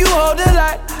 you hold the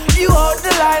light. You hold the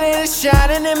light and it's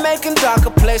shining and making darker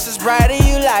places brighter,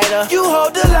 you lighter. You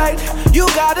hold the light, you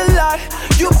got a lot.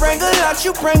 You bring a lot,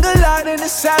 you bring a lot. And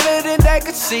it's evident they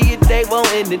could see it, they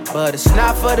won't end it. But it's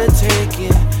not for the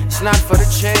taking, it's not for the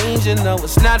changing. No,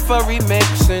 it's not for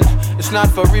remixing, it's not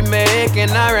for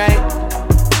remaking, alright.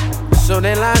 So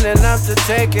they lining up to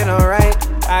take it, alright.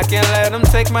 I can't let them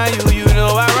take my you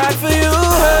know I ride for you.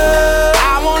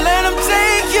 I won't let them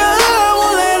take you, I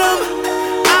won't let them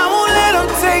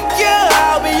take you.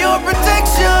 I'll be your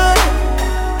protection,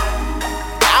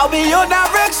 I'll be your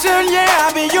direction, yeah.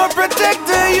 I'll be your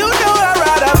protector, you know I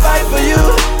ride, I fight for you.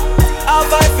 I'll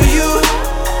fight for you,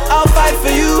 I'll fight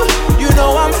for you. You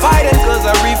know I'm fighting cause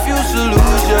I refuse to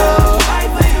lose you.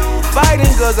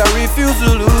 Fighting cause I refuse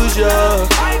to lose you.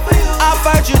 I'll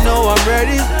fight, you know I'm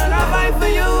ready.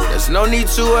 There's no need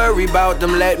to worry about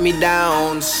them let me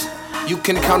downs. You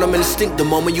can count them instinct the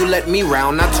moment you let me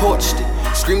round. I torched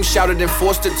it, screamed, shouted, and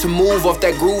forced it to move off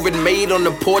that groove it made on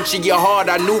the porch of your heart.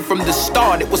 I knew from the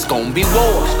start it was gonna be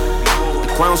war.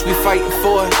 The grounds we fighting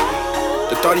for,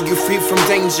 the thought of you free from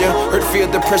danger, hurt, fear,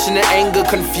 depression, and anger,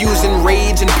 confusion,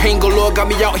 rage, and pain galore got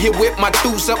me out here with my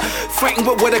tools up, fighting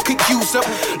with what I could use up.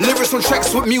 Lyrics on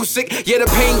tracks with music, yeah, the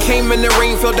pain came and the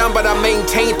rain fell down, but I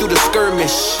maintained through the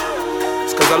skirmish.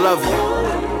 It's cause I love you,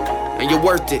 and you're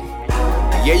worth it.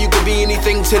 Yeah, you could be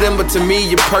anything to them, but to me,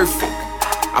 you're perfect.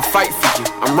 I fight for you,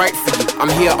 I'm right for you, I'm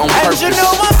here on purpose. And you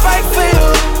know I fight for you,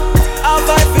 I'll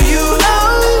fight for you,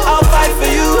 I'll fight for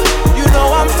you. You know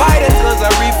I'm fighting cause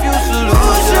I refuse to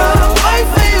lose you. Fight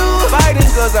for you, fighting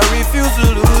cause I refuse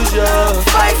to lose you.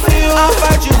 Fight for you, I'll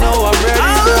fight, you know I'm ready.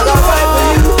 I'll fight for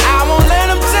you. I won't let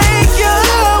them take you,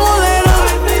 I won't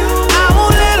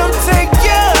let them take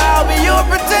you. I'll be your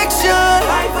protection,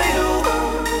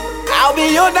 I'll be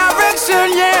your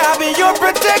direction, yeah. I'll be your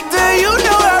protector, you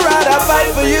know I ride, I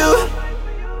fight for you.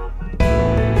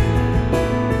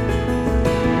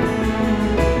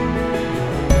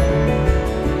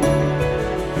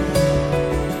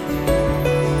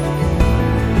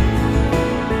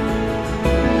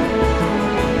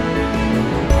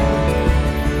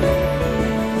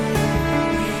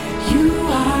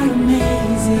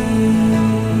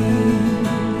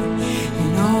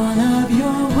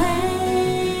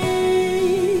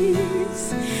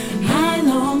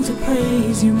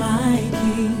 You, my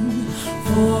King,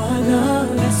 for the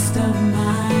rest of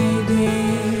my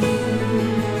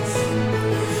days.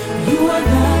 You are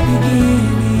the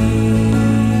beginning,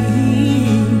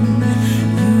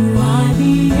 you are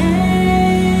the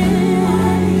end.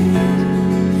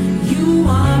 You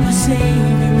are my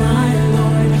Savior, my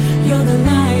Lord. You're the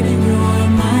light and you're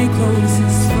my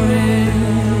closest friend.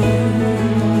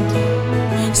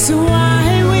 So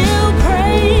I will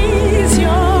praise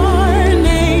your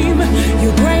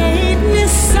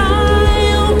greatness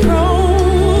I'll proclaim.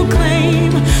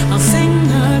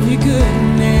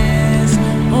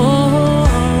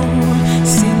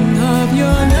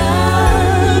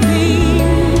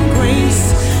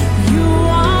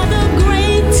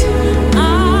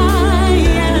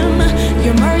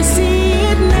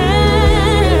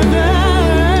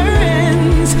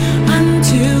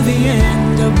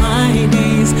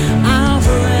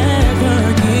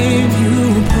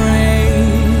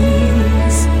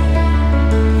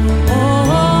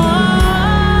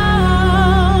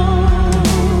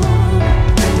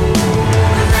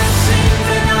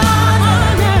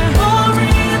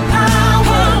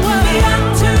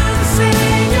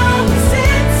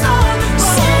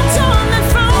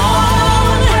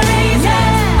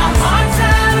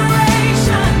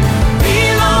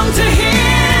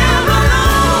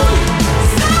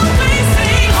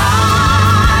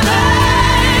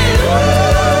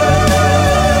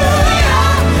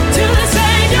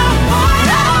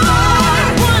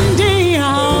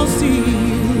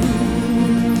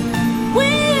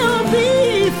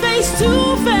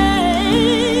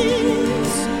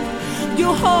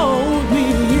 hold me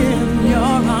in your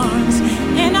arms,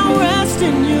 and I'll rest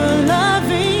in your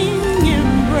loving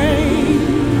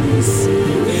embrace.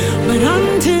 But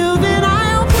until then,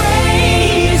 I'll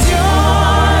praise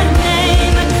your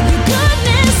name. Your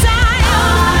goodness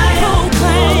I'll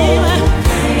proclaim.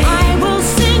 I will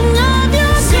sing of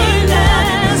your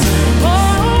goodness.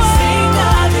 Oh,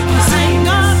 sing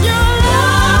of your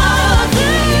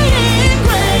loving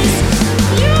grace.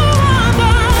 You are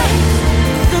the great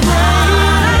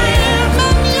I am,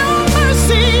 and your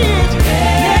mercy it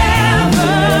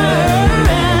never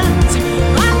ends.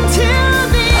 Until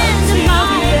the end of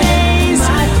my days,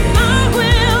 I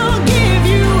will give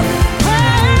you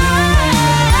praise.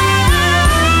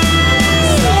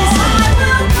 I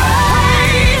will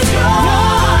praise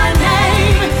your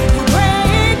name. Your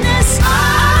greatness I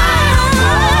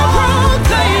will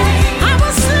proclaim. I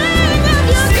will sing of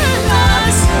your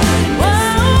goodness.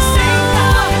 Oh, sing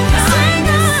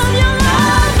of your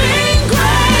loving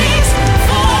grace.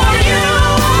 For you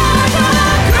are the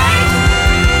great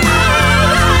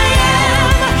I am.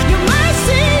 Your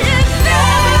mercy it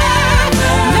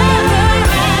never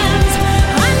ends.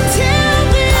 Until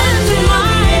the end of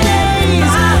my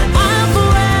days, I'll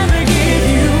forever give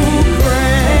you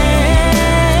praise.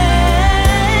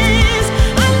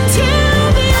 Until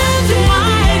the end of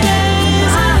my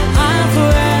days, I'll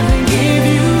forever give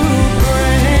you praise.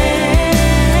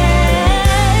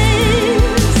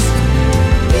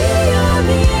 Beyond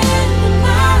the end of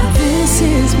my this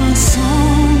is my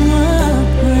song of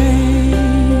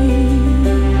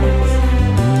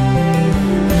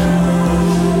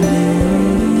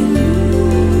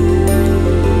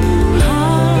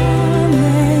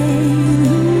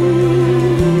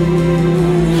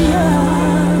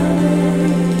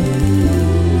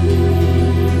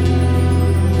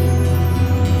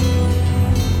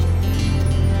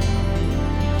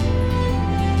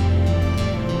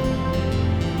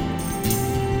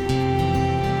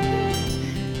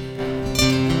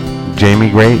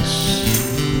Jamie Grace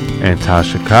and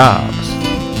Tasha Cobbs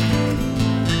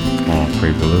on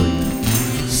Praise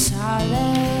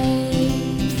Hallelujah.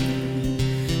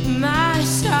 My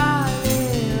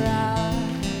solid rock.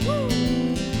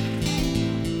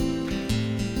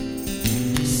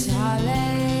 Solid,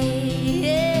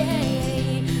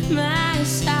 my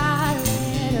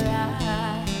solid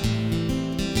rock.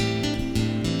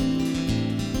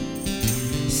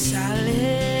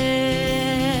 Solid,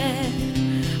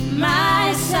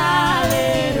 my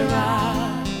solid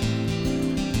rock.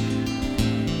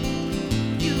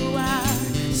 You are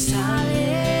solid,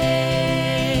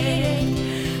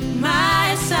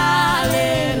 my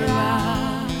solid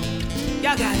rock.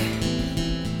 Y'all got it.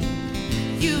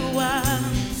 You are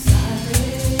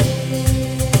solid,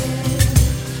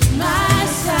 my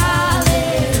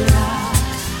solid rock.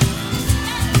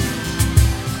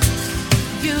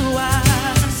 You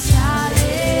are solid,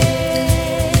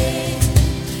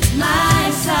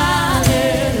 my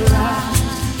solid rock.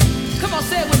 Come on,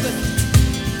 say it with us.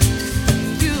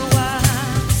 You are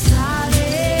solid,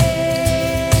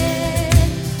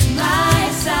 my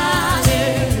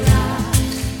solid rock.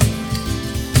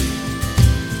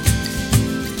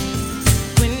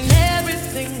 When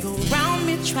everything around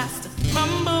me tries to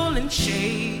crumble and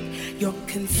shake, your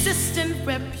consistent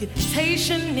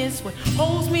reputation is what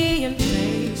holds me in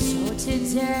place. So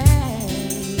today,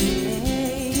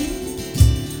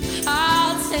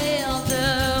 I'll tell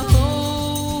the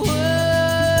whole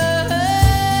world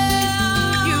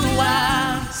you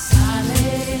are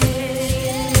solid,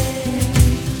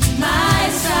 my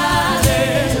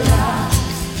solid rock.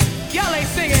 Y'all ain't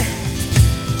singing.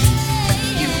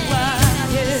 You are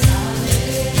solid,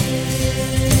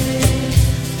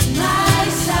 my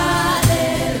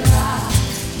solid rock.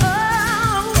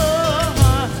 Oh,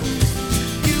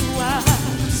 you are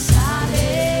solid,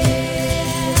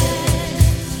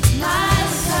 my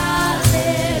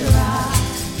solid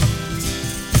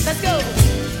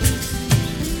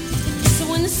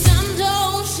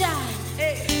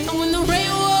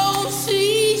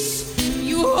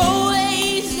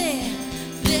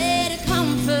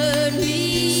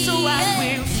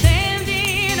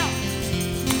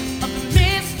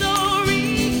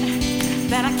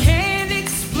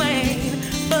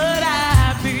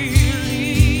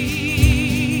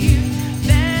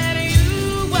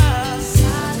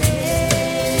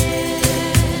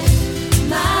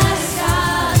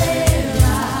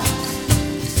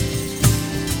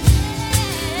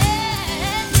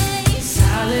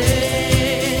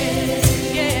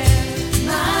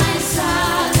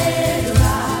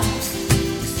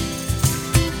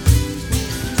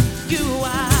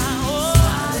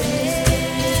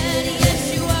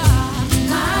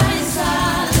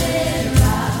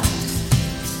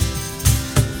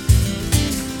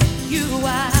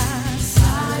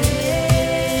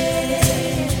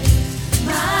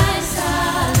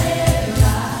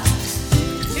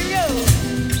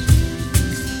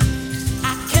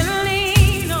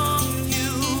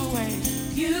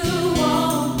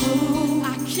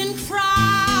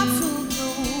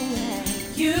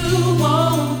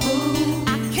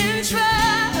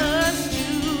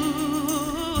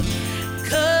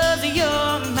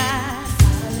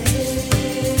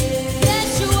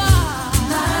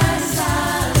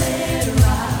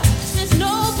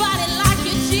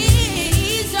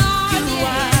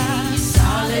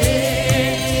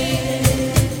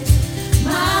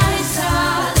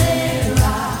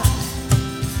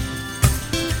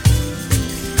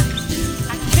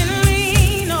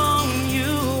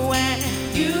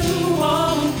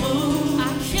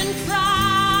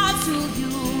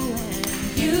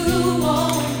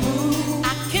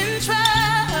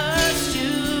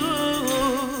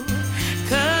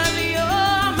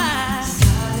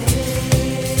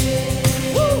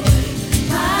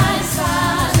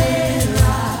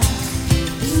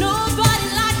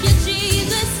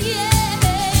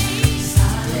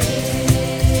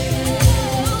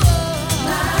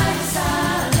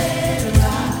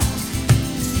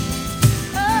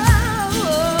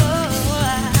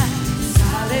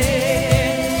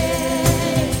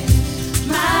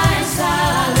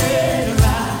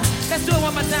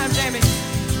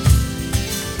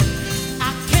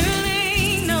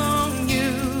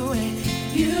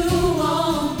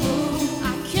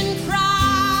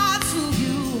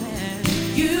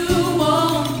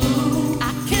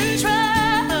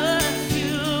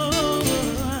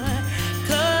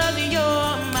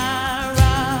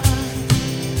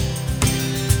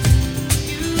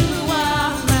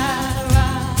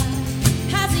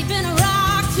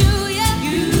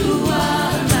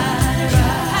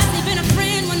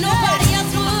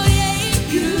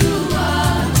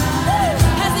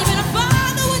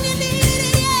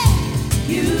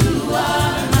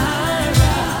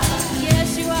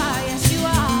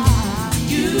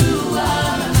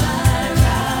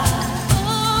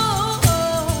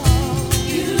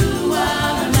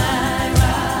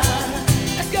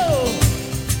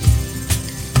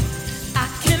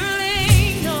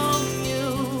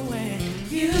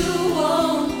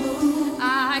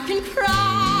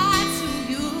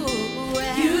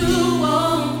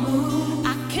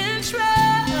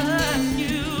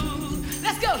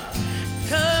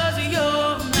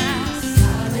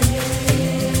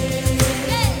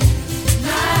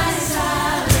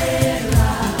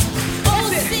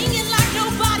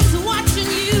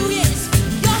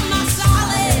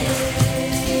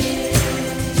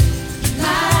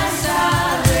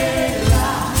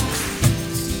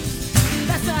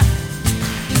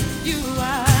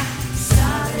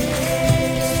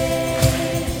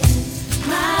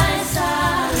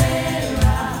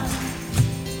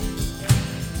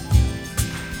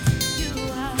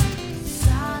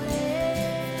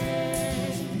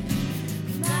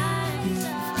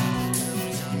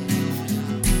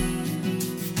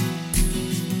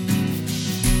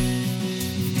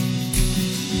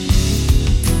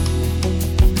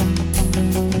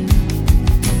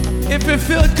If it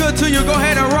feels good to you, go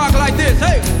ahead and rock like this.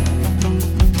 Hey!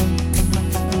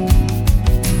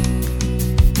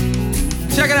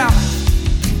 Check it out.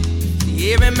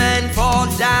 Every man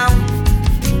falls down.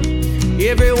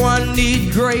 Everyone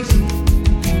needs grace.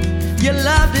 Your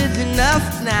love is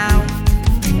enough now.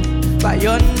 By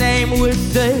your name we're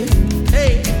saved.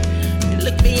 Hey, you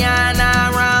look behind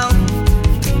our round.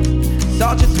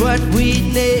 Saw just what we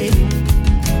need.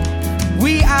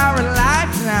 We are alive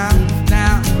now.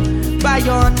 By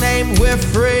your name we're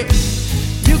free.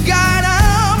 You got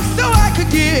up so I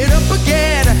could get up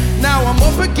again. Now I'm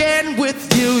up again with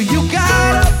you. You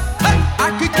got up, I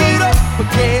could get up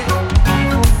again.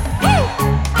 Woo!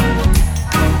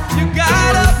 You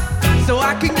got up so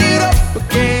I could get up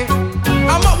again.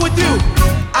 I'm up with you.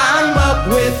 I'm up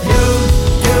with you.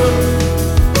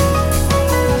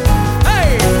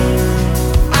 Hey,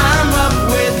 I'm up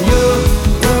with you.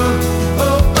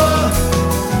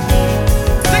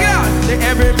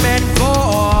 Every man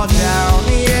falls down,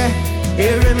 yeah.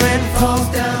 Every man falls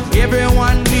down.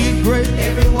 Everyone needs grace.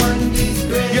 Everyone needs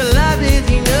grace. Your love is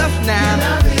enough now. Your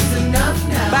love is enough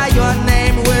now. By your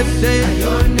name we're saved. By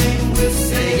your name we're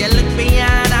saved. You look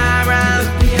beyond our wrongs.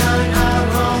 Look beyond our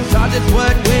wrongs. Saw just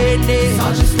what we need.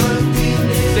 Saw just what we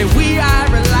need. Say we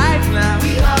are alive now.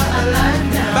 We are alive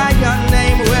now. By your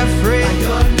name we're free. By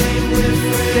your name we're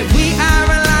free. Say we are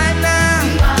alive now.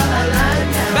 We are alive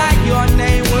now. By your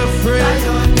name we're free.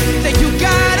 Say you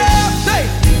got up, say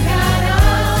you got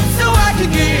up, so I can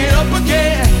get up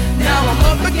again. Now I'm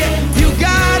up again. You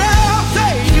got up,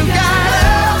 say you got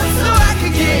up, so I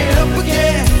can get up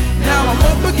again. Now I'm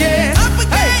up again,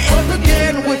 hey, up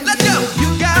again with. Let's go. You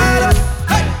got up,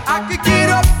 hey, I could get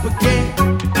up again.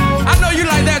 I know you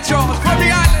like that, Charles, from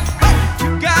the island. Hey, you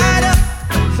got up,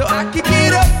 so I can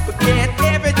get up again.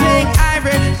 Everything I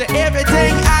read, say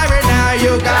everything I read. Now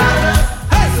you got up,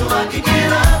 hey, so I can get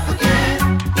up again.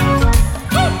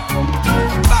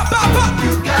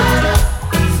 You got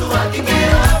up, so I can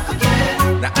get up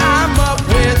again. Now I'm up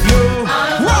with you.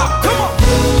 Rock, come on.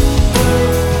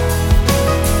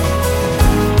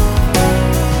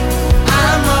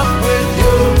 I'm up with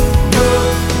you.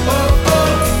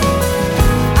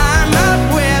 I'm up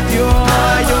with you.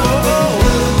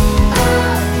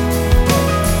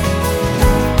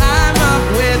 I'm up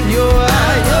with you.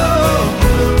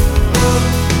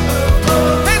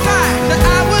 Hey, time that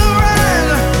I will run.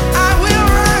 I will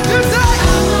run today.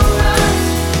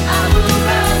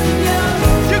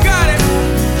 You got it,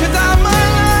 'cause I'm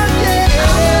alive, yeah.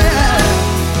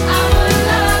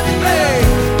 Hey,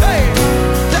 hey,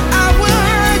 that I will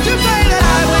run today, that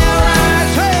I will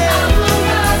rise, hey.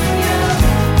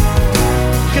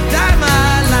 'Cause I'm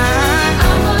alive.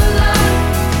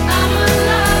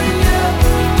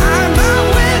 I'm out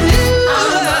with you.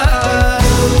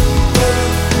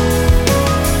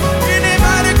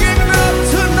 Anybody getting up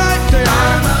tonight? Say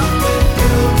I'm up with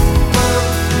you.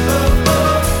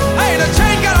 Hey, the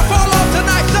chain gotta fall off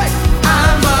tonight. Say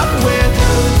I'm up with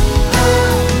you.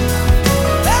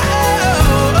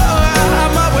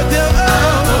 I'm up with you.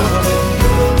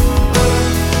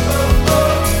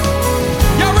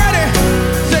 Y'all ready?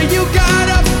 Say you got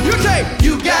up. You say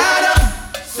you got up,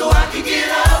 so I can get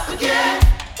up again.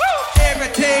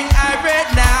 Everything I read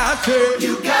now, say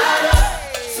you got up,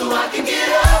 so I can get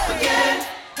up again.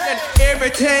 And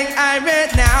everything I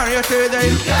read now, you say that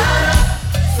you got up,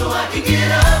 so I can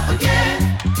get up again.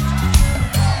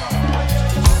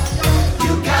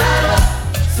 You got up,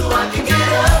 so I can get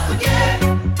up again.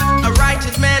 A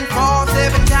righteous man falls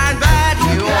 7 times, but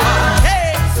you are.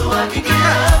 Hey, so I can get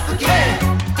up again.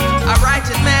 A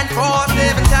righteous man falls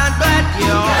 7 times, but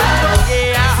you are.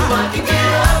 Yeah, so I can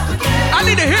get up again. I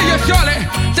need to hear you, Charlie.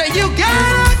 Say you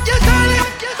got up, you got it.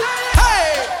 Hey,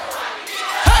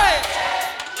 hey,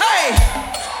 hey,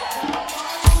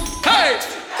 hey.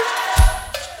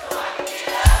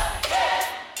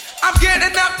 I'm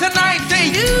getting up tonight, say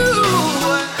you.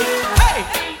 Hey.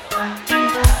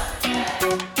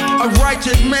 A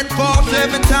righteous man falls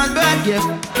 7 times, but yeah.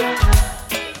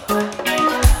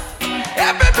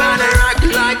 Everybody rock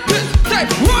like this. Say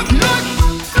rock like,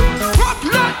 rock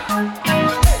like.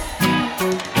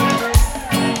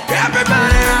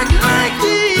 Everybody rock like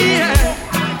this.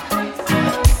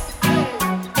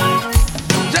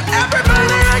 So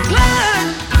everybody rock like.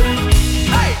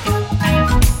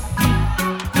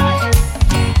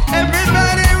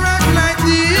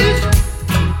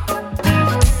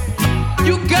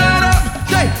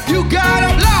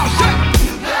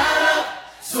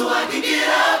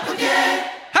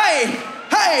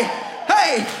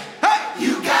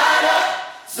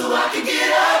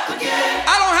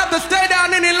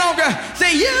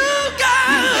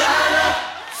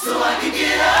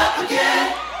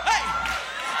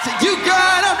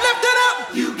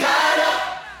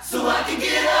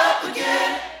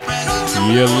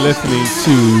 You're listening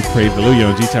to Praise Hallelujah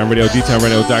on G-Town Radio,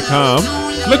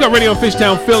 gtownradio.com. Look up Radio in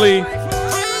Fishtown, Philly.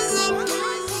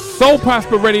 Soul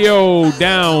Prosper Radio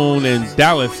down in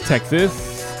Dallas,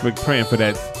 Texas. We're praying for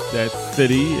that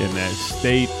city and that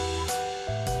state.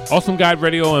 Awesome God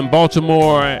Radio in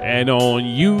Baltimore and on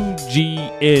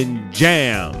UGN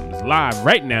Jams. Live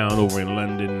right now over in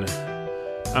London.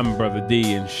 I'm Brother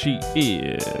D and she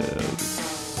is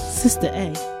Sister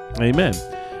A. Amen.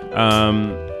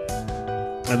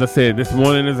 As I said, this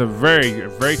morning is a very,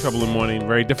 very troubling morning,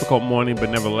 very difficult morning, but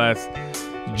nevertheless,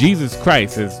 Jesus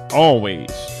Christ is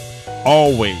always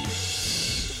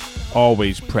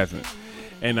present.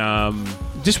 And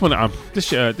just want to just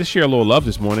share a little love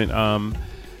this morning.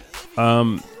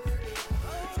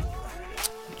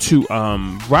 To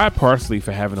Rod Parsley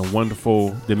for having a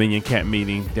wonderful Dominion Camp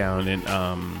meeting down in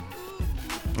I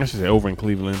should say over in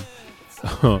Cleveland,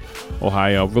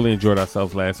 Ohio. Really enjoyed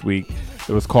ourselves last week.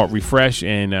 It was called Refresh,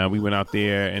 and we went out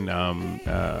there and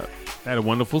had a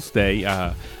wonderful stay.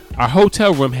 Our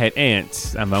hotel room had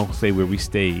ants. I won't say where we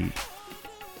stayed.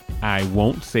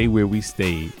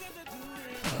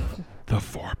 The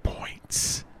 4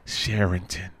 Points,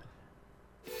 Sheraton.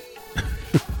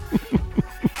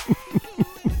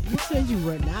 You said you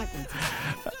were not going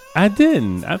to. I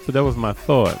didn't. I thought that was my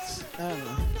thoughts.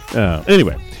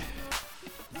 Anyway,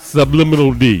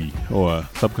 subliminal D or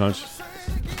subconscious.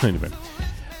 Anyway,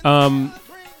 I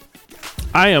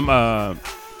am.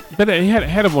 But I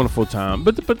had a wonderful time.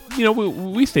 But you know,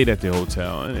 we stayed at the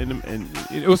hotel, and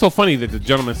it was so funny that the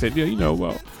gentleman said, yeah, you know,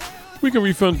 well, we can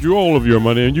refund you all of your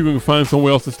money, and you can find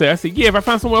somewhere else to stay. I said, yeah, if I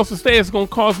find somewhere else to stay, it's going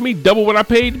to cost me double what I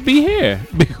paid to be here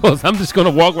because I'm just going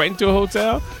to walk right into a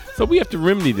hotel. So we have to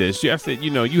remedy this. I said,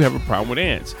 you know, you have a problem with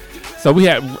ants. So we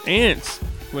had ants.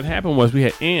 What happened was we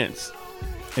had ants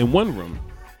in one room.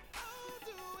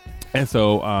 And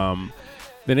so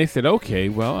then they said, okay,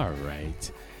 well, all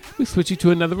right. We switch you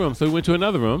to another room. So we went to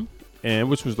another room, and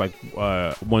which was like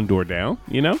one door down,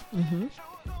 you know? Mm-hmm.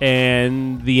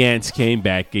 And the ants came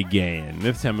back again.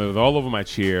 This time it was all over my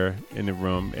chair in the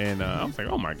room. And I was like,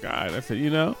 oh, my God. I said, you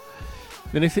know.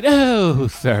 Then they said, oh,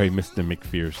 sorry, Mr.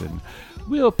 McPherson.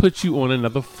 We'll put you on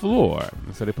another floor.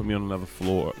 And so they put me on another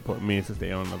floor. Put me and Sister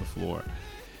A on another floor.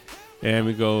 And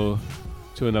we go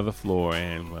to another floor.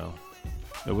 And, well,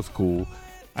 it was cool.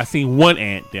 I seen one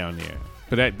ant down there.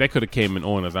 But that could have came in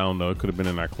on us. I don't know. It could have been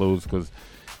in our clothes because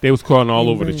they was crawling all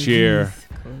over the chair.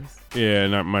 Yeah,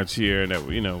 not my chair, and that,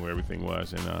 you know, where everything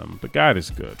was. And but God is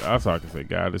good. That's all I can say.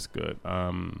 God is good.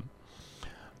 It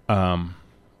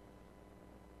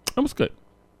was good.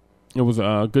 It was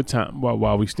a good time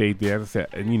while we stayed there. As I said,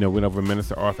 and you know, went over to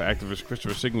Minister Arthur Activist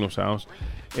Christopher Signal's house,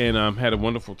 and had a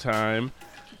wonderful time.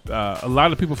 A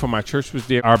lot of people from my church was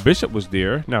there. Our bishop was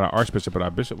there, not our archbishop, but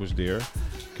our bishop was there,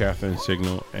 Catherine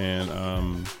Signal, and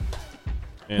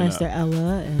Pastor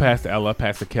Ella, and Pastor Ella,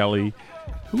 Pastor Kelly.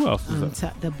 Who else was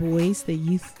the boys, the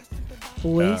youth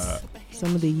boys,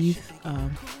 some of the youth,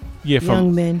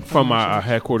 young men from our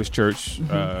headquarters church,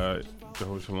 the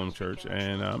Holy Shalom Church,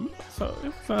 and so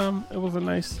it was a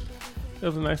nice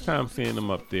time seeing them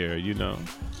up there. You know,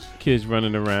 kids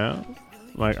running around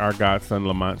like our godson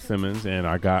Lamont Simmons, and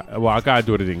our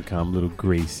goddaughter didn't come, little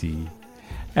Gracie,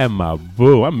 and my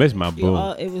boo. I miss my boo.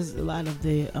 It was a lot of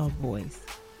the boys.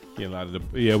 Yeah,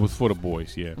 it was for the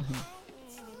boys. Yeah. Mm-hmm.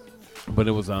 But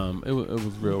it was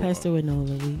real. Pastor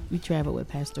Winola, we traveled with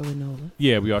Pastor Winola.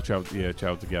 Yeah, we all traveled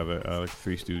together, like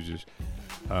Three Stooges.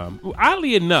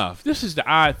 Oddly enough, this is the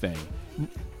odd thing.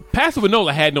 Pastor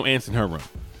Winola had no ants in her room.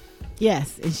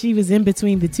 Yes, and she was in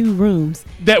between the two rooms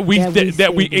that we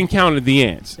encountered the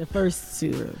ants. The first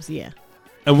two rooms, yeah.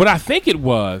 And what I think it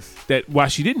was that why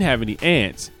she didn't have any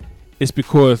ants is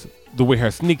because the way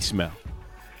her sneaks smell.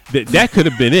 That could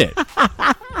have been it.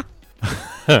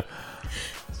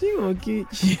 She gonna get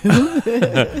you.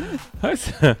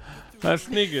 her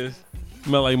sneakers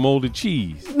smell like molded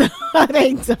cheese. No,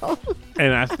 they don't.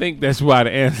 And I think that's why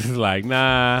the answer is like,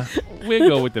 nah, we'll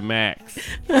go with the Max.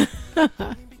 You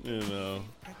know.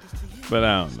 But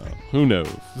I don't know. Who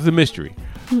knows? It's a mystery.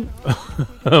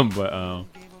 But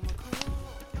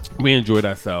we enjoyed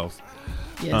ourselves.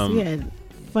 Yes, we had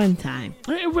fun time.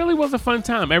 It really was a fun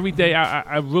time. Every day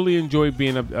I really enjoyed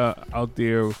being out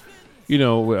there. You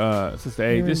know, Sister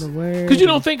A, because you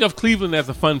don't think of Cleveland as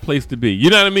a fun place to be. You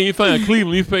know what I mean? You think of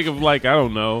Cleveland, you think of like, I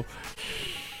don't know,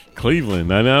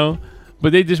 Cleveland, I know.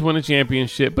 But they just won a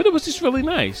championship. But it was just really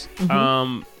nice.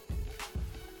 Mm-hmm.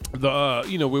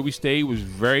 You know, where we stayed was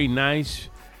very nice.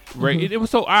 Right, mm-hmm. It was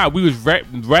so odd. We was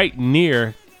right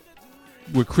near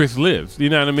where Chris lives. You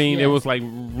know what I mean? Yes. It was like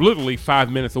literally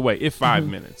 5 minutes away, if 5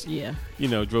 minutes. Yeah. You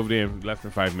know, drove there in less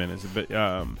than 5 minutes. But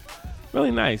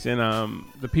really nice, and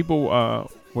the people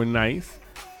were nice,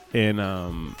 and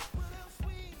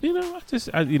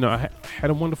you know, I had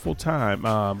a wonderful time.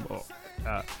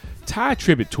 Ty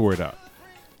Tribbett tore it up.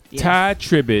 Yes. Ty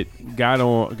Tribbett got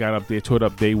up there, tore it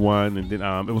up day one, and then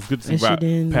it was good to see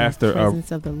Pastor. The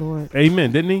presence of the Lord.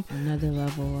 Amen, didn't he? Another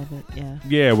level of it, yeah.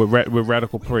 Yeah, with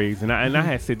Radical Praise, and I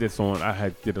had said this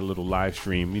I did a little live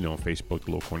stream, you know, on Facebook,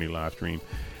 the little corny live stream,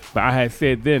 but I had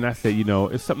said then, I said, you know,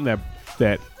 it's something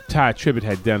that Ty Tribbett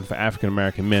had done for African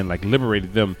American men, like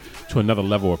liberated them to another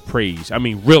level of praise. I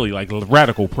mean, really, like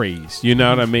radical praise. You know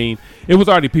what I mean? It was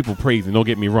already people praising. Don't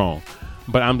get me wrong,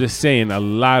 but I'm just saying a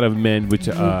lot of men, which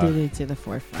did it to the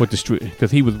forefront with the street,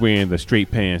 because he was wearing the straight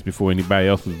pants before anybody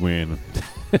else was wearing them.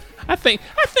 I think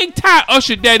Ty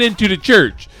ushered that into the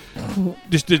church.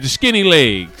 Just the skinny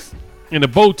legs and the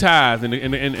bow ties and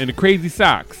the crazy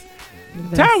socks.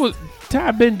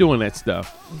 Ty been doing that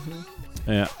stuff.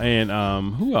 And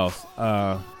who else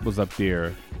was up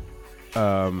there?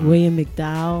 William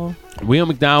McDowell. William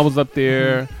McDowell was up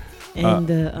there. And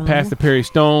Pastor Perry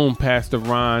Stone, Pastor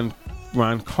Ron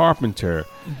Carpenter.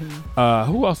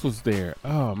 Who else was there?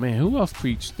 Oh man, who else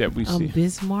preached that we see?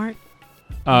 Bismarck.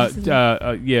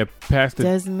 Yeah, Pastor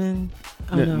Desmond.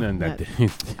 Oh, no,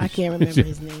 I can't remember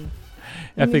his name.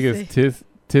 I think it's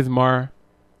Tismar.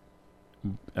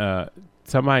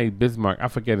 Somebody Bismarck, I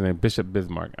forget his name, Bishop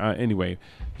Bismarck. Anyway,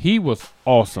 he was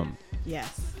awesome.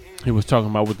 Yes. He was talking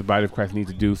about what the body of Christ needs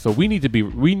to do. So we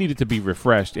needed to be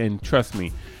refreshed, and trust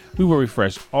me, we were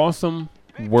refreshed. Awesome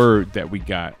word that we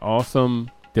got,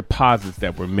 awesome deposits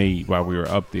that were made while we were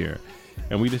up there,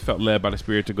 and we just felt led by the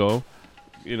Spirit to go,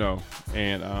 you know,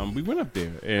 and we went up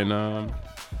there and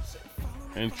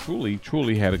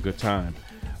truly had a good time.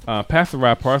 Pastor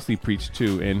Rod Parsley preached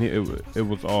too, and it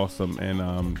was awesome. And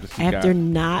after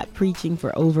not preaching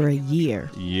for over a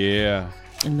year, yeah,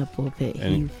 in the pulpit,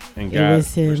 and God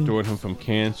restored him from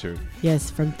cancer. Yes,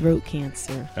 from throat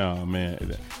cancer. Oh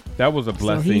man, that was a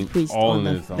blessing. So he preached all on in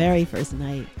the his own. very first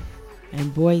night,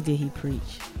 and boy, did he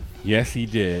preach! Yes, he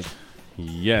did.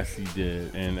 Yes, he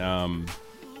did. And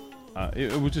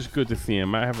it was just good to see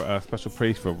him. I have a special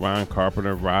praise for Ron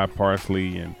Carpenter, Rod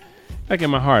Parsley, and. Like in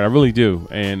my heart, I really do,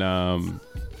 and I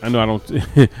know I don't.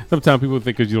 Sometimes people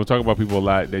think because you don't talk about people a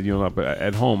lot that you don't know, but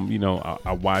at home, you know,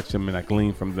 I watch them and I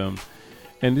glean from them,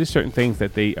 and there's certain things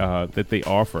that they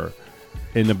offer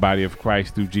in the body of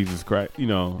Christ through Jesus Christ, you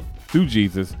know, through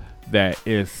Jesus, that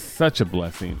is such a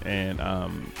blessing. And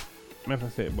as I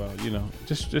said, well, you know,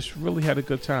 just really had a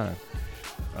good time.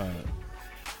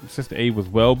 Sister A was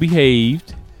well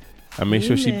behaved. I made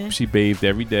sure she bathed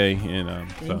every day,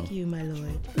 and thank you, my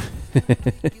Lord.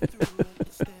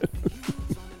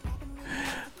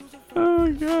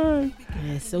 Oh God!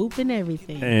 And soap and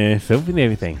everything.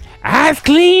 Eyes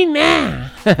clean now.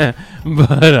 But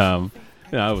no,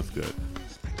 it was good.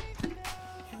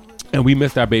 And we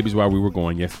missed our babies while we were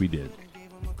going. Yes, we did.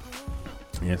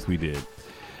 Yes, we did.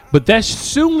 But that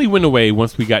soonly went away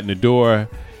once we got in the door.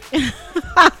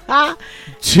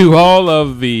 To all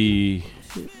of the.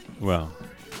 Well,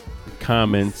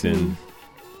 comments and,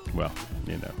 well,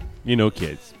 you know,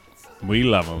 kids, we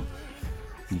love them.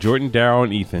 Jordan, Darryl,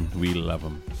 and Ethan, we love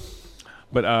them.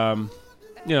 But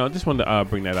you know, just wanted to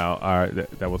bring that out.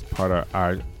 That was part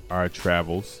of our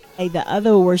travels. Hey, the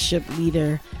other worship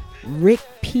leader, Rick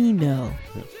Pino.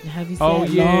 Have you seen long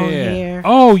hair?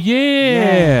 Oh yeah.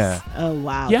 Yes. Oh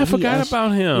wow. Yeah, I forgot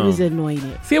about him. He was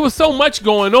anointed. See, it was so much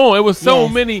going on. It was so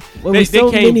many. They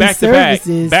came back to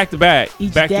back.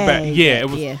 Yeah, it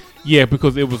was. Yeah,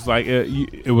 because it was like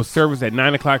it was service at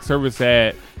 9:00, service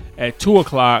at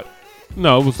 2:00.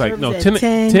 No, it was like service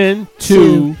 10,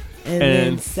 2,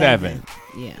 and 7.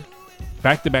 Yeah.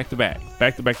 Back to back,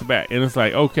 and it's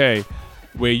like, okay,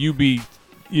 where you be,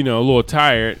 you know, a little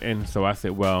tired, and so I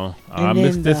said, well, I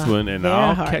missed this one, and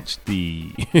I'll catch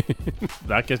the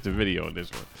video on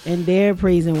this one. And their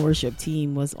praise and worship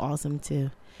team was awesome too,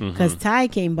 because Ty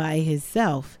came by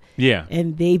himself. Yeah.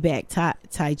 And they backed Ty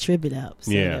Tribbett up.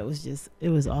 So it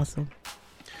was awesome.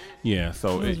 Yeah,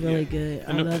 so it was really good.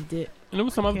 I loved it. And there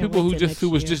was some other people who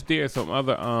was just there, some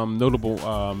other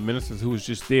notable ministers who was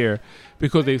just there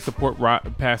because they support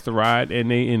Pastor Rod, and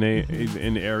they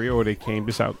in the area, or they came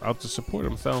just out to support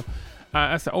him. So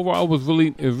I said overall it was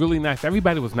really nice.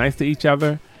 Everybody was nice to each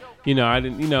other. You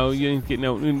know, you didn't get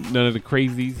none of the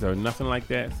crazies or nothing like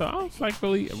that. So I was like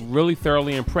really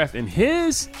thoroughly impressed. And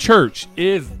his church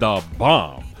is the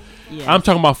bomb. Yeah. I'm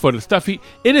talking about for the stuff it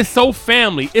is so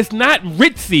family. It's not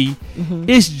ritzy.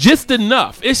 It's just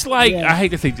enough. It's like, I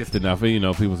hate to say just enough. You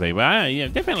know, people say, well, yeah,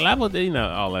 different level, you know,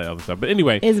 all that other stuff. But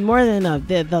anyway, it's more than enough.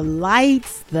 The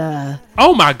lights,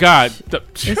 oh my God,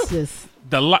 it's just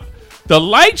the The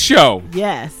light show.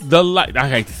 Yes. The light. I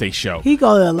hate to say show. He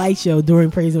called it a light show during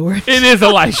praise and worship. It is a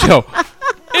light show.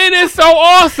 It is so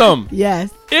awesome. Yes.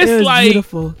 It's it was like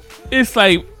beautiful. It's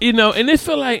like, you know, and it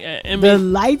feel like the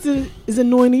lights is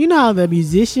anointed. You know how the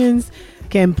musicians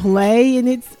can play and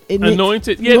it's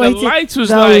anointed. Yeah, anointed. the lights was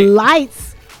the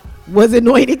lights was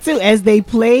anointed too as they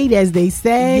played, as they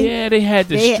sang. Yeah, they had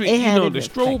the the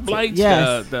strobe lights.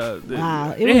 Yes.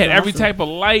 Wow, they had every type of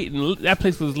light, and that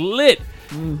place was lit,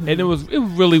 and it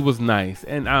really was nice.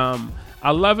 And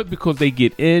I love it because they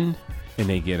get in and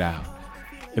they get out.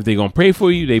 If they're gonna pray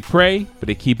for you, they pray, but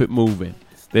they keep it moving.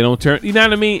 They don't turn. You know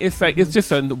what I mean? It's like it's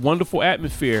just a wonderful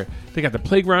atmosphere. They got the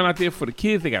playground out there for the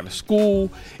kids. They got a school,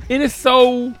 and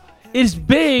it's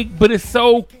big, but it's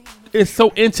so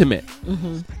intimate.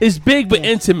 It's big but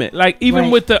intimate. Like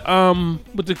even with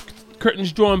the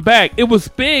curtains drawn back, it was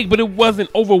big, but it wasn't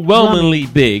overwhelmingly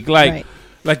big. Like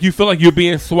you feel like you're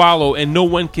being swallowed, and no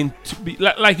one can be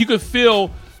like you could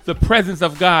feel the presence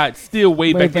of God still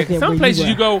way back there. Some places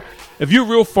you go, if you're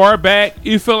real far back,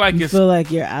 you feel like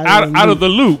you're out of the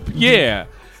loop. Yeah.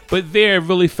 But there it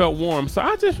really felt warm. So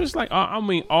I just was like, I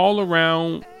mean, all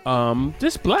around,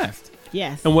 just blessed.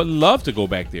 Yes. And would love to go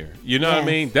back there. You know what I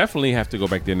mean? Definitely have to go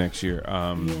back there next year.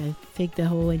 Take the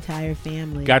whole entire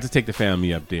family. Got to take the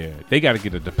family up there. They got to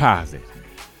get a deposit.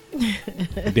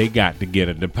 They got to get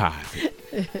a deposit.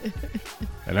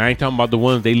 And I ain't talking about the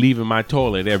ones they leave in my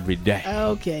toilet every day.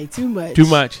 Okay, too much.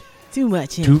 Too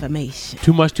much information.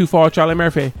 Too much, too far, Charlie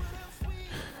Murphy.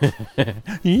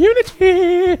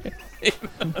 Unity.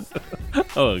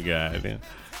 Oh, God. Man.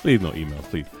 Please no email,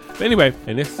 please. But anyway,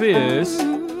 and this is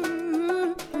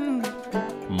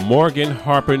Morgan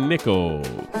Harper Nichols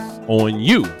on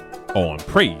You on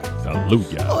Praise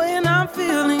Hallelujah. When I'm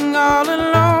feeling all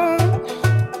alone,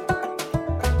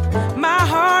 my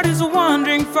heart is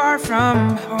wandering far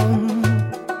from home.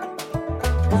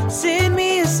 Send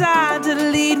me aside to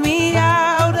lead me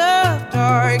out of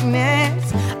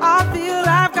darkness. I feel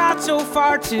I've got so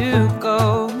far to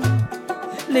go.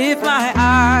 Lift my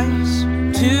eyes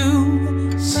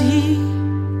to see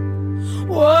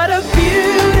what a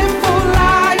beautiful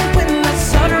life when the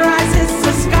sun rises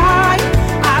the sky.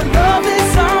 I love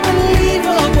this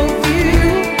unbelievable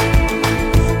view,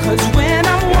 'cause when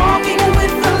I'm walking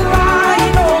with the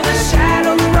light, all the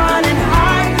shadows running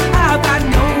high, I've got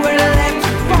nowhere left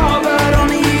to fall but on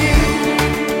you.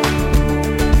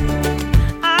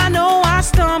 I know I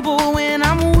stumble when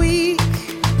I'm weak,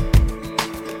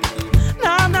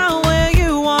 not where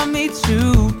you want me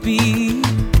to be.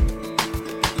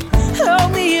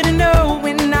 Help me to know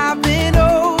when I've been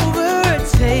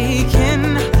overtaken.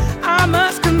 I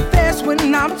must confess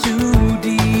when I'm too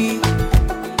deep.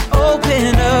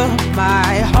 Open up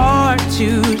my heart to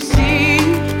see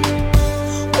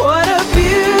what a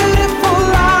beautiful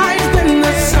life when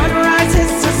the sun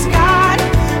rises the sky.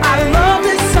 I love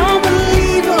this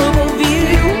unbelievable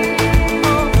view,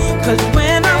 'cause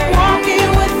when I'm walking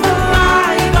with the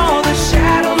light, all the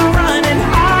shadows running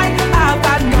high, I've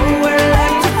got nowhere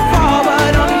left to fall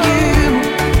but on you.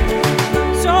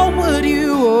 So would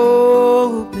you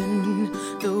open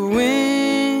the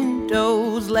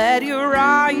windows, let your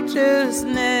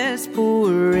righteousness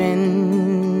pour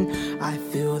in. I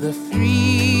feel the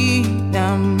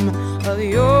freedom of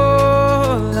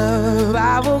your love.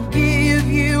 I will give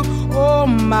you all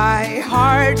my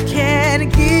heart can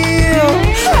give.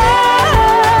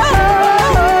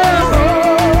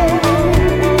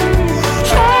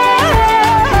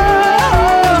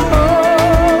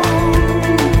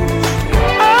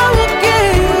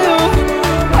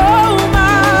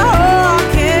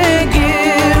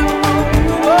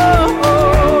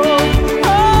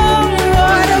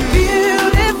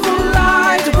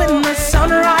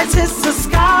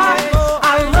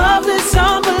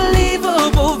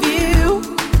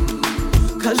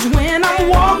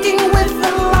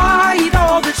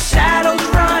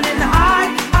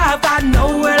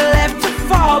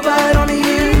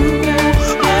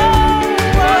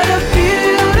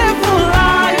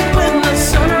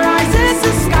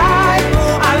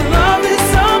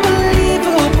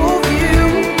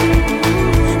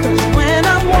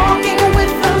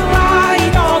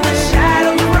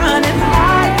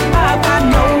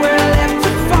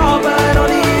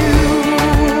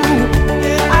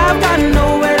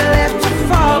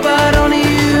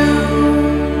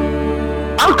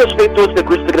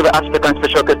 Aspect and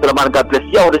special request to the man. God bless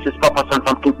you. This is Papa Son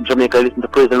from Kingston, Jamaica. Listen to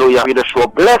Praise Hallelujah. Read the show.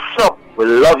 Bless up. We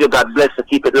love you. God bless you.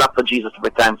 Keep it locked for Jesus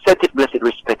every time. Set it, bless it,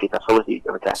 respect it. That's always it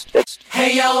every time.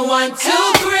 Hey yo, 1,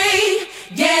 2, 3.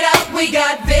 Get up, we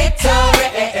got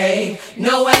victory.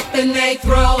 No weapon they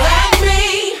throw at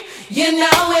me, you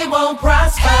know it won't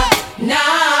prosper.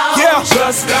 now. Yeah,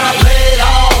 just got laid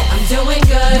off. I'm doing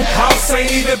good. House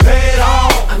ain't even paid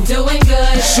off. I'm doing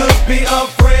good. Should be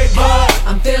afraid, but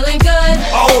I'm feeling good.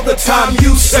 all the time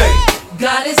you say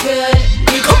God is good.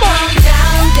 We come on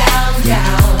down, down,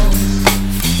 down.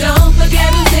 Don't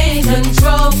forget who's in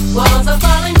control. Walls are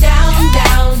falling down,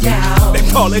 down, down. they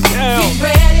call it down. Get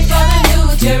ready for the new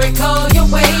Jericho. You're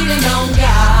waiting on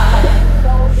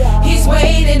God. He's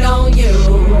waiting on you.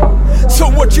 So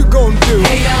what you gonna do?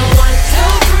 Hey, yo, 1,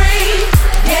 2, 3.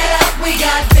 Get up, we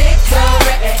got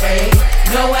victory.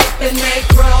 No weapon may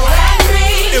grow at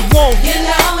me. It won't. You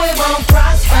know it won't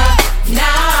prosper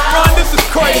now. Ron, this is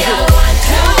crazy. Hey, yo, 1,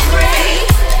 2,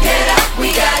 3. Get up, we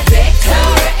got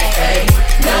victory.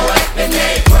 No weapon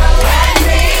may grow at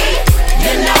me.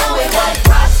 You know it won't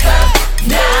prosper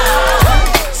now.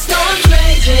 Storms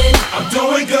raging. I'm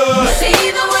doing good. See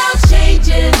the world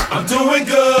changing. I'm doing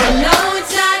good. I know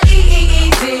it's not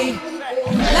easy.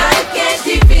 Life can't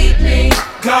defeat me.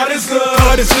 God is good.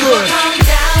 God is good. Come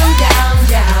down, down,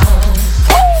 down.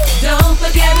 Don't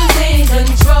forget who's in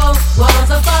control. Walls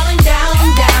are falling down,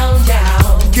 down,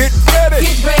 down. Get ready.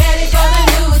 Get ready for the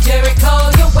new Jericho.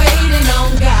 You're waiting on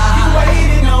God. You're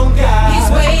waiting on God. He's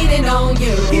waiting on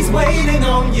you. He's waiting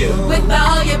on you. With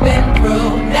all you've been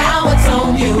through, now it's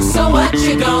on you. So what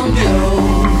you gonna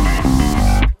do?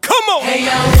 Come on. Hey,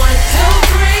 yo, 1,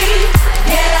 2,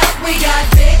 3. Get up, we got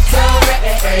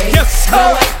victory. Yes, sir.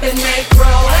 No weapon may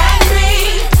grow at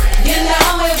me. You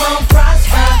know it won't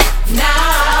prosper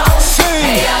now. Sing.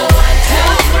 Hey, yo, 1,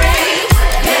 2,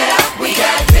 3. Get up, we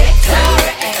got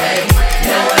victory.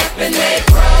 No weapon may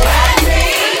grow at me.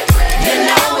 You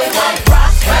know it won't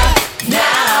prosper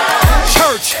now.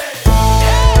 Church.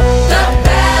 The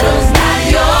battle's not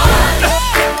yours.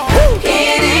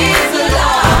 It is the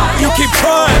Lord. You keep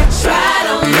trying. Try it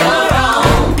on your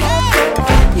own.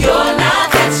 You're not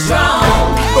that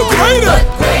strong. But greater. But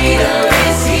greater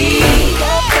is He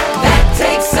that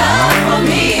takes up for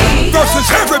me. Versus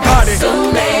everybody.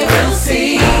 Soon they will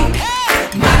see.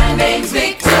 My name's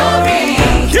Victory.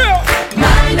 Yeah.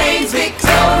 My name's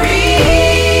Victory.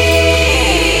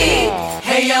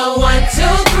 Hey, yo, 1, 2,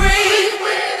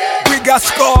 3. We got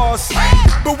scars,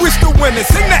 but we're still winning.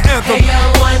 Sing the anthem. Hey, yo,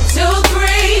 1, 2,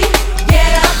 3.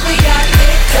 Get up, we got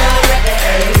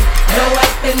victory. No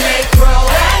weapon may grow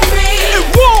at me. It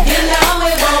won't. You know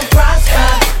it won't prosper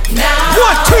now.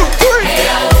 1, 2, 3. Hey,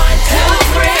 yo, 1,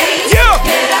 2, 3. Yeah.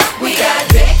 Get up, we got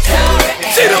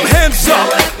victory. See them hands No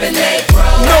up. weapon may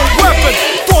grow No at weapon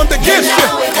me. formed against You you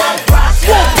know it won't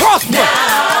prosper. won't prosper.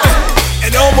 now.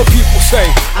 And all my people say,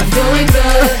 I'm doing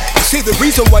good. see, the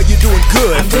reason why you're doing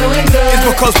good I'm doing good. is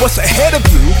because what's ahead of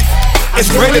you is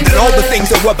greater than all the things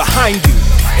that were behind you.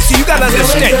 And see, you gotta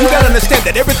understand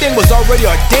that everything was already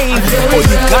ordained before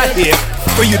you got here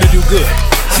for you to do good.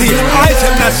 See, eyes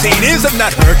have not seen, ears have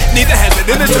not heard, neither has it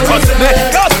entered the hearts of man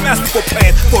God's masterful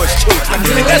plan for His children.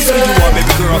 And that's who you are,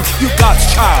 baby girl. You God's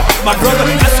child. My brother,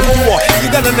 that's who you are. You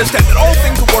gotta understand that all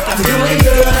things are working together for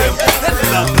good of them. That's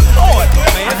love the Lord,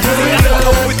 man. See, that's what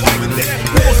I'm with you in this.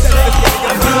 We will set this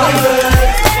together.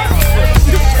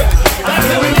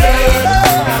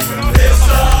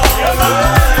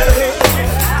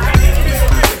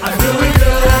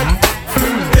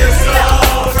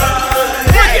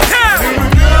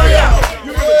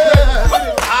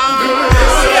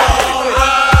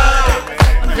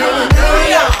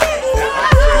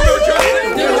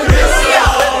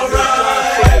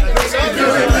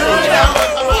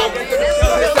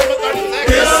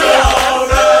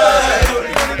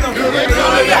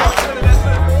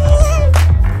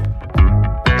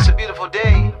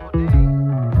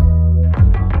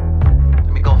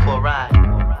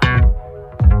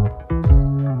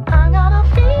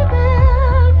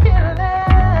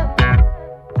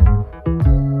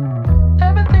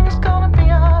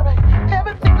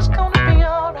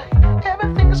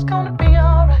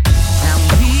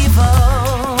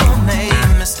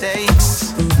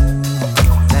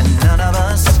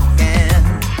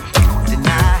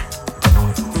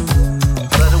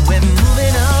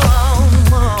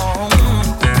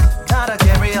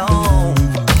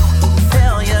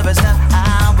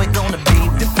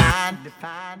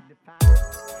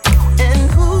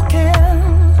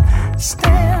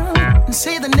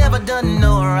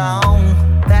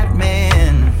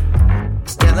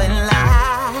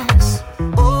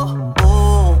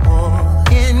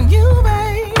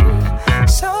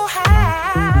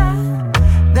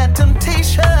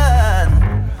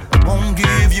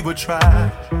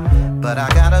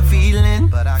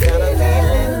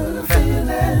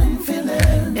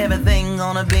 Everything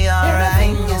gonna be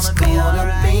alright. It's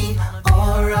gonna be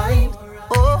alright.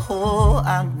 Oh,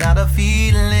 I got a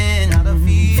feeling. a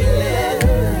feeling.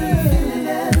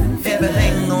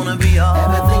 Everything gonna be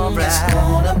alright. Everything's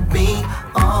gonna be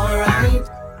alright.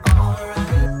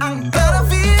 I got a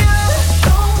feeling.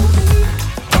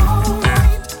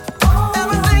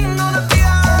 Everything gonna be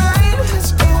alright.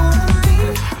 It's gonna be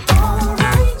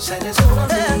alright. Said it's gonna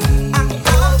be. I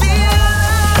got a feeling.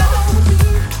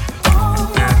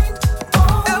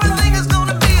 Everything is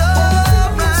gonna be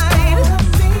alright.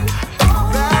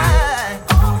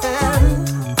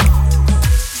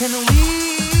 Can we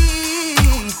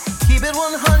keep it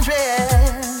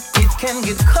 100? It can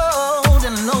get cold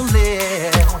and lonely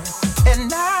at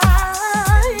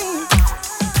night.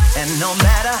 And no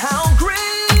matter how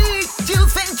great you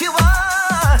think you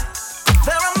are,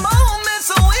 there are moments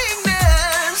of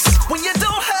weakness when you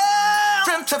don't have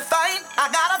strength to fight. I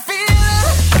got a feeling.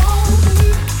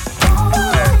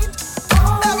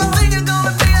 Everything is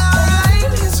gonna be alright.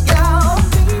 It's gonna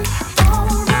be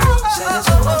alright.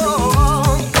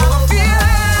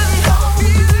 Got a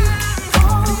feeling.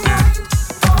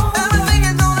 Everything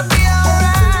is gonna be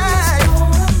alright.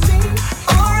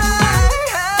 Alright.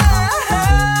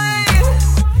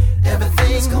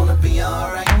 Everything's gonna be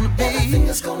alright. Everything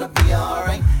is gonna be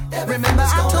alright. Remember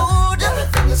I told you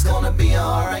everything is gonna be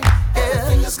alright.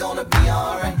 Everything is gonna be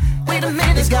alright. Wait a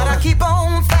minute, gotta keep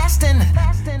on fasting,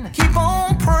 keep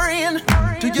on praying.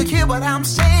 Do you hear what I'm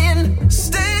saying?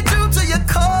 Stay true to your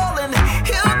calling.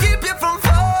 He'll keep you from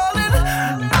falling.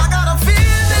 I got a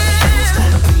feeling. Everything's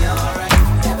gonna be alright.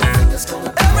 Everything is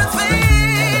gonna be alright.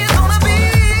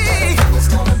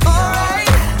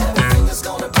 Everything is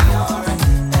gonna be alright.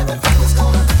 Everything is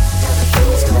gonna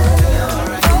be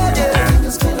alright. Oh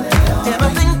yeah.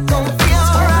 Everything gonna be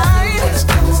alright.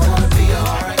 Everything's gonna be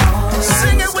alright.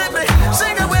 Sing it with me,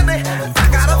 sing it with me. I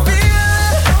got a feeling.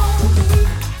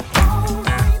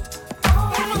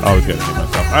 I was gonna get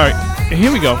myself. All right,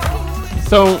 here we go.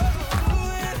 So,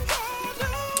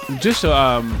 just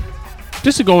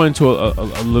to go into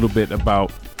a little bit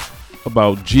about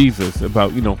Jesus,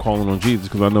 about calling on Jesus,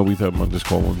 because I know we talk about just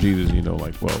calling on Jesus.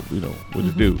 What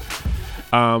to do.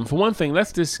 For one thing,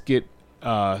 let's just get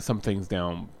some things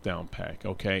down pack.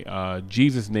 Okay,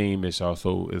 Jesus' name is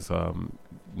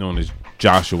known as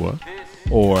Joshua,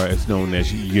 or it's known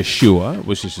as Yeshua,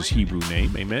 which is his Hebrew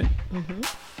name. Amen.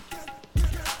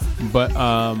 But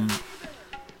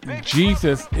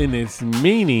Jesus, in its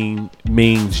meaning,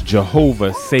 means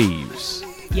Jehovah saves.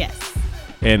 Yes.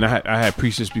 And I had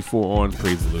preached this before on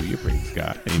Praise Hallelujah, praise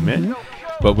God, amen.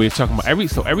 But we're talking about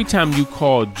every time you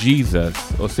call Jesus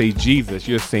or say Jesus,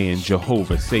 you're saying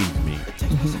Jehovah save me.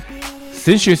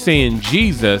 Since you're saying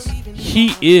Jesus,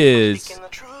 he is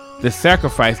the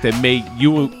sacrifice that made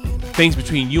things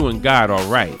between you and God all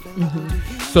right.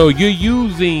 So you're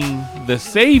using the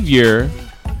Savior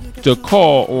to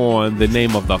call on the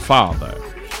name of the Father.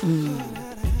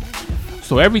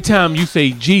 So every time you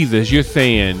say Jesus, you're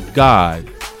saying God,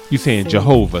 you're saying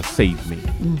Jehovah save me.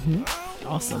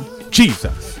 Awesome.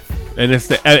 Jesus. And it's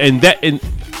that's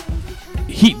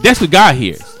what God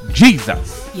hears.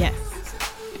 Jesus. Yes.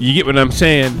 You get what I'm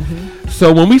saying?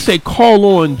 So when we say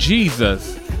call on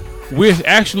Jesus, we're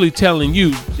actually telling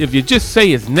you, if you just say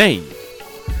his name,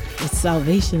 it's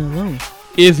salvation alone.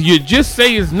 If you just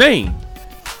say his name,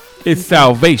 it's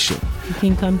salvation. He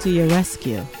can come to your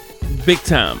rescue. Big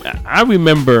time. I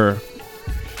remember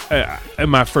in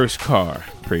my first car,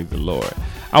 praise the Lord,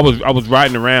 I was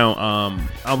riding around.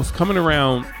 I was coming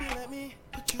around.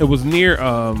 It was near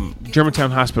Germantown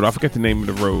Hospital. I forget the name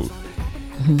of the road.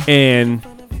 And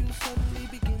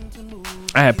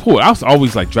I had pulled. I was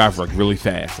always drive really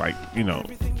fast. I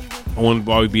want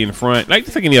to always be in the front,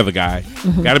 just like any other guy.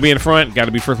 Got to be in the front. Got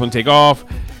to be first one to take off.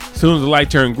 As soon as the light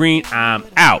turned green, I'm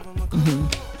out.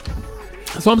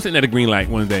 So I'm sitting at a green light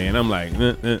one day, and I'm like,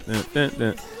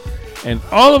 and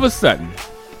all of a sudden,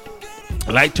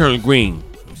 the light turned green.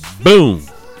 Boom.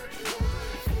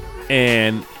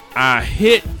 And I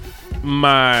hit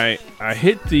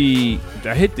the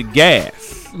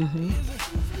gas.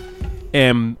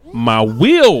 And my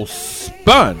wheel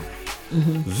spun.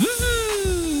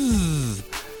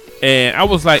 And I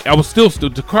was like,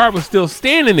 the car was still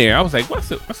standing there. I was like, I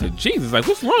said, Jesus,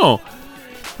 what's wrong?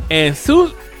 And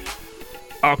soon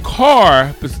a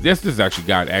car, this is actually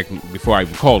God acting before I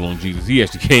even called on Jesus. He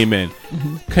actually came and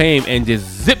just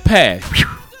zipped past.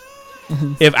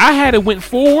 If I had went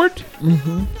forward,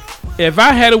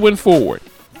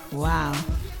 wow,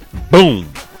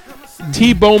 boom,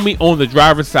 T-bone me on the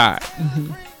driver's side.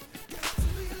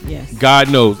 Yes.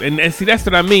 God knows. And see, that's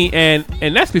what I mean.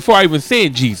 And that's before I even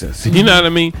said Jesus. You know what I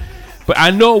mean? But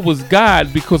I know it was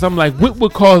God, because I'm like, what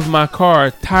would cause my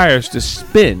car tires to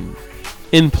spin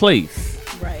in place?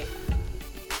 Right.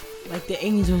 Like the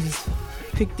angels just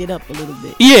picked it up a little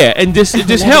bit. Yeah, and just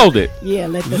held it. Yeah,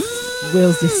 let the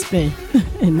wheels just spin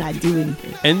and not do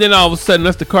anything. And then all of a sudden,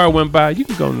 as the car went by, you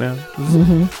can go now.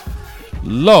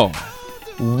 Lord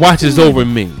watches over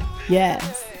me.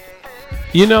 Yes.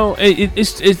 You know,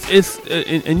 it's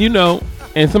and you know,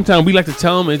 and sometimes we like to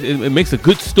tell them it makes a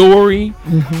good story.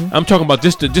 I'm talking about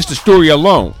just the story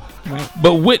alone. Right.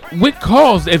 But what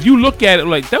caused? If you look at it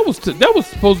like that was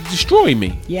supposed to destroy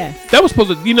me. Yes. That was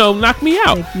supposed to knock me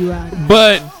out. Take you out.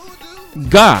 But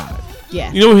God.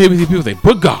 Yes. You know, hear people say,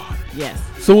 "But God." Yes.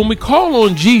 So when we call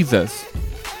on Jesus,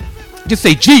 just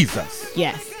say Jesus.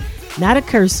 Yes. Not a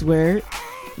curse word.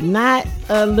 Not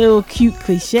a little cute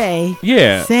cliche.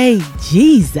 Yeah. Say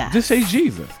Jesus. Just say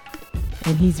Jesus.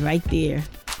 And he's right there.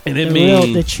 And it the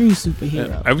means the true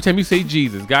superhero. Every time you say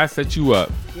Jesus, God set you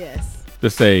up. Yes. To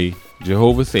say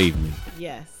Jehovah saved me.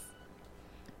 Yes.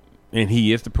 And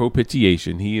he is the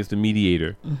propitiation. He is the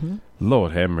mediator.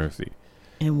 Lord have mercy.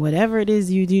 And whatever it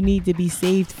is you do need to be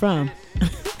saved from.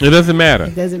 It doesn't matter.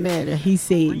 It doesn't matter. He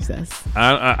saves us.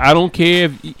 I don't care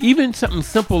if even something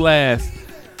simple as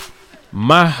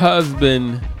my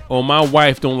husband or my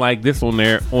wife don't like this on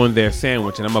their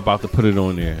sandwich and I'm about to put it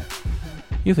on there.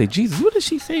 You say, Jesus, what did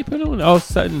she say? Put it on. All of a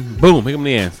sudden, boom, here come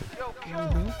the answer.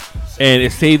 And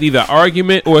it saves either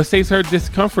argument or it saves her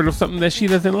discomfort of something that she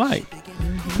doesn't like.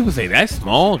 People say that's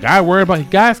small. God worried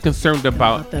about. God's concerned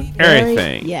about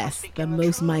everything. Yes, the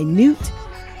most minute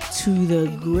to the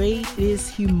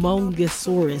greatest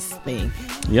humongosaurus thing.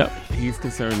 Yep, he's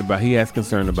concerned about. He has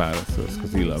concern about us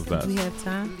because he loves us. Do we have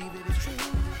time?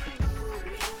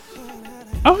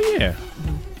 Oh yeah,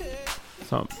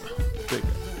 something.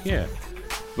 Yeah,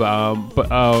 but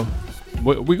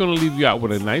we're gonna leave you out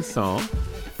with a nice song.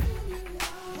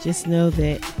 Just know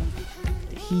that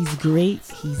he's great.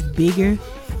 He's bigger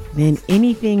than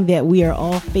anything that we are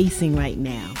all facing right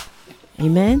now.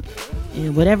 Amen.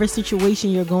 And whatever situation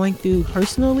you're going through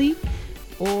personally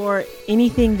or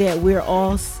anything that we're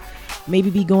all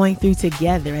maybe be going through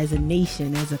together as a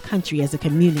nation, as a country, as a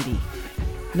community,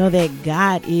 know that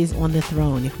God is on the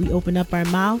throne. If we open up our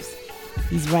mouths,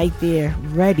 he's right there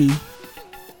ready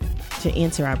to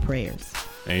answer our prayers.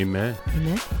 Amen.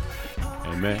 Amen.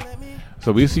 Amen.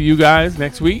 So we'll see you guys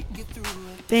next week.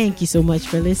 Thank you so much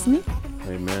for listening.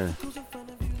 Amen.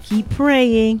 Keep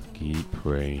praying. Keep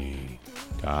praying.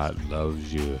 God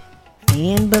loves you.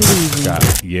 And believing.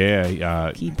 God,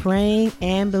 yeah. Keep praying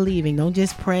and believing. Don't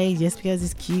just pray just because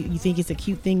it's cute. You think it's a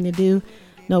cute thing to do.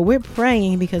 No, we're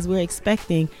praying because we're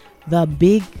expecting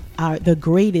the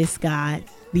greatest God,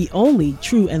 the only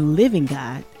true and living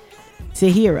God,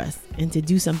 to hear us and to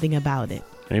do something about it.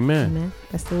 Amen. Amen.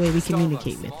 That's the way we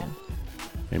communicate with him.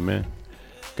 Amen.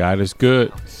 God is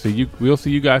good. We'll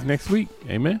see you guys next week.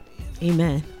 Amen.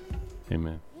 Amen.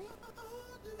 Amen.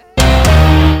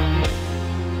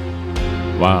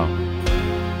 Wow.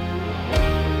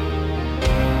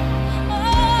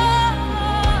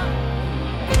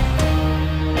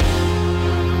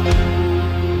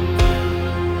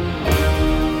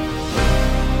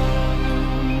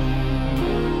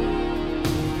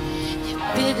 You're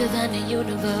bigger than the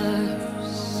universe.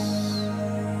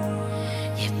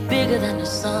 You're bigger than the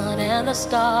sun and the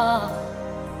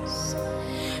stars.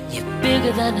 You're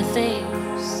bigger than the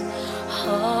things,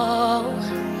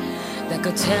 that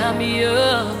could tear me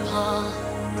apart.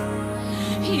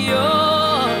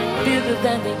 You're bigger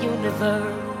than the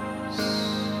universe.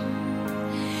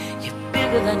 You're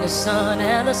bigger than the sun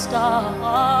and the stars.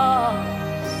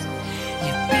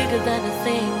 You're bigger than the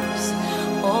things,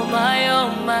 oh my,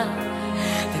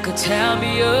 that could tear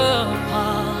me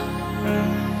apart.